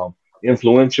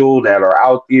 influential, that are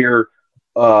out there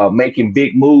making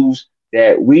big moves.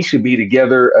 That we should be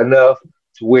together enough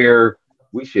to where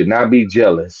we should not be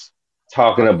jealous.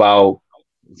 Talking I, about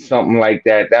something like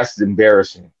that, that's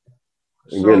embarrassing.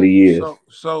 It so really is. so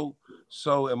so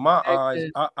so in my eyes,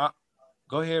 I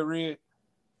go ahead, Red.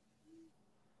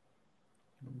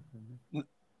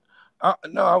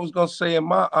 No, I was gonna say in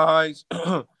my eyes,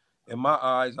 in my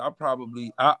eyes, I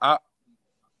probably I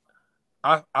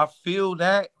feel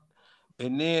that,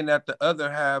 and then at the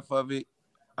other half of it,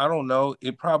 I don't know.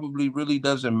 It probably really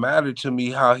doesn't matter to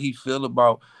me how he feel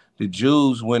about the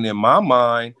Jews. When in my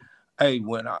mind, hey,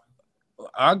 when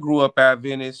I grew up at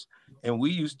Venice, and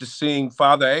we used to sing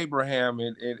Father Abraham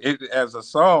as a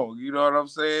song. You know what I'm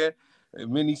saying?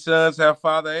 And many sons have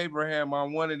Father Abraham.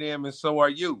 I'm one of them, and so are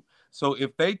you. So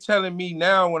if they telling me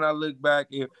now, when I look back,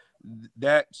 if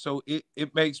that, so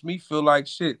it makes me feel like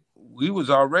shit. We was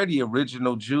already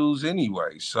original Jews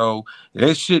anyway, so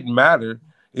it shouldn't matter.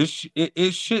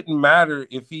 It shouldn't matter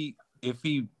if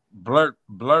he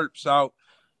blurts out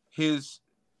his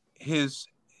his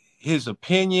his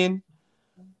opinion,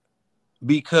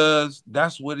 because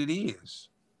that's what it is.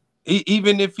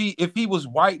 Even if he was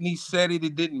white and he said it,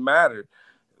 it didn't matter.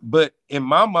 But in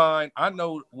my mind, I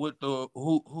know what the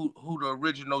who the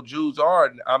original Jews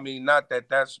are. I mean, not that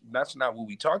that's not what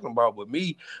we talking about with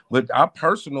me, but I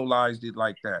personalized it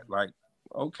like that. Like,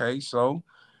 okay, so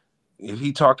if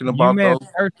he talking You about may have those,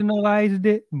 personalized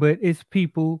it, but it's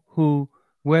people who,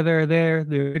 whether they're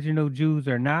the original Jews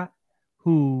or not,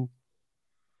 who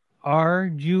are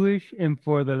Jewish and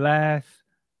for the last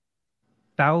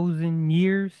 1,000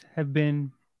 years have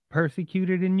been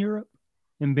persecuted in Europe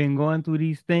and been going through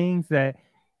these things that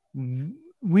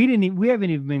we haven't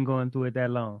even been going through it that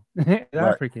long as right?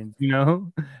 Africans,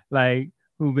 like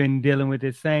who've been dealing with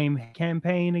the same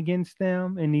campaign against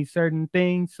them and these certain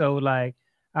things. So like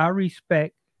I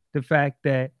respect the fact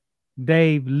that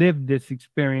they've lived this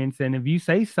experience, and if you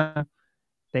say something,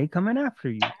 they coming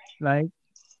after you. Like,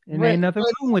 and ain't nothing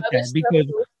But wrong with other that stuff because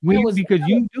was because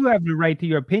you do have the right to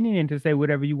your opinion and to say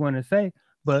whatever you want to say,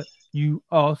 but you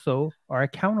also are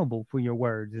accountable for your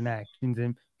words and actions,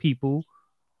 and people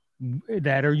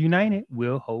that are united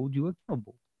will hold you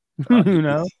accountable. I you get it.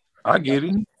 know, I get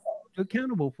it.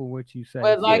 accountable for what you say.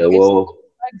 but Yeah, like it's well,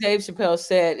 like Dave Chappelle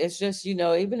said, it's just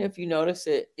even if you notice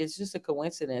it, it's just a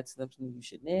coincidence. Something you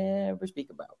should never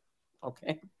speak about.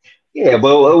 Okay. yeah,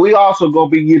 but we also gonna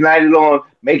be united on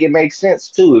make it make sense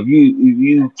too. If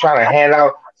you trying to hand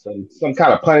out some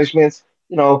kind of punishments,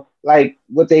 like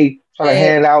what they trying to Yeah.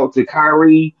 hand out to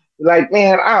Kyrie, like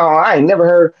man, I ain't never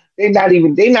heard. They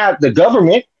not the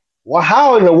government. Well,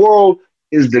 how in the world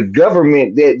is the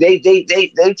government that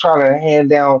they trying to hand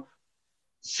down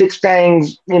six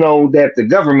things, that the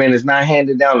government is not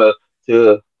handing down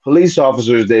to police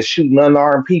officers that shooting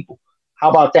unarmed people. How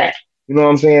about that? You know what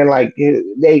I'm saying? Like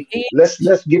they let's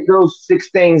get those six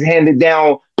things handed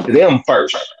down to them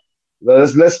first.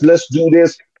 Let's do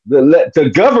this.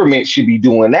 The government should be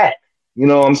doing that. You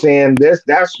know what I'm saying?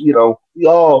 That's we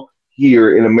all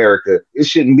here in America. It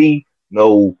shouldn't be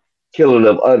no killing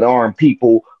of unarmed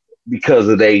people because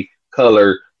of their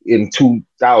color in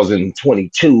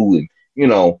 2022,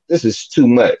 and this is too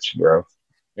much, bro.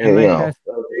 And And like that's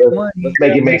let's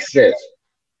make it make sense.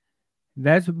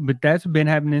 that's been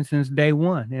happening since day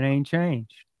one. It ain't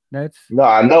changed. That's No,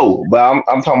 I know, but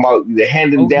I'm talking about the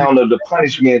handing over. down of the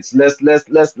punishments. Let's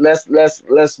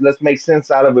make sense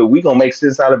out of it. We gonna make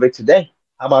sense out of it today.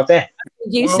 How about that?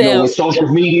 You Well, say With social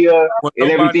media well, and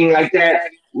nobody everything like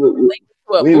that, respects.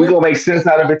 we gonna make sense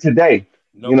out of it today.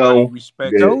 Nobody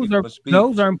respects The- Those are freedom of speech.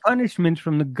 those aren't punishments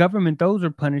from the government. Those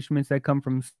are punishments that come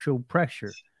from social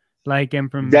pressure, like and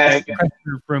from that's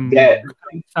pressure from that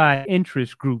outside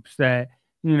interest groups that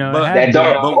But have that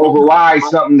don't but override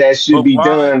something that should but be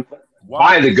done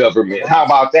why by the government. How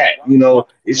about that? It well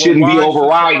shouldn't be why should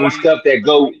overriding somebody stuff that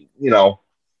go.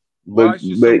 But why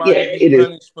should yeah, somebody be it is.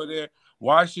 punished for their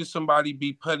why should somebody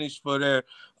be punished for their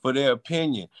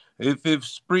opinion? If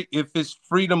it's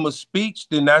freedom of speech,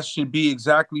 then that should be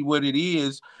exactly what it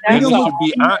is, and freedom it of should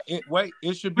be speech.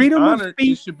 it should be Freedom of honored. It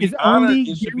speech should be is honored. only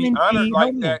It should be honored guaranteed.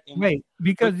 like Hold on, that. wait,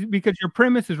 But because your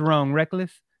premise is wrong,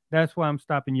 reckless. That's why I'm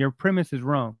stopping. Your premise is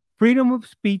wrong. Freedom of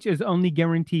speech is only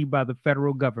guaranteed by the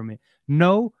federal government.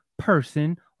 No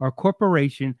person or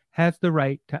corporation has the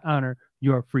right to honor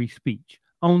your free speech.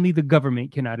 Only the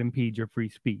government cannot impede your free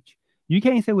speech. You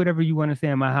can't say whatever you want to say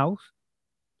in my house.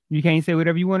 You can't say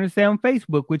whatever you want to say on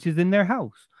Facebook, which is in their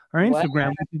house, or Instagram,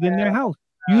 which is in their house.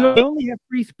 You only have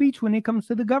free speech when it comes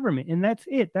to the government, and that's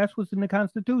it. That's what's in the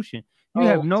Constitution. You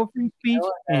have no free speech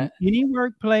in any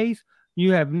workplace.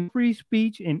 You have no free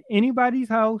speech in anybody's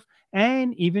house,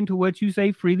 and even to what you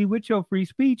say freely with your free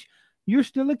speech, you're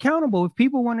still accountable. If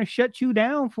people want to shut you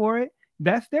down for it,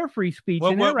 that's their free speech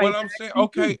and their right. what I'm saying,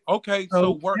 okay,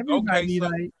 so work, okay,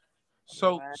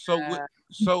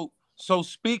 so so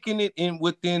speaking it in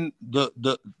within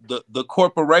the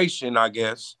corporation, I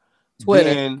guess,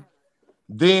 Twitter.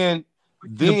 then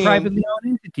the privately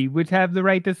owned entity, which have the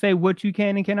right to say what you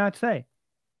can and cannot say.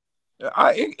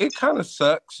 It kind of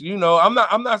sucks, I'm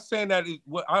not saying that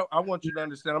I want you to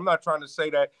understand. I'm not trying to say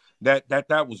that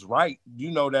was right,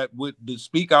 that with the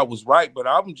speak out was right, but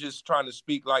I'm just trying to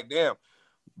speak like damn.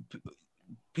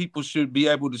 People should be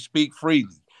able to speak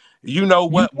freely.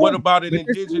 What about an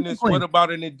indigenous? What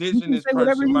about an indigenous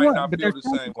person might not feel the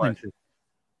same way?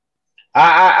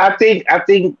 I think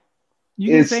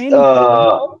it's an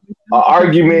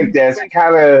argument that's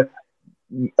kind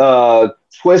of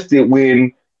twisted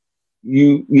when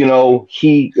Kanye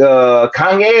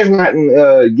is not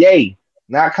in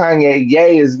not Kanye.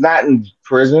 Ye is not in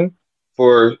prison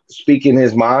for speaking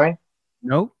his mind.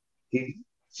 Nope. He's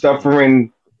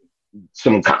suffering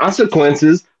some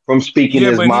consequences from speaking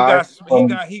his mind.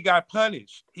 He got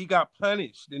punished. He got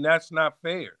punished, and that's not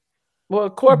fair. Well,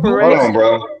 corporation. Hold on,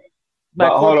 bro.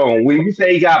 But hold on. When you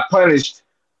say he got punished,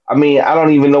 I mean, I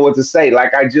don't even know what to say.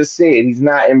 Like I just said, he's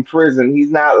not in prison. He's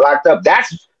not locked up.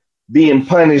 That's being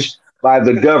punished by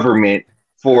the government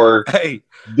for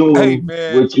doing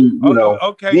what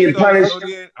being punished. So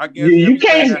then I guess you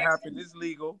can't. That happened is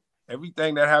legal.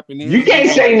 Everything that happened is you can't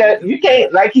say nothing. You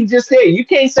can't, like he just said, you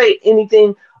can't say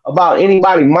anything about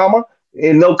anybody, mama,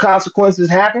 and no consequences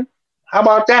happen. How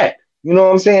about that? You know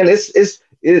what I'm saying?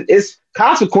 It's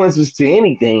consequences to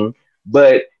anything,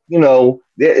 but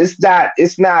it's not.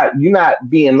 You're not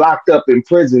being locked up in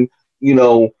prison,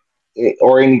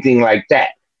 or anything like that.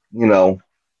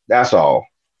 That's all.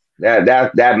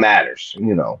 That matters.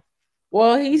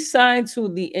 Well, he's signed to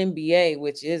the NBA,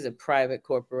 which is a private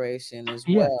corporation as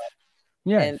well.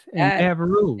 Yes, and they have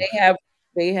rules.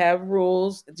 They have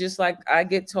rules, just like I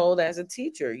get told as a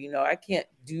teacher. I can't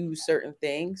do certain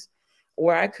things,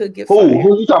 or I could get fired.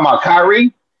 Who you talking about,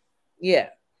 Kyrie? Yeah,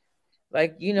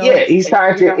 Yeah, he's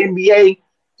signed to NBA,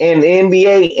 and the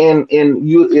NBA, and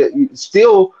you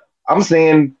still. I'm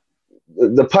saying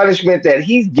the punishment that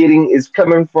he's getting is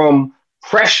coming from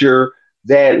pressure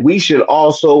that we should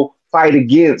also fight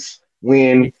against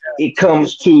when it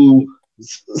comes to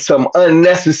some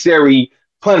unnecessary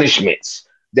punishments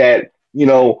that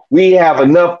we have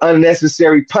enough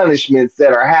unnecessary punishments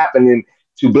that are happening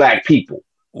to black people.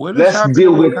 Let's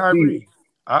deal with Kyrie.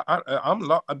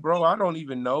 Bro, I don't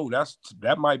even know.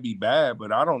 That might be bad,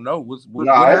 but I don't know.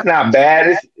 No, it's not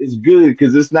bad. It's good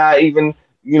because it's not even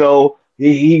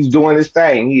he's doing his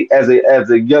thing. He as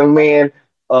a young man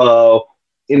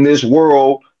in this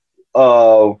world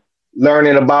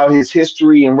learning about his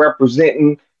history and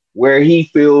representing where he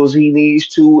feels he needs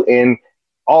to, and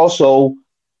also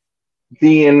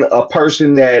being a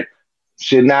person that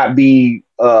should not be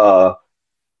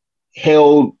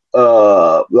held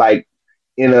like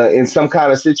in some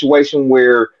kind of situation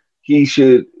where he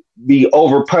should be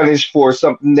over punished for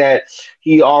something that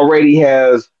he already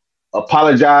has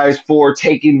apologized for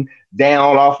taking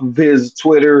down off of his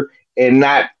Twitter and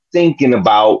not thinking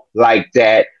about like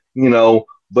that,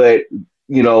 but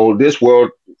this world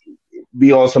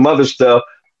be on some other stuff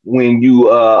when you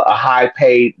a high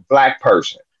paid black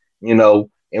person,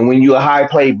 and when you a high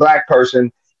paid black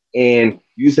person and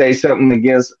you say something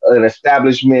against an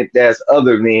establishment that's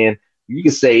other than, you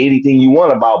can say anything you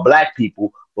want about black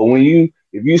people, but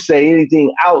if you say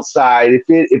anything outside,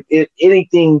 if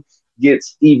anything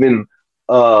gets even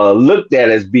looked at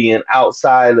as being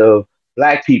outside of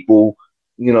black people,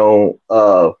 they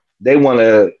want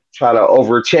to try to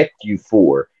overcheck you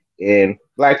for, and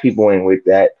black people ain't with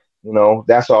that.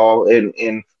 That's all.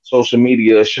 And social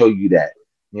media show you that.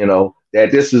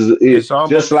 That this is it, It's just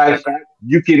almost like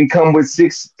you can come with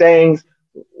six things,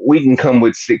 we can come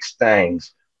with six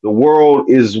things. The world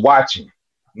is watching,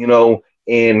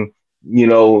 and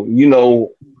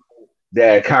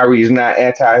that Kyrie is not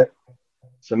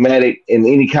anti-Semitic in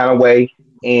any kind of way,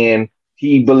 and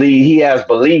he has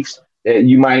beliefs that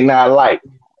you might not like.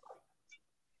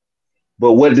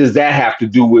 But what does that have to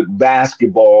do with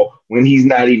basketball when he's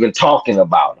not even talking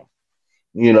about them?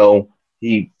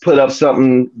 He put up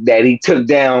something that he took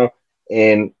down,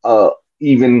 and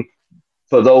even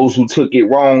for those who took it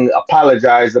wrong,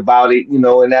 apologized about it,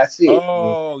 and that's it.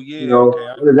 oh yeah, okay.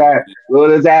 I agree with you. What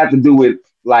does that have to do with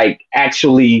like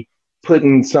actually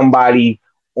putting somebody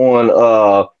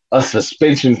on a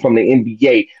suspension from the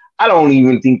NBA? I don't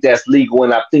even think that's legal,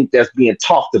 and I think that's being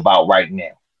talked about right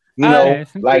now. Uh, Yeah,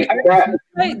 Like that.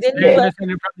 didn't they he? Yeah,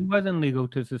 understand it probably wasn't legal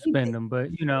to suspend them, but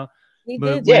He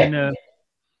but did yeah, say. when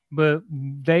but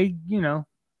they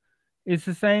it's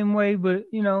the same way, but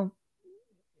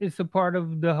it's a part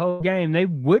of the whole game. They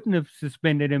wouldn't have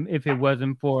suspended him if it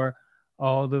wasn't for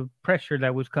all the pressure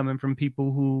that was coming from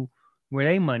people where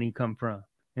their money come from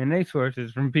and they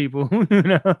sources from people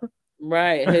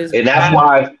Right. His and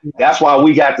vibe. that's why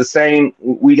we got the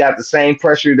same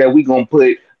pressure that we gonna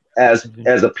put as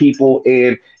a people,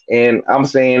 and I'm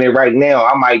saying it right now.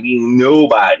 I might be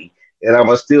nobody, and I'm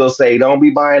gonna still say, don't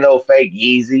be buying no fake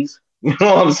Yeezys. You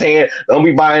know what I'm saying? Don't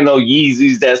be buying no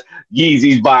Yeezys. That's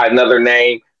Yeezys by another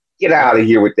name. Get out of Right.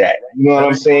 here with that. You know what That I'm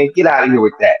ain't gonna. saying? Get out of here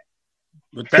with that.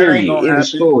 But that ain't Period. gonna In the happen.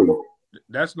 story.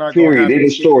 That's not gonna Period. In happen. the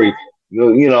story.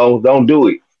 Don't do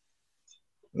it.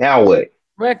 Now what?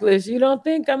 Reckless. You don't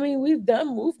think? I mean, we've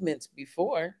done movements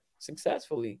before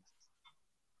successfully.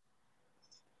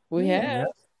 We Yeah, yeah, have.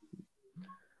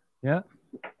 yeah.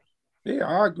 yeah.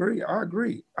 I agree. I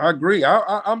agree. I agree.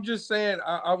 I'm just saying.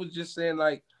 I was just saying,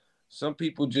 like, some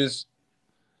people just.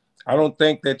 I don't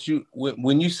think that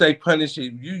when you say punish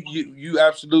it, you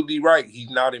absolutely right. He's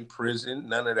not in prison.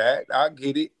 None of that. I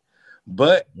get it.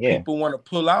 But Yeah. people want to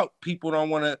pull out. People don't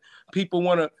want to. People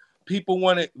want to. People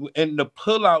want it. And the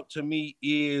pull out to me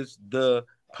is the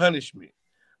punishment.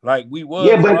 Like we Yeah,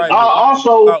 was but right, but he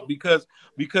pulled also out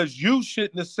because you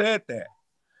shouldn't have said that.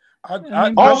 I I I, mean, I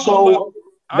but grew up. also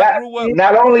I that grew up. I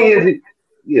not grew only up. is it,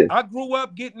 yeah. I grew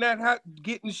up getting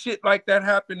getting shit like that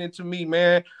happening to me,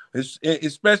 man.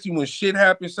 Especially when shit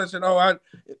happens, such an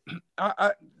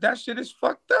I that shit is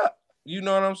fucked up. You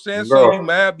know what I'm saying? So you Girl,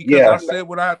 mad because yeah. I said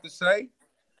what I have to say?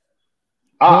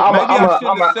 but Maybe I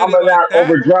shouldn't have said I'm it a like not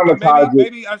over that. Maybe dramatize it.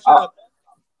 maybe I should Uh, have.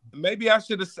 Maybe I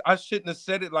shouldn't have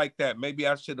said it like that. Maybe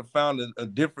I should have found a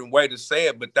different way to say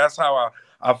it. But that's how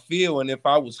I feel. And if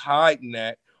I was hiding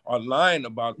that or lying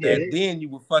about yeah. that, then you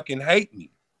would fucking hate me.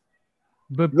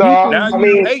 but No, people Now I you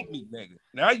mean, hate me, nigga.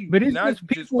 but Now you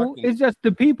just fucking it's just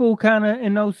the people kind of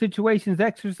in those situations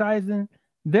exercising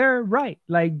their right,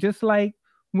 like just like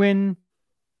when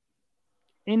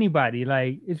anybody,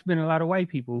 like it's been a lot of white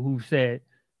people who said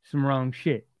some wrong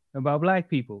shit about black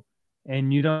people,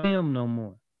 and you don't see them no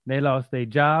more. They lost their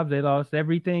jobs, they lost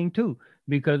everything too,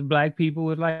 because black people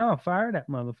was like, "Oh, fire that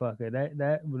motherfucker!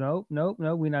 That nope, nope,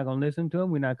 nope. We're not gonna listen to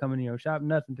him. We're not coming to your shop.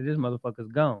 Nothing. To this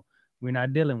motherfucker's gone. We're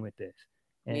not dealing with this."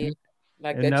 Yeah. And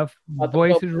Like that enough about the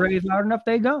Pope. voices raised loud enough,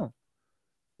 they gone.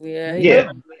 Yeah, They he did. yeah.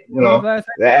 gone. When was the last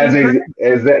time you As seen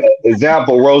Prince? as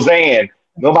example, Roseanne.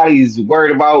 Nobody's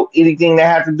worried about anything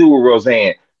that has to do with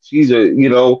Roseanne. She's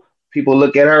people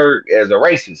look at her as a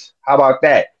racist. How about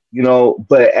that?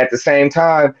 But at the same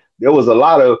time, there was a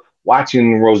lot of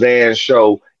watching Roseanne's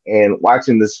show and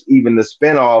watching this, even the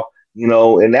spinoff,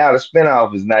 and now the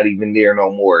spinoff is not even there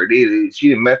no more. She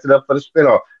didn't mess it up for the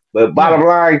spinoff. But Yeah. bottom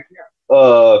line,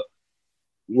 uh,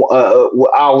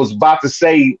 what I was about to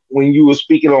say when you were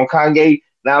speaking on Kanye,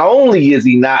 not only is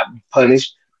he not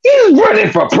punished, He's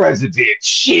running for president.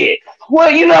 Shit.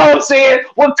 Well, you know what I'm saying?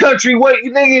 What country? What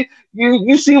you nigga?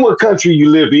 You see what country you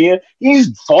live in?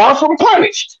 He's far from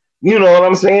punished. You know what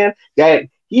I'm saying? That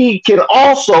he can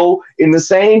also in the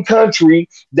same country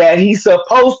that he's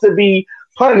supposed to be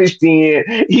punished in.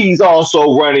 He's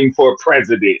also running for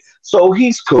president. So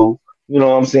he's cool. You know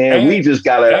what I'm saying? And We and he just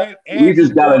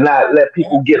gotta wore not let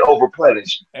people get over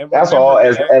punished. and That's remember, all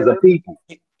man, as a people.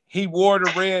 he wore the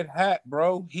red hat,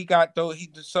 bro. He got those.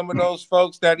 Some of those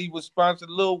folks that he was sponsored,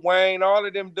 Lil Wayne, all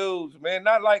of them dudes, man.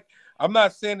 Not like I'm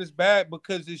not saying it's bad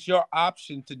because it's your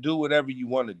option to do whatever you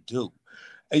want to do,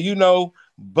 and you know.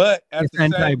 But at It's the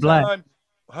same anti-black. time,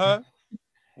 huh?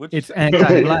 What you It's say?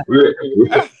 anti-black.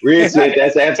 Red said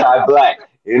that's anti-black.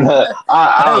 And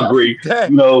I Hey, agree. hey,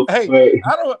 You know, hey, but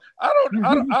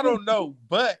I don't know.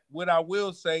 But what I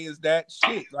will say is that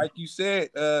shit, like you said,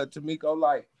 Tamiko,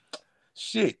 like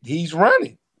shit, he's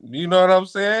running. You know what I'm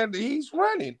saying? He's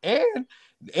running, and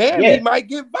he yeah, might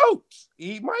get votes.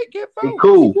 He might get he votes.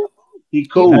 cool. He You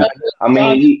Uh, cool. know, I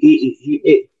mean,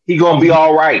 he gonna be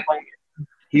all right.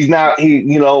 He's not.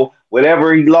 You know,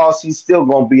 whatever he lost, he's still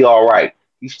gonna be all right.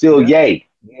 He's still Yeah. yay.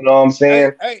 You know what I'm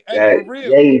saying? Hey, That for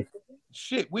real. yay.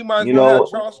 Shit, we might as You well have know.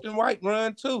 Charleston White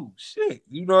run too. Shit,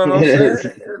 you know what I'm saying?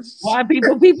 It's- why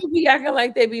people be acting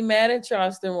like they be mad at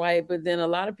Charleston White, but then a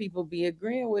lot of people be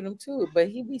agreeing with him too. But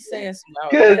he be saying some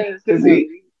outlandish. Because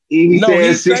he No, said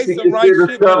he say some 60% right of shit,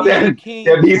 but stuff he's the that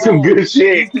king be some troll. good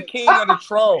shit. He's the king of the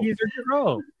troll. he's a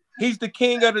troll. He's the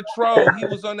king of the troll. He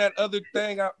was on that other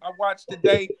thing I watched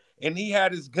today, and he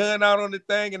had his gun out on the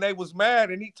thing, and they was mad,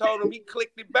 and he told him he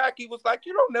clicked it back. He was like,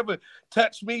 "You don't never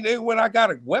touch me then when I got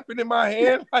a weapon in my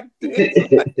hand like this,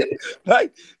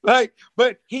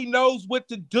 But he knows what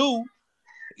to do.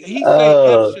 He say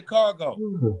F uh, Chicago.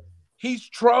 He's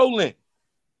trolling.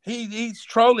 He's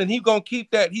trolling. He's gonna keep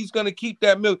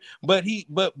that milk. But he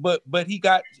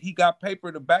got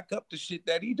paper to back up the shit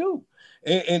that he do.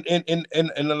 And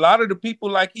a lot of the people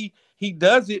like he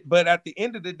does it, but at the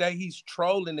end of the day, he's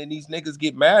trolling and these niggas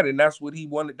get mad, and that's what he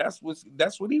wanted. That's what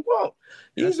he want.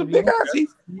 That's He's a what he big wants.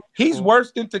 ass. He's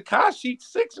worse than Takashi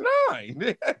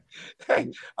 6ix9ine. I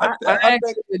I think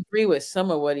actually agree with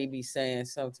some of what he be saying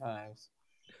sometimes.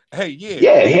 hey yeah.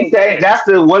 yeah, he said that's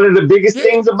one of the biggest Yeah,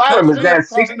 things about him for is real, that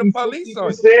calling the 60 police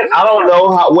on you. 60%. I Yeah. don't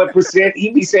know what percent he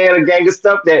be saying a gang of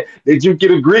stuff that you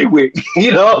can agree with.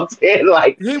 You know what I'm saying?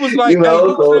 Like, He was you like, "Hey, know,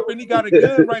 you so tripping? He got a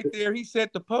gun right there." He said,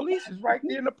 "The police is right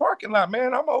there in the parking lot,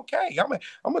 man. I'm okay. I'm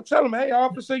gonna tell him, hey,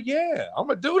 officer, yeah, I'm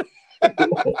gonna do it."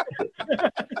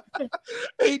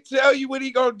 He tell you what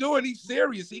he gonna do, and he's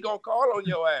serious. He gonna call on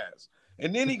your ass,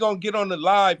 and then he gonna get on the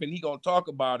live and he gonna talk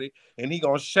about it, and he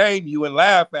gonna shame you and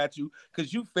laugh at you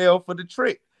because you fell for the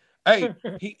trick. Hey,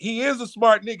 he is a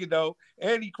smart nigga though,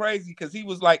 and he crazy because he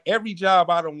was like, every job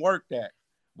I done worked at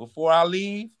before I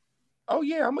leave. Oh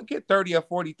yeah, I'm gonna get 30 or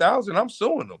 40,000. I'm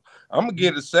suing them. I'm gonna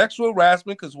get a sexual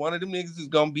harassment because one of them niggas is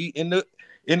gonna be in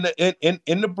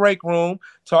the break room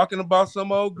talking about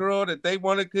some old girl that they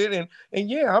want to get and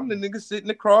yeah, I'm the nigga sitting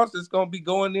across that's gonna be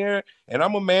going there and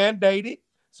I'm a mandate it.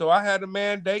 So I had a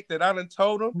mandate that I done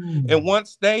told them. And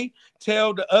once they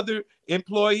tell the other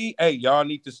employee, hey, y'all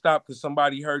need to stop because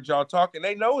somebody heard y'all talking,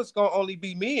 they know it's gonna only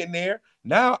be me in there.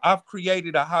 Now I've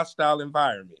created a hostile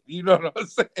environment. You know what I'm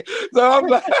saying? So I'm,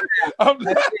 la-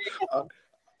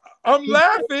 I'm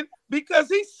laughing because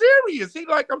he's serious. He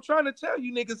like, I'm trying to tell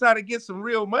you niggas how to get some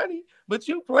real money, but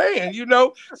you playing, you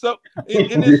know? So,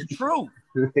 and it's true.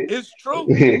 It's true.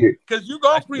 Because you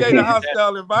going to create a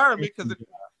hostile environment because,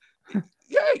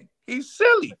 yeah, he's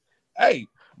silly. Hey,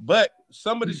 but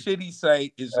some of the shit he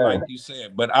say is like you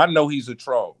said, but I know he's a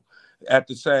troll. At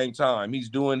the same time, he's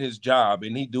doing his job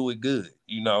and he do it good.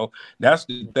 You know, that's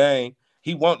the thing.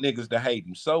 He want niggas to hate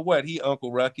him. So what? He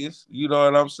Uncle Ruckus. You know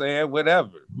what I'm saying?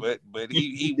 Whatever. But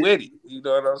he with it. You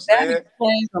know what I'm That saying?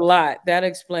 explains a lot. That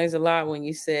explains a lot when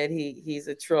you said he's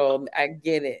a troll. I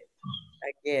get it.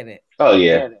 I get it. oh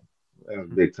yeah, that's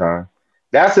big time.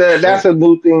 For That's sure. a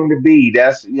new thing to be.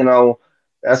 That's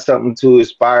that's something to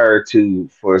aspire to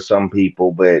for some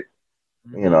people, but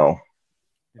you Mm-hmm. know,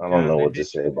 The I don't job know that what to they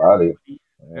say about it.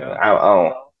 yeah. I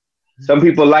don't. Some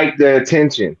people like the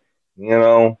attention, you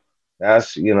know.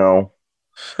 That's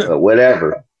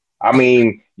whatever. I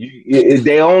mean,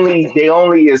 they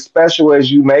only as special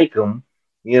as you make them.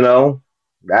 You know,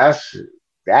 that's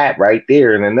that right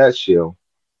there in a nutshell.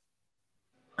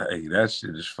 Hey, that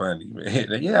shit is funny,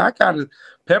 man. Yeah, I got a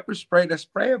pepper spray that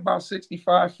spray about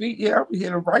 65 feet. Yeah, I'm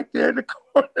hitting right there in the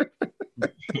corner.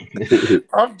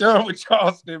 I'm done with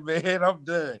Charleston, man. I'm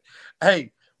done.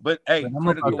 Hey, but But hey, I'm about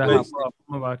critical to hop waste. off.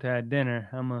 I'm about to have dinner.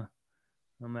 I'm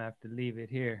gonna have to leave it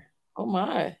here. Oh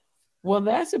my. Well,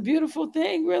 that's a beautiful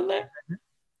thing, Riddler.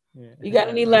 Yeah. You got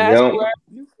any last Yep.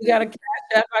 words? You got a cash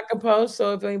app I can post.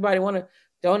 So if anybody want to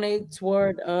donate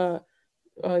toward,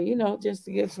 just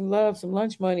to give some love, some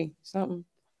lunch money, something.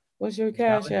 What's your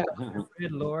cash app?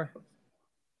 Riddlore.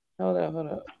 Hold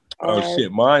up. Oh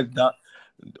shit, mine's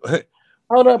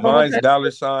Hold up. I'm mine's gonna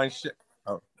 $.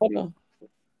 Oh, hold on.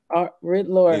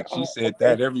 Riddlore. Nick, she said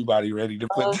that everybody ready to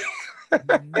put.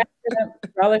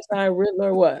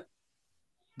 $Riddlore. What?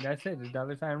 That's it. The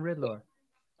 $ Riddlore.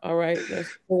 All right, let's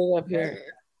pull it up here.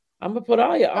 I'm gonna put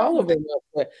all of them up.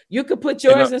 But you could put And,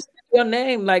 yours and your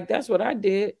name. Like that's what I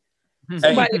did.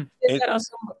 Somebody did that on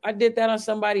I did that on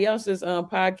somebody else's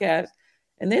podcast,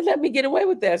 and they let me get away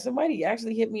with that. Somebody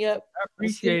actually hit me up. I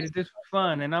appreciate it. This was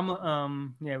fun, and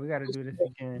I'm we got to do this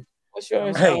again. What's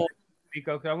yours?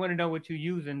 Because I want to know what you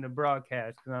use in the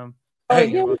broadcast. We can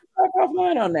talk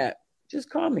offline on that. Just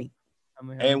call me.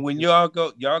 And when y'all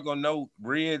gonna know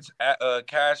Red's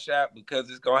cash app because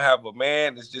it's gonna have a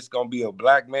man. It's just gonna be a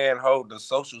black man holding a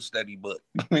social study book.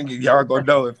 Y'all gonna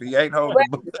know if he ain't holding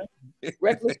the book.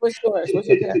 Reckless, what's yours? What's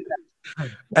your cash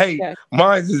app? Hey,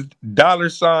 mine is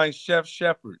 $ Chef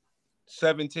Shepherd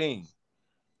 17.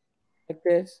 Like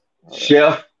this.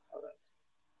 Chef.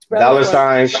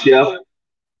 $ Chef.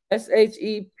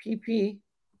 SHEPPARD.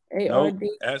 No,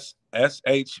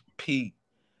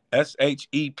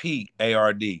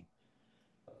 SHEPARD.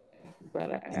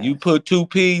 You put 2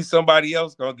 P's, somebody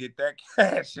else gonna get that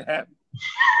cash app.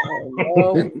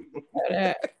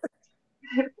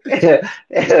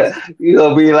 You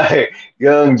gonna be like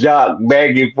young jock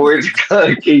begging for it.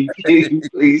 Can you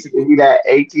please give me that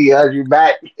 1,800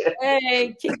 back?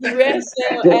 Hey, Kiki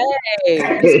Russell.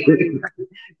 Hey.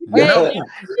 No.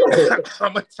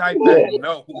 I'm gonna type that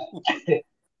no.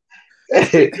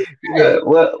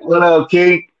 What up,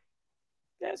 King?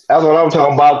 That's what I'm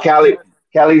talking about. Cali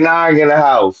 9 in the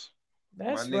house.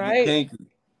 That's my nigga right. Kinky.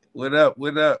 What up?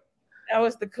 What up? That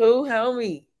was the cool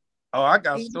homie. Oh, I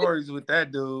got stories with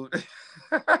that dude.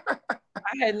 I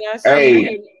had not seen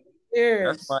him in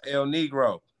years. That's my El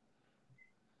Negro.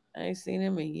 I ain't seen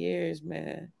him in years,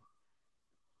 man.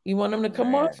 You want him to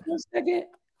come on for a second?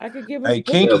 I could give him. Hey,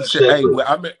 Kinky said,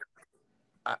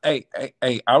 I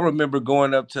remember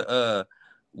going up to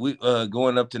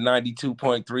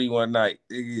 92.3 one night.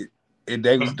 And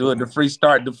they was doing the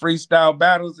freestyle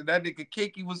battles, and that nigga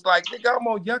Kinky was like, nigga, I'm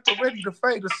on Yucca ready to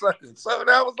fade a sucker. So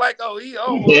that was like, oh, he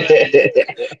on one. hey,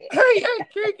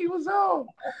 Kinky was on.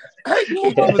 Hey,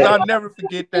 Kinky was, I'll never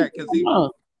forget that because he.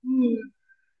 Oh,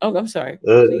 I'm sorry.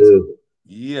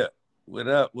 Yeah. What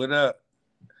up? What up?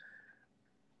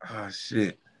 Oh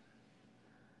shit.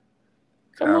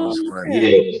 Come on.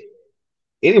 Yeah.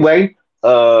 Anyway,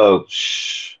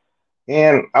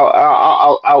 and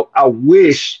I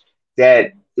wish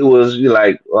that it was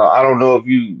like I don't know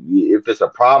if it's a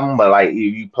problem, but like if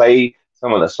you play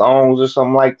some of the songs or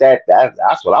something like that,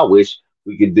 that's what I wish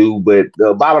we could do. But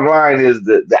the bottom line is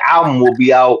the album will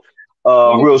be out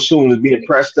real soon. It's being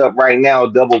pressed up right now,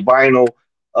 double vinyl.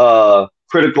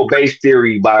 Critical Base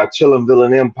Theory by Chillin'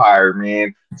 Villain Empire,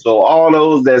 man. So all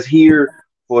those that's here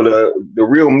for the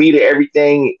real meat of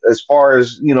everything, as far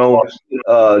as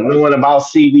knowing about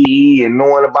CBE and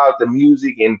knowing about the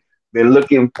music, and been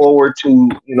looking forward to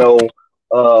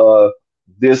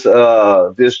this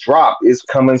drop is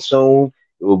coming soon.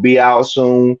 It will be out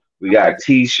soon. We got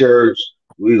T-shirts.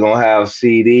 We're gonna have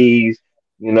CDs.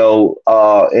 And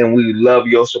we love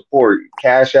your support.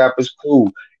 Cash App is cool.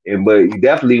 But you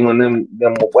definitely when them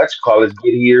whatchamacallits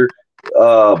get here,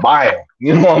 buy them.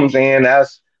 You know what I'm saying?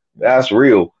 That's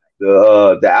real.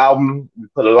 The album, we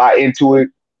put a lot into it.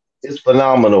 It's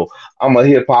phenomenal. I'm a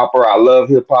hip hopper. I love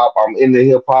hip hop. I'm into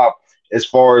hip hop as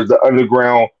far as the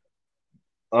underground.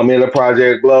 I'm in the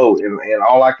Project Glow, and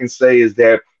all I can say is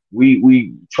that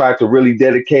we try to really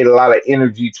dedicate a lot of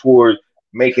energy towards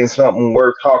making something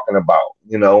worth talking about.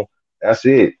 That's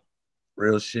it.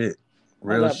 Real shit.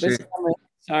 Real shit.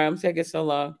 Sorry, I'm taking so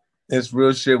long. It's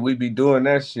real shit. We be doing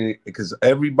that shit because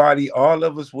everybody, all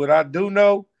of us, what I do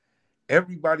know,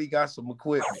 everybody got some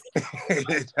equipment.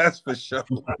 That's for sure.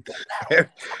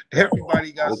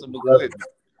 Everybody got some equipment.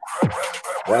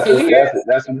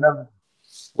 That's another.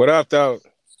 What up, though?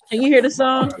 Can you hear the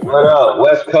song? What up,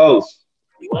 West Coast?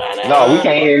 No, we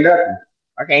can't hear nothing.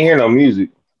 I can't hear no music.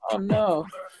 Oh no.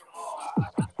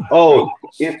 Oh,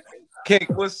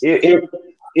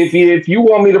 if you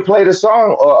want me to play the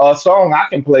song or a song, I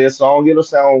can play a song. It'll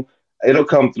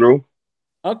come through.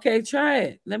 Okay, try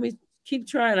it. Let me keep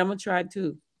trying. I'm gonna try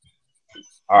too.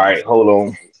 All right,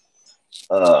 hold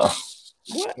on.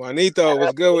 Juanito,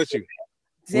 what's good with you?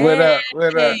 What up?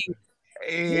 What up?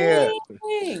 Yeah.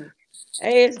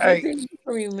 Hey, it's good Hey, to hear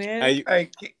from you, man. Hey,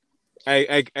 hey,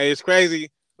 hey, it's crazy.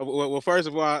 Well, first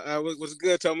of all, what's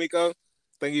good, Tomiko?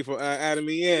 Thank you for adding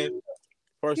me in.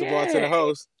 First of all, to Yeah, the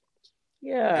host. Hey,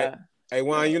 yeah. hey,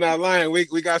 Juan, you're not lying.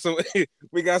 We got some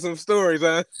we got some stories,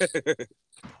 huh?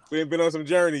 We've been on some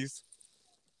journeys.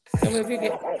 Tell me if you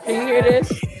can you hear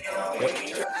this? Yep.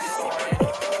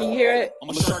 Can you hear it?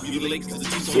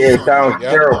 Yeah, it sounds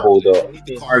Yep. terrible though. I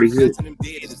can hardly hear it.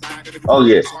 Oh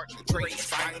yeah,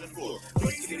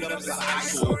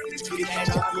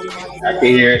 I can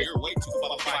hear it.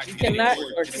 You cannot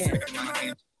or can.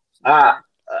 Uh,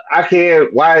 I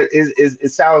can't. Why is it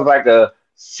sounds like a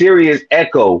serious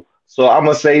echo? So I'm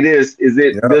gonna say this: Is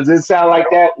it? yeah. Does it sound like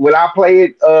that when I play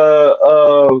it?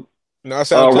 No, I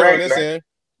sound clear on this Regular. end.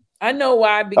 I know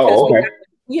why, because Oh, okay.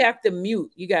 we have to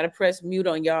mute. You got to press mute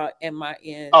on y'all and my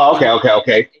end. Oh, okay, okay,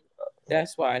 okay,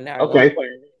 That's why now. okay.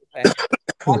 Okay.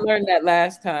 I learned that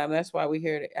last time. That's why we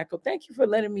hear the echo. Thank you for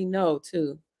letting me know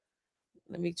too.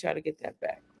 Let me try to get that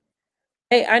back.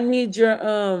 Hey, I need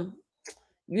your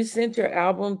you sent your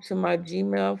album to my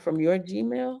Gmail from your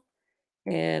Gmail,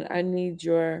 and I need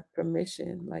your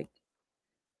permission. Like,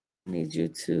 I need you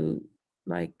to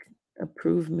like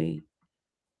approve me,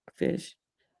 Fish.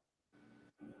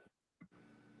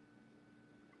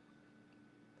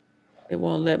 It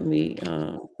won't let me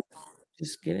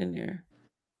just get in there.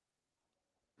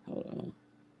 Hold on.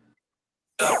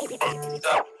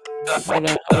 Hold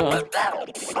on, hold on.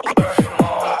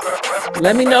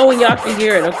 Let me know when y'all can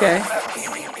hear it, okay?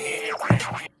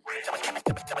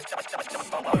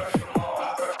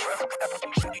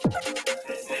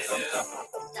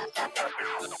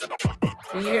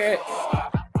 Can you hear it?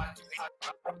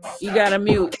 You gotta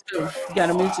mute too. You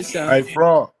gotta mute yourself. Hey,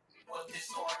 Frog.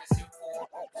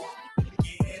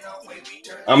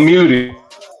 I'm muted.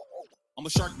 I'm a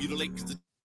shark mutilate because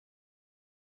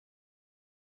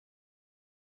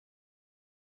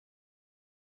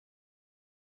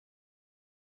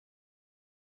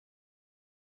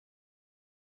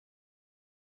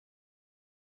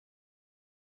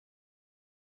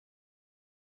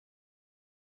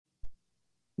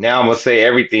Now I'm gonna say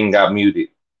everything got muted.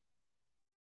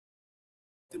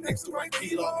 the next to right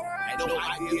feet off. I know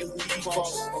idea who he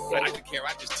crossed. I didn't care,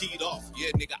 I just teed off. Yeah,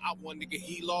 nigga, I won, nigga,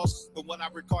 he lost. But when I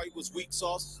recall, he was weak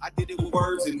sauce. I did it with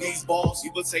words and these balls. He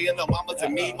was saying the mama to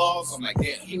me balls. I'm like,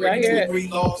 yeah, he ready to agree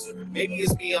laws. Maybe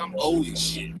it's me, I'm old and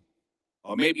shit.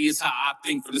 Or maybe it's how I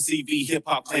think for the CV hip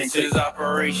hop clan. This is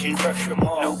Operation Crush 'em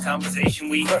All. No conversation,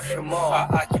 we crush 'em all.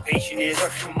 Our occupation is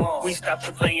crush 'em all. We stop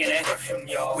the playing and crush 'em,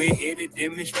 y'all. We're here to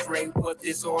demonstrate what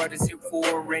this art is here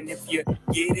for. And if you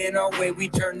get in our way, we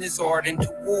turn this art into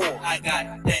war. I got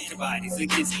antibodies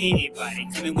against anybody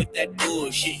coming with that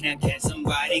bullshit. Now can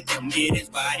somebody come get his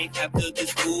body after this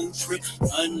full trip?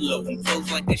 Unloading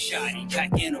clothes like a shotty,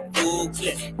 packing a full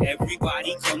clip.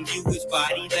 Everybody come view his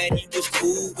body that he was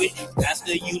cool with.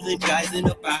 Pastor eulogizing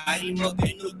about him up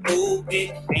in the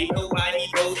pulpit. Ain't nobody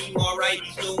wrote him alright,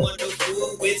 he's no one to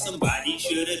fool with. Somebody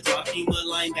should have dropped him a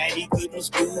line that he couldn't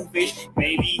school fish.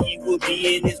 Maybe he would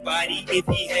be in his body if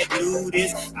he had knew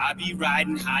this. I be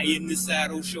riding high in the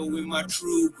saddle, showing my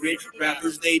true grit.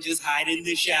 Rappers, they just hide in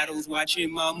the shadows,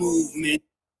 watching my movement.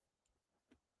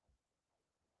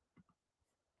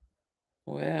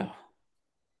 Well,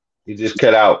 You just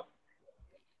cut out.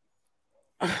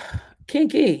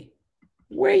 Kinky,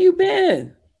 where you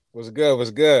been? What's good?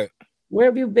 What's good? Where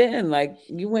have you been? Like,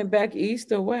 you went back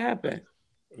east or what happened?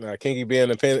 Nah, Kinky been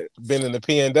in the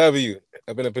PNW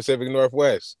up in the Pacific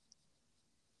Northwest.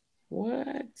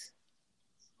 What?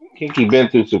 Kinky been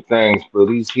through some things, but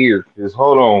he's here. Just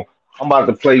hold on. I'm about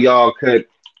to play y'all cut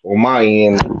on my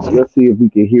end. Let's see if we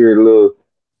can hear it a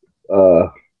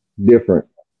little different.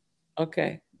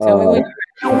 Okay. Tell me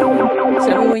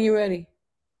when you're ready.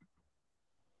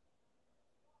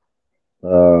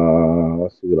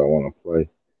 Let's see what I want to play.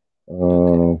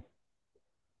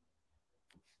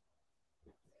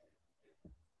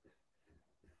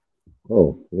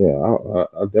 Oh yeah,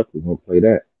 I definitely gonna play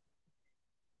that.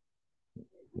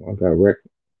 I got record.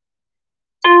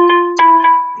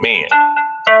 Man,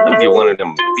 let me get one of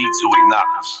them V2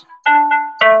 knockers.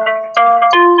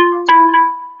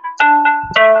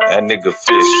 That nigga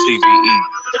Fish, CBE.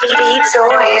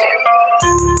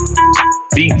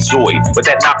 beat joy. With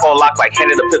that knock on lock, like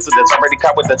handing a pistol that's already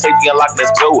caught with the safety unlocked.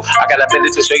 Let's go. I got a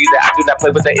minute to show you that I do not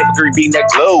play with that evergreen beam that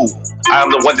glow.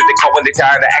 I'm the one that they call when they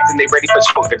tired of acting, they ready for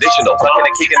show conditional. Fucking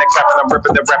and kicking and clapping, I'm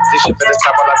ripping the repetition. For this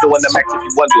time, what I'm doing, the max if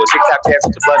you want to do a TikTok dance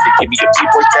with the blood. They give me a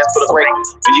B-boy dance for the break.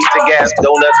 When you the gas,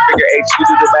 donuts, figure eight, you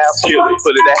do the math, chill it.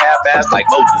 Put it at half-ass like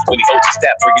Moses when he holds the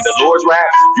step, bringing the Lord's wrath.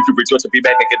 You can rejoice to be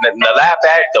back, nigga, nothing to laugh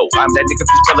at. Though I'm that nigga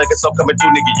who's feeling like it's so coming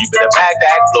through, nigga. You better bag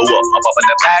that, blow up, I'm up in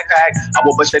the backpack. I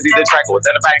will push that the track,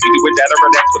 without a back, either with that or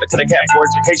relax with a click cap for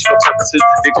educational purposes.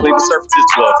 They clean the surfaces,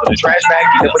 blood for the trash bag.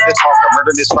 You know what this talk, I'm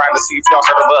murdering this crime to see if y'all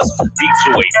heard of us. Beat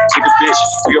joy, Ngafish,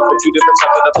 we are from two different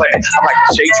sides of the planet. I'm like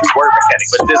a shade tree word mechanic,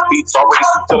 but this beat's already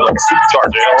souped up like a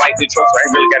supercharger. I don't like the trucks, so I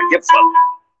ain't really gotta give some.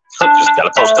 Just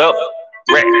gotta post up.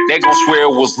 Right, they gon' swear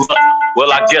it was luck. Well,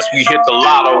 I guess we hit the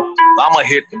lotto. I'ma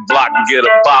hit the block and get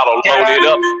a bottle, load it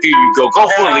up. Here you go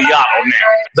fully auto now.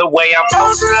 The way I'm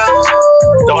posted up,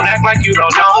 don't act like you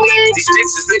don't know me. These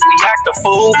sticks is let me act a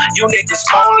fool. You niggas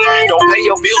phony. Don't pay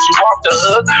your bills, you off the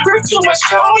hook. Bring too much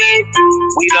Tony.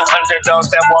 We the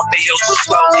underdogs that walk the hills so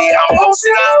slowly. I'm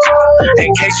posted up, in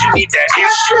case you need that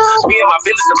extra. Me and my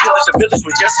village, the village,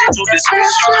 we just into this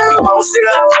mystery. We posted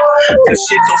up, this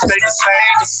shit don't stay the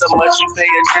same. There's so much you pay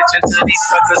attention to these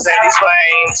suckers and these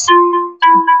lanes.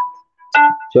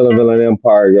 Chillin' Villain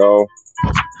Empire, y'all.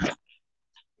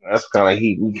 That's kind of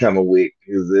heat we coming with.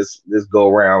 Is this go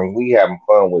round? We having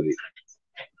fun with it.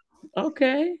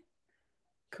 Okay,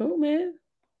 cool, man.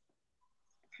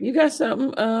 You got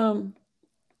something,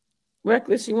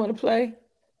 Reckless? You want to play?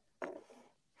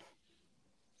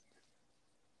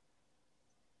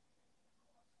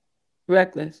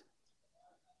 Reckless.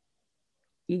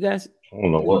 You guys. I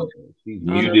don't know what she's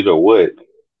muted or what.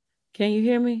 Can you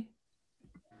hear me?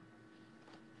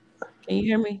 Can you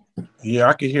hear me? Yeah,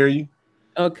 I can hear you.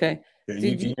 Okay. Yeah,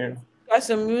 Did you got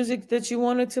some music that you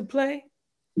wanted to play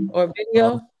or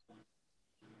video?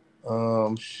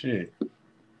 Shit.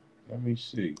 Let me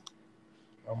see.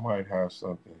 I might have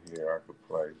something here I could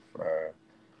play. Fine.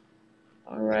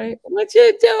 All right. What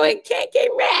you doing, Kiki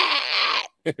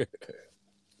Rat?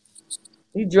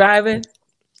 You driving?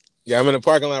 Yeah, I'm in the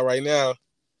parking lot right now.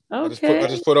 Okay. I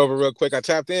just put over real quick. I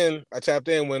tapped in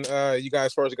when you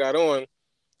guys first got on.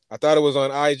 I thought it was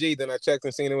on IG, then I checked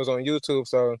and seen it was on YouTube.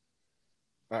 So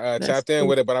I tapped in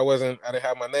with it, but I didn't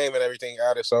have my name and everything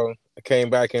added. So I came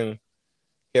back and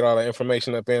hit all the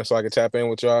information up in so I could tap in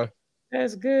with y'all.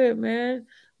 That's good, man.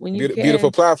 When you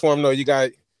beautiful platform though. You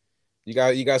got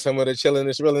some of the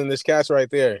chilliness, realness cats right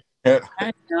there.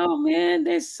 I know, man.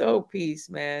 They're so peace,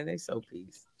 man. They're so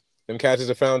peace. Them cats is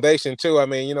a foundation too. I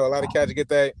mean, a lot of cats get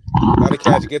the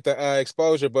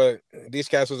exposure, but these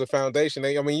cats was a foundation.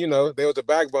 They was a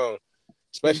backbone,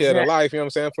 especially in life. You know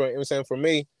what I'm saying? For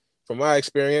me, from my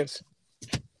experience,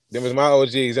 them was my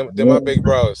OGs. Them my big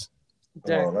bros.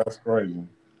 Oh, that's crazy.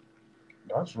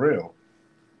 That's real.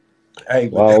 Hey,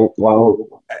 wow.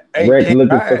 Hey, Rex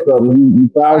looking for something. You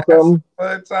found something?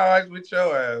 Fun times with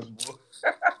your ass, boy.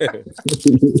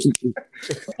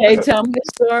 Hey, tell me a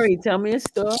story. Tell me a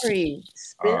story.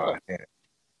 Spill.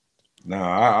 No,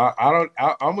 I don't.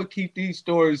 I'm gonna keep these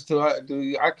stories till I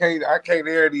do. I can't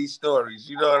air these stories.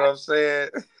 You know what I'm saying?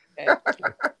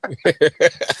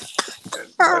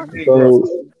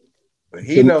 But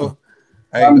he know.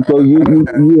 Hey, so you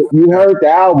heard the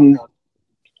album,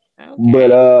 okay.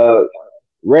 But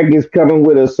Reg is coming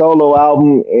with a solo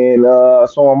album, and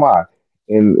so am I,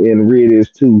 and Red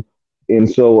is too. And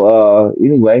so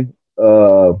anyway,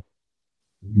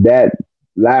 that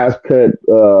last cut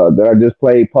that I just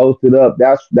played posted up,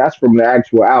 that's from the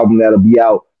actual album that'll be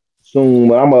out soon.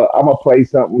 But I'm gonna play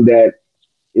something that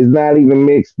is not even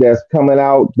mixed, that's coming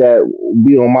out that will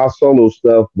be on my solo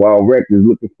stuff, while Rex is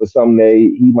looking for something that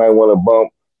he might want to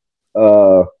bump.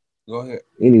 Go ahead.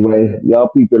 Anyway, y'all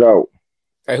peep it out.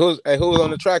 Hey, who was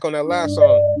on the track on that last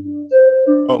song?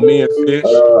 Oh, me and Fish.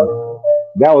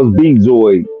 That was Beat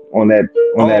Zoid on that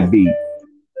beat.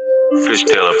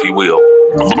 Fishtail, if you will.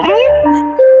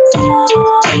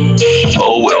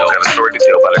 Oh well, got a story to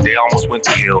tell. By the day I almost went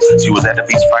to hell. She was at the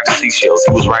beach finding seashells.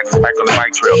 He was riding back on the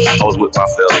bike trail. I was with my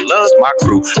fellas, my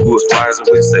crew, who was wise and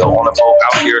we sail on a boat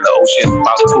out here in the ocean.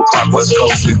 About 2 o'clock West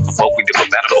Coast. Before we did a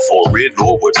battle for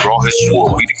Riddlore would draw his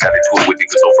sword. We got into it with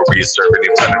niggas over reserving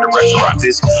in front of the restaurant.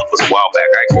 This was a while back.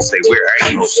 I ain't gonna say where.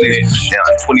 I ain't no snitch. Now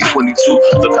in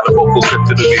 2022, look how the vocal cut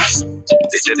to the mix.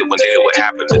 They said that one day it would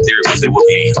happen. The theory was it would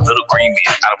be little green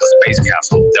men out of a space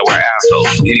capsule that were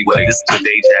assholes. Anyway, this is the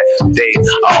day that day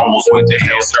I almost went to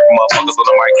hell. Certain motherfuckers on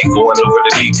the mic and going over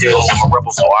the details. I'm a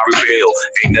rebel, so I rebel.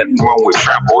 Ain't nothing wrong with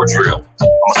trap or drill. I'm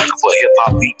a sucker for hip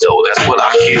hop beat though, that's what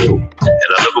I kill. And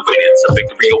I love it when it's a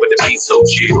victory over the beat, so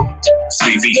chill.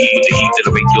 Sleepy heat with the heat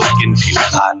that'll make your skin feel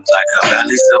hot like a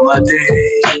valley summer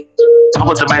day. I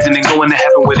was imagining going to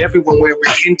heaven with everyone wearing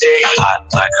kente. Hot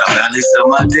like a valley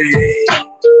summer day.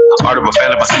 Part of a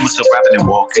fan, I see myself rapping and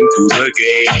walking through the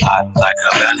gate. Hot like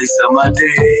a valley summer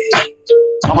day.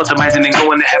 I was imagining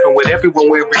going to heaven with everyone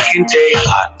wearing kente.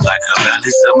 Hot like a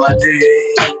valley summer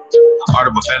day. Part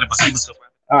of a fan, I see myself.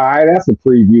 All right, that's a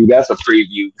preview. That's a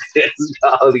preview. That's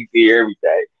Valley hear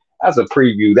everything. That's a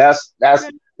preview. That's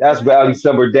Valley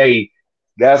Summer Day.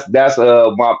 That's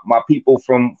my people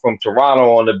from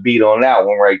Toronto on the beat on that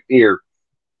one right there.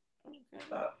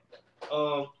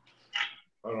 Hold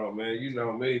on, man. You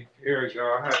know me. Here we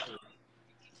go. I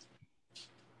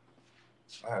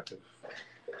have to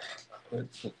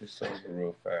put this over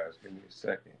real fast. Give me a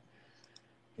second.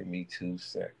 Give me 2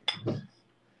 seconds.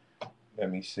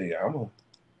 Let me see. I'm gonna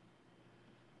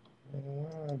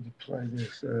have to play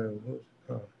this.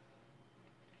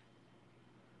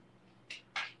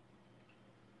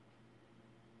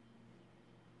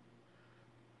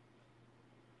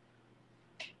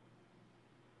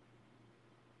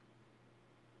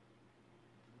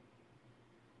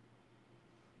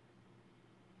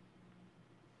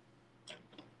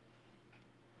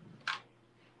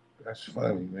 That's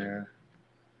funny, man.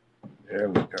 There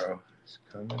we go. It's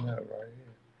coming up right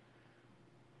here.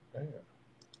 Damn.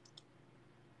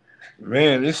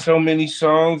 Man, there's so many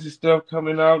songs and stuff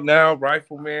coming out now.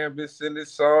 Rifleman been sending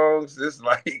songs. It's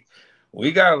like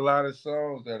we got a lot of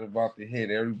songs that are about to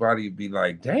hit. Everybody be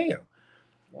like, damn.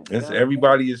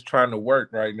 Everybody is trying to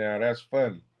work right now. That's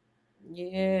funny.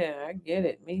 Yeah, I get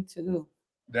it. Me too.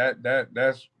 That's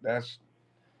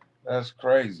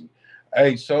crazy.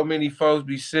 Hey, so many folks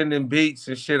be sending beats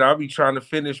and shit. I'll be trying to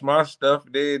finish my stuff,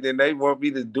 then they want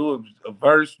me to do a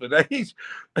verse for they.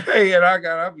 Hey, and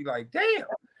I'll be like, damn.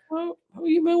 Who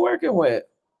you been working with?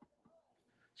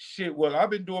 Shit, well, I've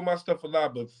been doing my stuff a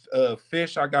lot, but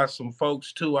Fish, I got some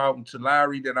folks too out in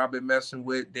Tulare that I've been messing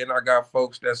with. Then I got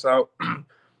folks that's out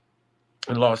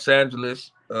in Los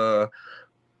Angeles. One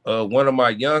of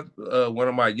my young,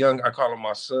 I call him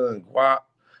my son,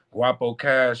 Guapo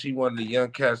Cash. He one of the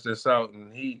young cats that's out,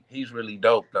 and he's really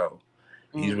dope though.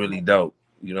 He's really dope.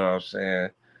 You know what I'm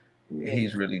saying? Yeah.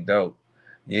 He's really dope.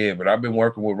 Yeah, but I've been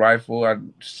working with Rifle,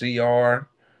 CR.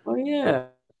 Oh yeah.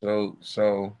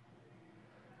 So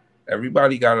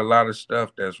everybody got a lot of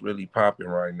stuff that's really popping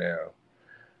right now.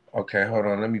 Okay, hold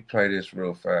on. Let me play this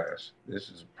real fast. This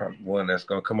is probably one that's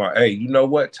gonna come out. Hey, you know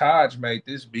what? Taj made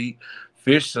this beat.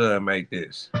 Fish Son make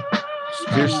this.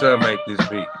 Fish Son make this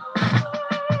beat.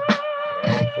 I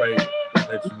don't play it.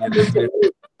 Let you get a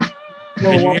snippet.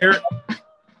 Can you hear it?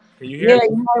 Can you hear it? Yeah,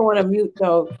 you might want to mute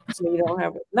though, so you don't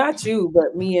have it. Not you,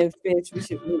 but me and Fish. We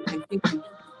should mute and keep you.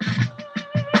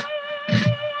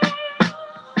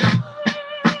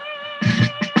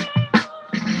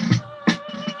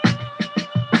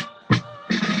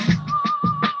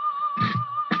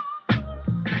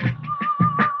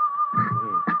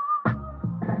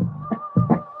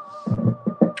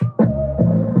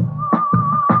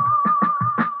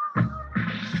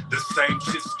 Same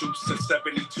shit stoops since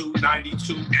 72,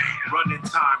 92. Running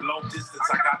time, long distance,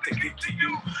 I got to get to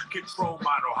you. Control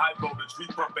model, high voltage, we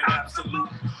pumping absolute.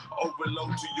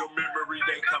 Overload to your memory,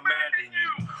 they commanding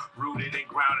you. Rooted and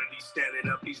grounded, he's standing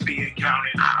up, he's being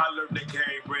counted. I learned the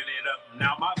game, ran it up,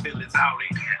 now my feelings howling.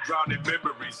 Drowning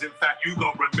memories, in fact, you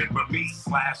gon' remember me.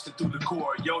 Slashed through the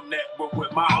core of your network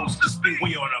with my host to speak.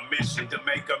 We on a mission to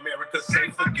make America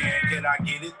safe again. Can I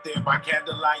get it there by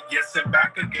candlelight? Yes, and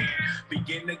back again.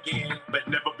 Begin again, but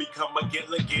never become a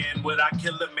gill again. Would I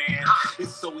kill a man?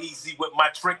 It's so easy with my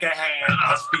trigger hand.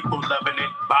 Us people loving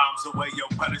it, bombs away your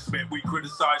punishment. We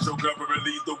criticize your government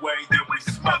either way, then we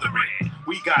smother it.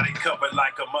 We got it covered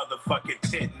like a motherfucking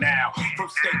tent now. From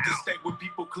state to state with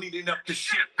people cleaning up the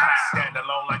shit pile. Stand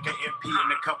alone like an MP in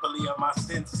the company of my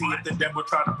sin. See if the devil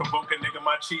try to provoke a nigga,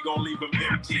 my cheek gon' leave him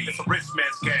empty. It's a rich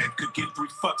man's game, could get 3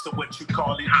 fucks of what you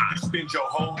call it. You spend your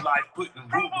whole life putting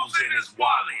rubles in his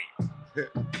wallet.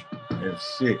 And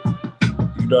shit.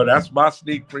 You know, that's my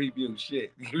sneak preview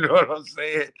shit. You know what I'm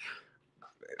saying?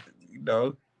 You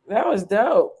know. That was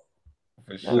dope.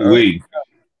 For sure.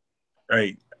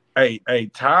 Hey,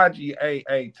 Taji,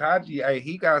 Taji,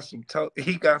 he got some tight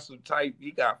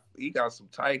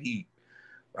heat.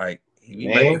 Like he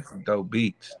making some dope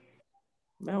beats.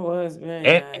 That was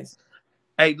very nice.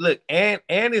 Hey, look, and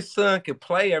his son can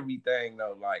play everything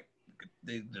though. Like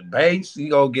the bass, he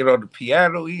gonna get on the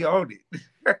piano. He owned it.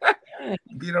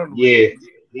 Get on the Yeah,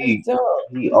 bass.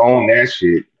 he owned that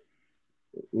shit.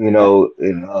 You know,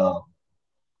 and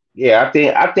yeah, I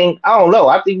think I don't know.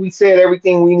 I think we said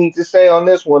everything we need to say on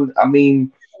this one. I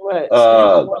mean, What? Say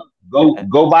uh, what?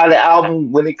 go buy the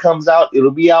album when it comes out.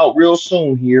 It'll be out real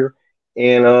soon here,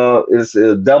 and it's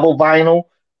a double vinyl.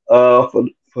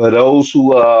 For those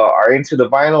who are into the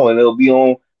vinyl, and it'll be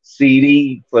on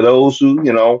CD for those who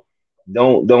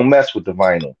don't mess with the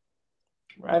vinyl.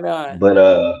 Right on. But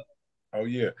Oh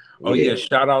yeah. Oh yeah, yeah.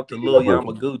 Shout out to pick Lil up a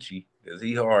Yamaguchi, cause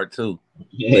he hard too.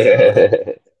 yeah.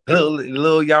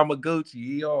 Lil Yamaguchi,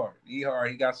 he hard. He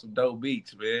hard. He got some dope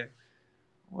beats, man.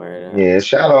 Word up. Yeah,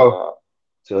 shout out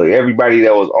to everybody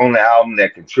that was on the album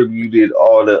that contributed,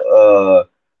 all the Word.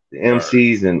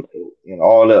 MCs and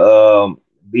all the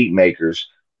beat makers.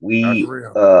 That's We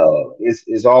real.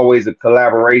 it's always a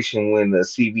collaboration when the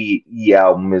CVE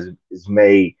album is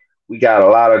made. We got a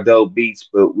lot of dope beats,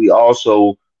 but we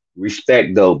also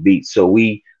respect dope beats. So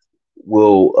we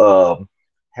will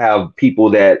have people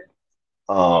that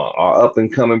are up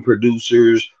and coming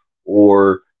producers,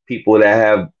 or people that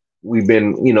have we've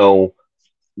been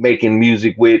making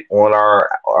music with on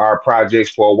our projects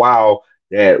for a while,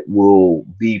 that will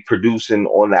be producing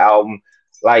on the album.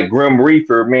 Like Grim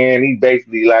Reaper, man, he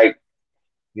basically like,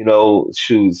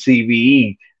 shoot,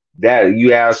 CVE. That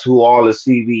you ask who all the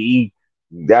CVE,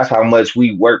 that's how much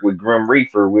we work with Grim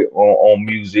Reaper on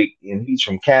music, and he's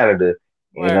from Canada.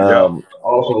 And Word. Yeah.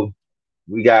 also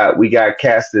we got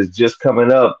cast that's just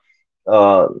coming up.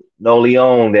 No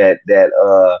Leon,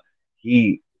 that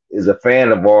he is a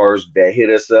fan of ours, that hit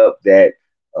us up, that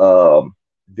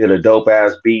did a dope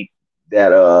ass beat,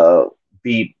 that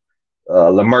beat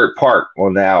Lamert Park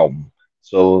on the album.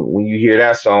 So when you hear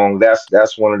that song,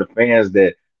 that's one of the fans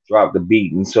that dropped the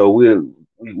beat. And so we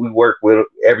work with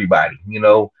everybody,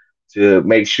 to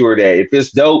make sure that if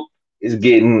it's dope, it's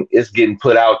getting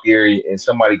put out there, and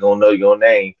somebody gonna know your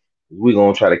name. We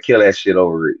gonna try to kill that shit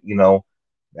over it.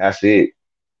 That's it.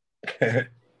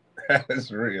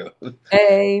 That's real.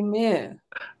 Amen.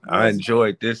 I Yes.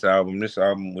 enjoyed this album. This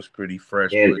album was pretty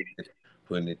fresh, And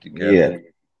putting it together.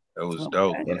 yeah, It was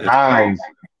dope. Okay. and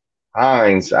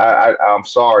Hines, I'm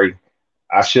sorry.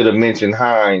 I should have mentioned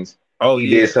Hines. Oh He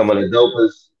did yeah. some of the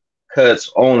dopest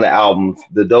cuts on the album,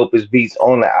 the dopest beats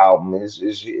on the album.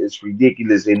 It's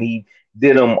ridiculous, and he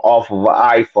did them off of an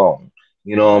iPhone.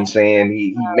 You know what I'm saying?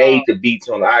 He made the beats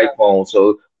on the iPhone.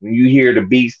 So when you hear the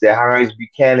beats that Hines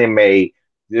Buchanan made,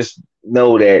 just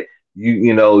know that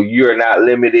you're not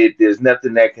limited. There's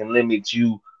nothing that can limit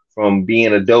you from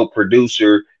being a dope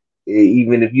producer.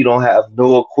 Even if you don't have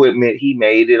no equipment, he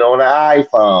made it on an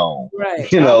iPhone.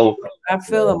 Right. You know, I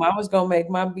feel him. I was gonna make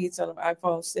my beats on the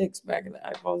iPhone 6 back in the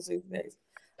iPhone 6 days.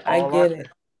 I All get right. it.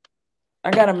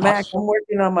 I got a Mac. I'm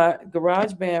working on my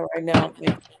garage band right now,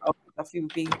 making a few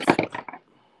beats.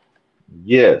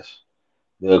 yes,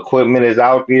 the equipment is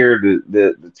out there,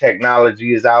 the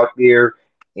technology is out there,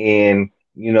 and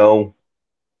you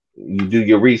do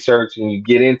your research and you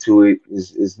get into it.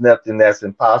 Is nothing that's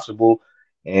impossible.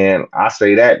 And I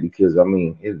say that because I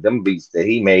mean, them beats that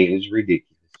he made is ridiculous.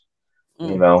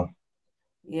 You Mm, know,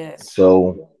 yes.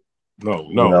 so No,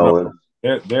 you no, no.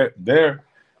 know, They're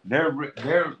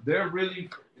really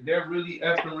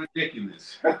effing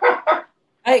ridiculous.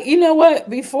 Hey, you know what?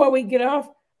 Before we get off,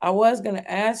 I was gonna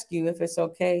ask you if it's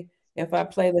okay if I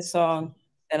play the song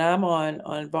that I'm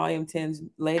on Volume 10's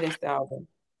latest album.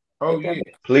 Oh Would that yeah.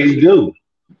 be please do,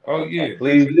 Oh okay? yeah.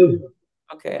 please do.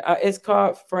 Okay. It's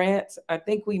called France. I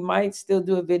think we might still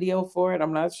do a video for it.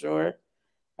 I'm not sure.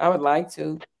 I would like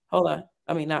to. Hold on.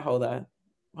 I mean, not hold on.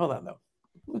 Hold on though.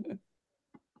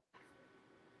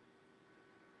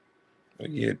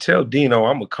 Yeah, tell Dino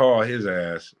I'm gonna call his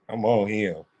ass. I'm on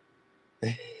him.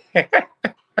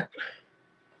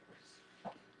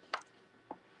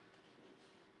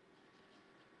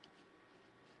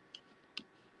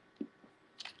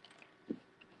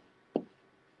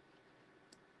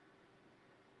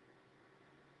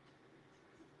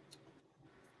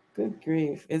 Good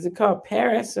grief. Is it called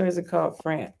Paris or is it called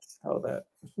France? Hold up.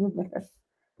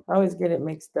 I always get it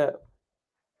mixed up.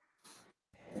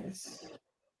 Paris.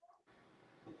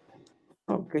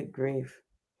 Oh, good grief.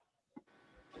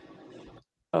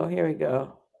 Oh, here we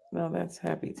go. No, that's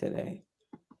Happy Today.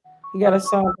 You got a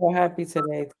song called Happy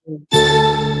Today, too. I'm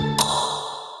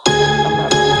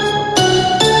not on this one.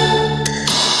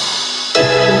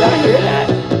 Can y'all hear that?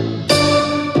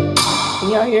 Can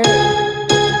y'all hear it?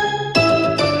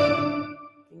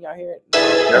 Can y'all hear it?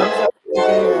 Thumbs up if you can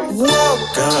hear it.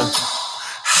 Welcome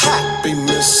Be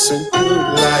missing you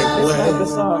like when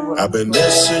I've been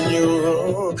missing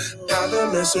you. I've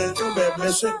been missing you, been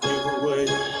missing you way.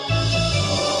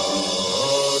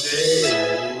 All day,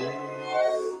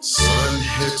 sun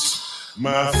hits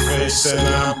my face and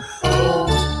I'm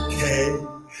okay.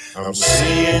 I'm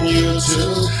seeing you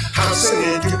too. I'm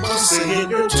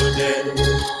seeing you today.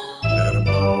 And I'm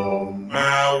on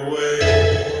my way.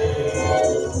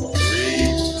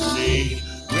 Read me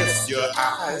with your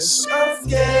eyes of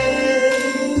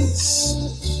gaze.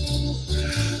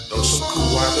 Throw some cool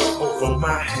water over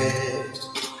my head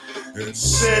and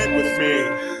sit with me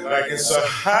like it's a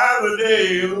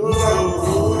holiday.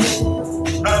 Ooh,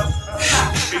 I'm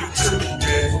happy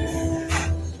today.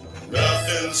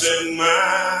 Nothing's in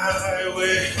my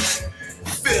way.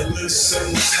 Feeling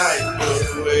some type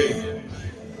of way.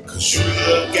 'Cause you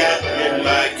look at me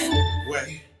like,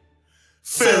 wait.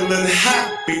 Feeling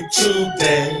happy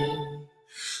today.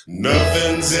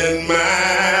 Nothing's in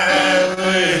my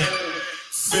way.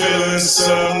 Feeling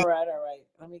some. All right.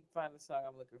 Let me find the song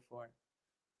I'm looking for.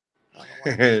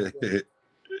 And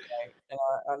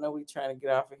I know we're trying to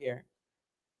get off of here.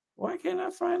 Why can't I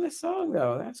find the song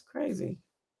though? That's crazy.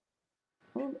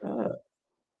 Hold up.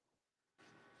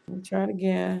 Let me try it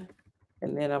again.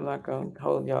 And then I'm not going to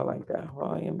hold y'all like that.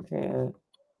 Volume 10.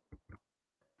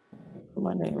 Put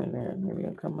my name in there. Maybe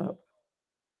it'll come up.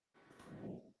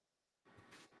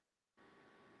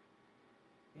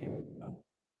 Here we go.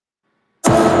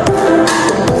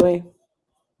 Really?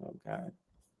 Oh, God.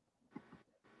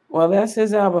 Well, that's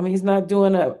his album. He's not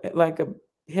doing a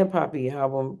hip hoppy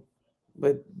album,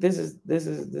 but this is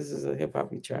a hip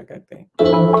hoppy track, I think.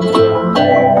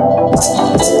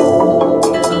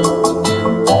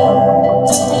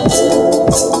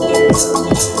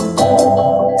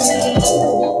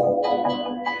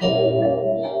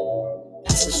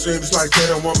 Seems like they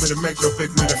don't want me to make no big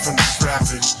money from the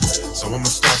strapping, so I'm gonna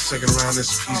start singing around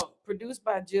this piece. Oh, produced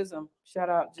by Jism. Shout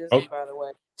out Jism, by the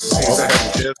way.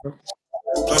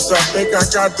 Plus, I think I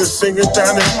got this singing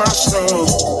down in my soul.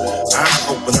 I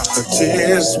open up the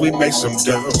tears, we make some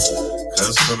dough.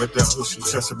 Cause some of those who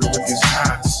trust me with these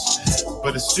highs.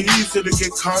 But it's easy to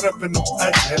get caught up in the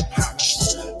ugly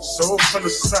past. So from the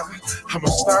side, I'ma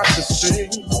start to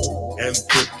sing and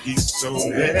put peace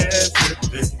on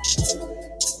everything.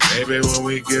 Maybe when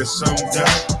we get some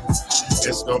done,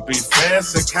 it's gonna be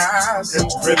fancy cars and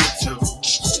pretty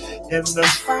toes. In the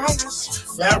finest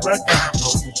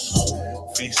Ferragamo's,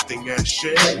 feasting at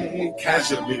Shea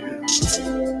Cashmere.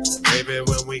 Maybe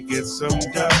when we get some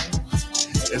done,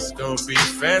 it's gonna be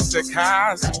fancy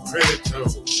cars and pretty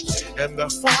toes. And the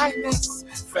finest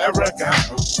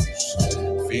Ferragamo's,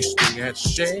 feasting at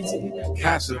Shea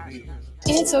Cashmere.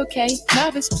 It's okay,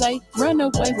 novice play, run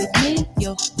away with me.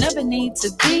 You'll never need to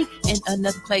be in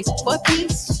another place for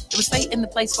peace. It was fate in the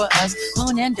place for us,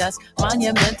 moon and dust,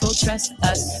 monumental trust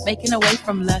us, making away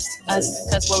from lust us.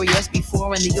 Cause warriors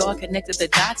before in New York connected the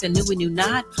dots and knew we knew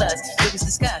not. Plus, it was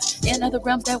discussed in other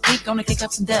realms that we gonna kick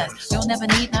up some dust. You'll never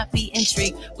need not be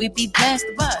intrigued, we be blessed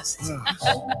to bust.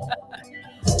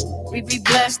 We be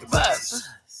blessed to bust.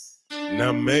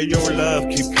 Now may your love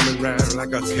keep coming round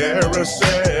like a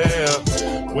carousel.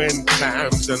 When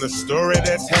time's in a story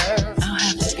to tell, I'll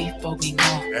have to be foggy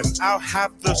more. And I'll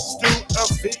have the stew of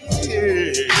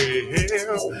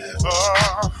veal.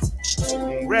 Oh,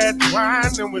 red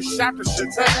wine and we shot the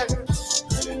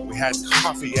Chanel. We had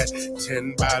coffee at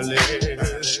 10 by 11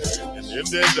 and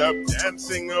ended up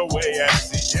dancing away at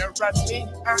Sierra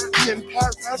Leone in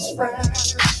Paris,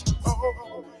 France.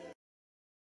 Oh.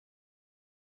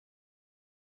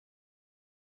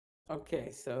 Okay,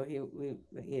 so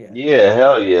Yeah,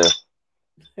 hell yeah.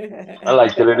 I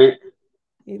liked it.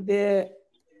 He did.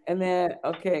 And then,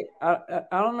 okay, I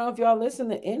don't know if y'all listen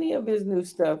to any of his new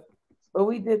stuff, but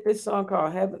we did this song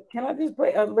called Heaven. Can I just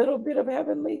play a little bit of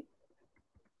Heavenly?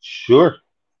 Sure.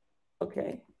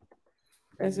 Okay.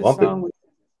 That's a song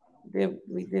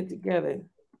we did together.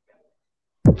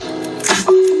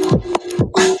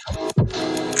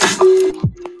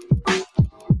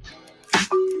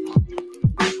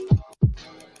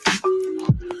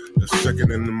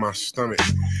 Sucking into my stomach.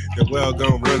 The well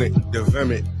gon' run it, the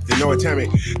vomit, you know what time it,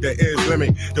 there is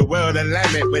limit. The world allow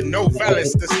it with no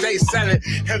violence to stay silent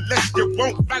unless you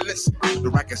want violence. The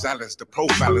racket silence, the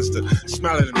profiles, the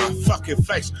smiling in my fucking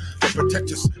face. The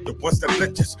protectors, the ones that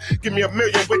let us. Give me a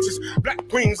million witches, black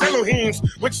queens, Elohims,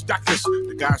 witch doctors.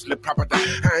 The guys live proper.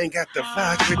 I ain't got the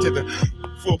five picture, the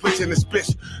full picture in this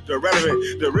bitch. The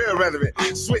relevant, the real relevant.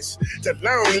 Switch the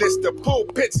long list, the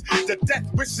pulpits, the death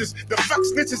wishes, the fuck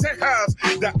snitches and hoes.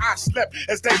 The I slept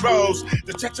as they rose,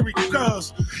 the treachery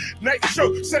goes. Night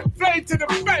show set flame to the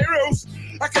pharaohs.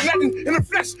 like a Latin in the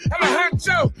flesh. I'm a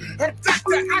honcho. I'm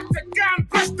Dr. Octagon,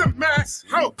 bust the mask.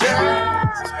 Oh,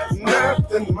 there's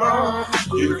nothing more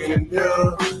you can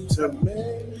do to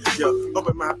me. Yo,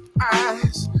 open my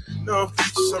eyes. No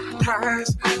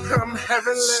surprise, I'm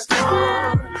heavenly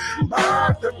torn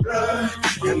by the blood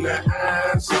and the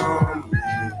eyes on me.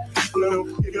 No,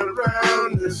 you get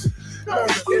around this,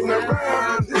 getting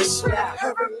around this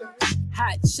heavenly.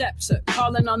 Hot Shepshire,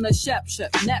 calling on the Shepshire,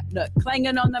 Nepnut,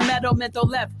 clanging on the metal mental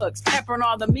left hooks, peppering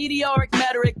all the meteoric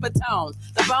metric batons.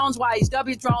 The bones,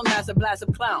 YHW drone, massive blast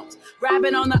of clowns.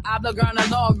 Grabbing on the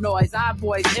oblongana long noise, eye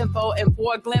voice, info, and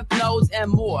four lymph nodes, and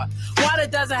more. Water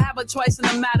doesn't have a choice in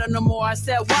the matter no more. I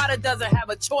said water doesn't have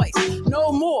a choice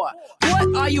no more.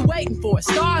 What are you waiting for?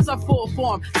 Stars are full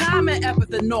form, time and effort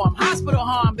the norm. Hospital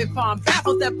harm, been farm,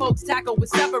 baffled that folks tackle with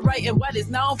separating what is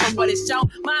known from what is shown.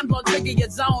 Mind blow, trigger your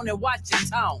zone and watch your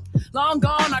tone. Long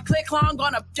gone, I click long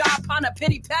on a job on a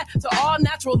pity pat to all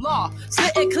natural law.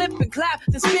 Sit and clip and clap,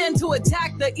 then spin to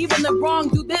attack the even the wrong.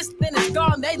 Do this, then it's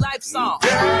gone, they life song.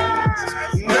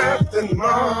 There's nothing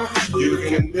more you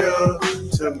can do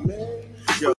to me.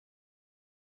 Yo.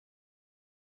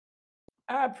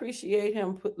 I appreciate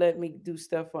him letting me do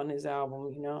stuff on his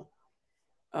album, you know.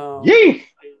 Yeah.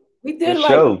 We did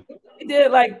we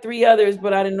did like 3 others,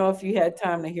 but I didn't know if you had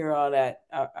time to hear all that.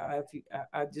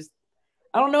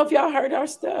 I don't know if y'all heard our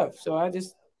stuff, so I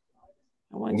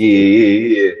want you.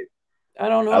 Yeah. I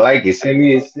don't know. I like it. Send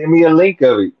me a link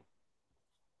of it.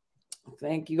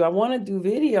 Thank you. I want to do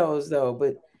videos though,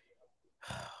 but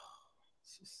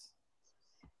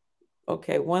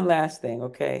okay. One last thing.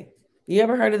 Okay, you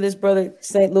ever heard of this brother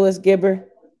St. Louis Gibber?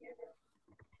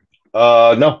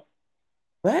 No.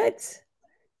 What?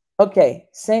 Okay,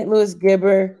 St. Louis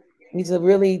Gibber. He's a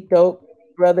really dope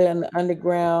brother in the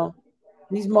underground.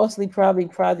 He's mostly probably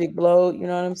Project Blow, you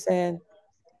know what I'm saying?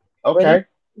 Okay.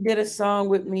 He did a song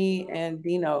with me and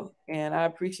Dino, and I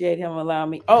appreciate him allowing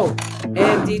me. Oh, and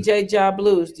DJ Ja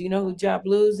Blues. Do you know who Ja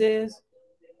Blues is?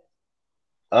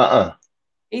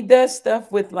 He does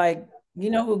stuff with like, you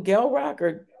know who Gel Rock,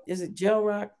 or is it Gel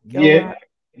Rock? Yeah.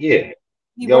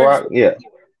 Gel Rock, yeah.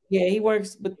 Yeah, he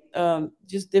works with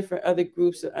just different other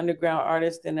groups of underground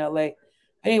artists in LA.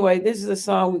 Anyway, this is a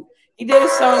song. He did a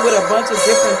song with a bunch of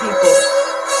different people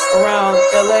around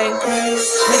LA.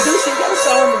 Medusa, he got a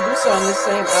song with Medusa on this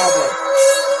same album.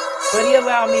 But he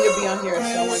allowed me to be on here, so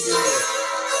I want to do this.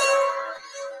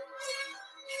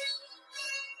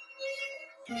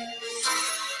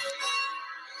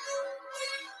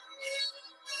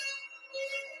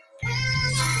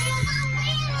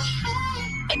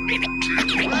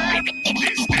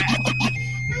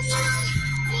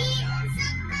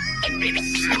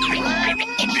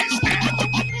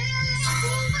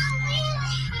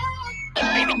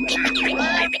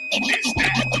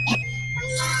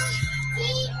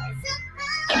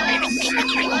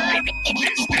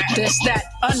 This, that,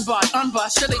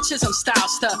 unbossed, Shirley Chisholm style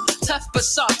stuff. Tough but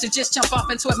soft to just jump off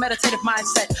into a meditative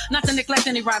mindset. Not to neglect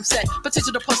any rhyme set,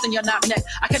 potential to post in your knob neck.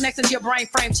 I connect into your brain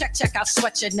frame, check, I'll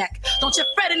sweat your neck. Don't you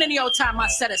fret in any old time, I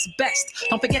said it's best.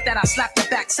 Don't forget that I slap your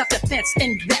back, self-defense,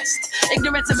 invest.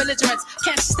 Ignorance and belligerence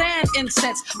can't stand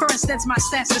incense. For instance, my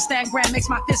stance to stand grand makes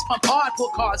my fist pump hard, pull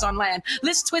cars on land.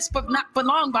 List twist, but not for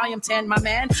long, volume 10, my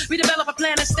man. We develop a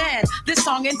plan to stand this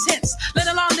song intense. Let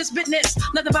alone this business,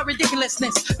 nothing but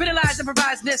ridiculousness. Realize and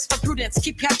provides this for prudence.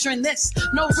 Keep capturing this.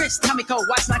 No risk. Tamiko,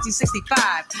 watch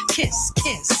 1965. Kiss,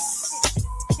 kiss,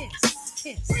 kiss,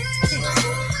 kiss, kiss.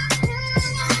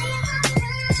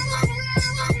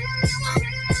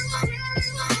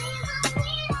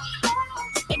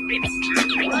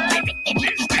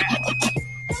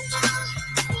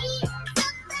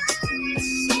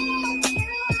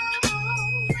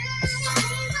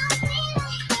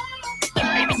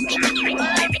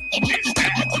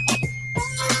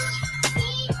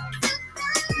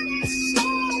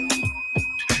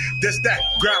 This, that,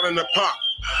 growl in the park,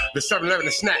 the 7-Eleven,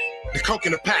 the snack, the Coke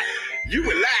in the pack. You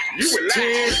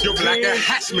relax. Your black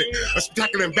harassment, a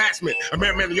spectacular embarrassment, a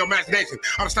merriment in your imagination.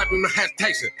 I'm stopping no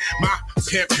hesitation. My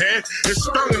pimp hand is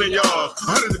stronger than yours.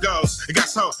 100 of those, it got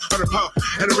so on the poor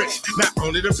and the rich. Not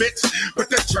only the bitch, but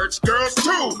the church girls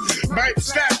too. Might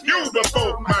slap you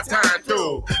before my time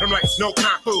through. I'm like, no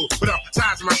kung fu, without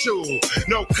size of my shoe.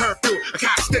 No curfew, a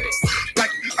calisthenics,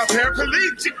 like a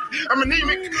paraplegic. I'm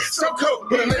anemic, so cold,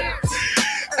 but I'm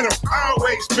and I'm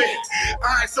always bent.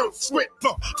 Eyes so sweat,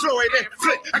 Floyd and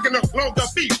flit. I can no longer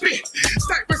be bit.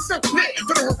 Stack myself lit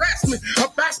for the harassment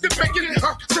of basket bacon.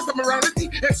 System morality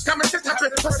and common sense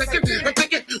happen for a second. I'm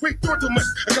thinking we doing too much.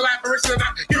 A collaboration and I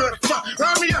give it a fuck.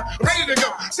 Round me up, ready to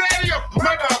go. Say yo,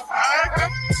 motherfucker.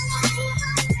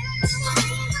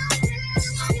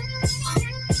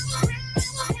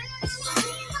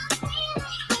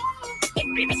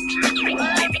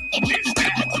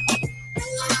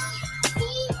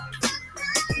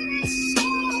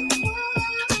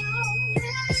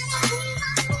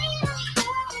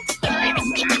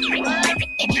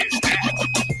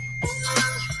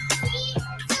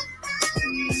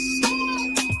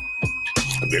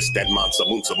 This, that monster,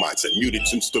 moons of mindset, muted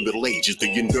since the Middle Ages.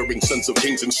 The enduring sons of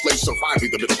kings and slaves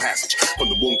surviving the middle passage. From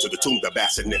the womb to the tomb, the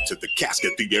bassinet to the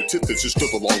casket. The antithesis to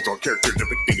the long-drawn character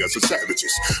depicting us as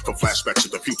savages. From flashback to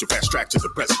the future, fast track to the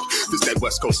present. This, that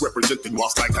West Coast representing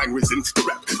whilst nighttime resents the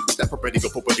rap. Step prophetic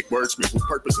of poetic words, with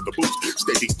purpose in the boots.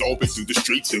 Steady stomping through the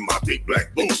streets in my big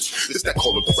black boots. This, that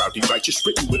call of the rowdy righteous,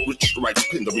 written with rich rights.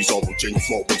 Pin the resolve of change,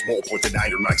 small ones, more pointed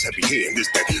iron knife's heavy hand.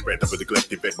 This, that red of a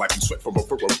neglected bed, wiping sweat from a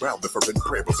furrow brow. The fervent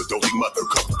prayer of a doting mother,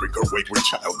 covering her wayward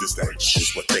child. This that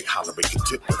is what they holler and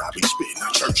content when I be spitting. I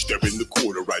church there in the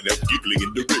corner right now, giggling in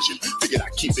derision. Figured I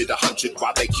keep it 100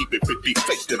 while they keep it 50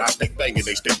 faked. And I stay banging,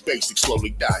 they stay basic,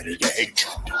 slowly dying in your hatred.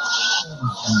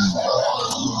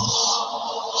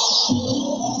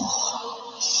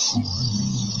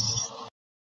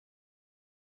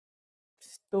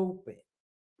 Stupid.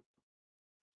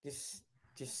 Just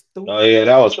stupid. Oh yeah,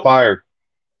 that was fire.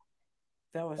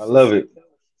 That was I love it.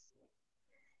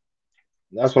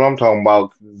 That's what I'm talking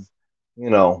about. 'Cause, you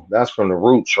know, that's from the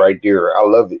roots right there. I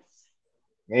love it.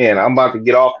 Man, I'm about to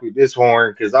get off with this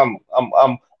horn because I'm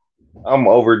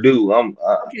overdue.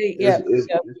 Okay, yeah. It's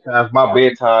past my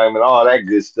bedtime and all that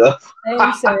good stuff.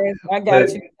 Same. I got but,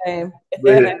 you, Sam.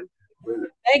 but, but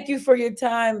Thank you for your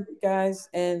time, guys.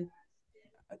 And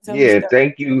tell me yeah, stuff.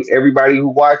 thank you everybody who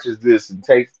watches this and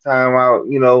takes time out,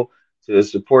 you know, to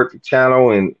support the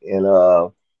channel and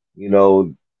you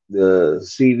know, the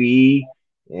CVE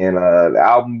and the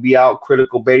album be out,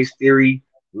 Critical Base Theory.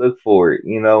 Look for it,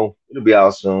 you know, it'll be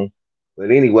out soon.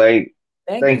 But anyway,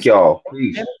 Thank you, thank y'all.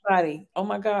 Peace. everybody. Oh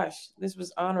my gosh, this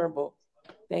was honorable.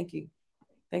 Thank you.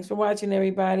 Thanks for watching,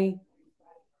 everybody.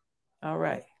 All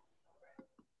right.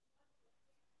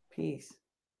 Peace.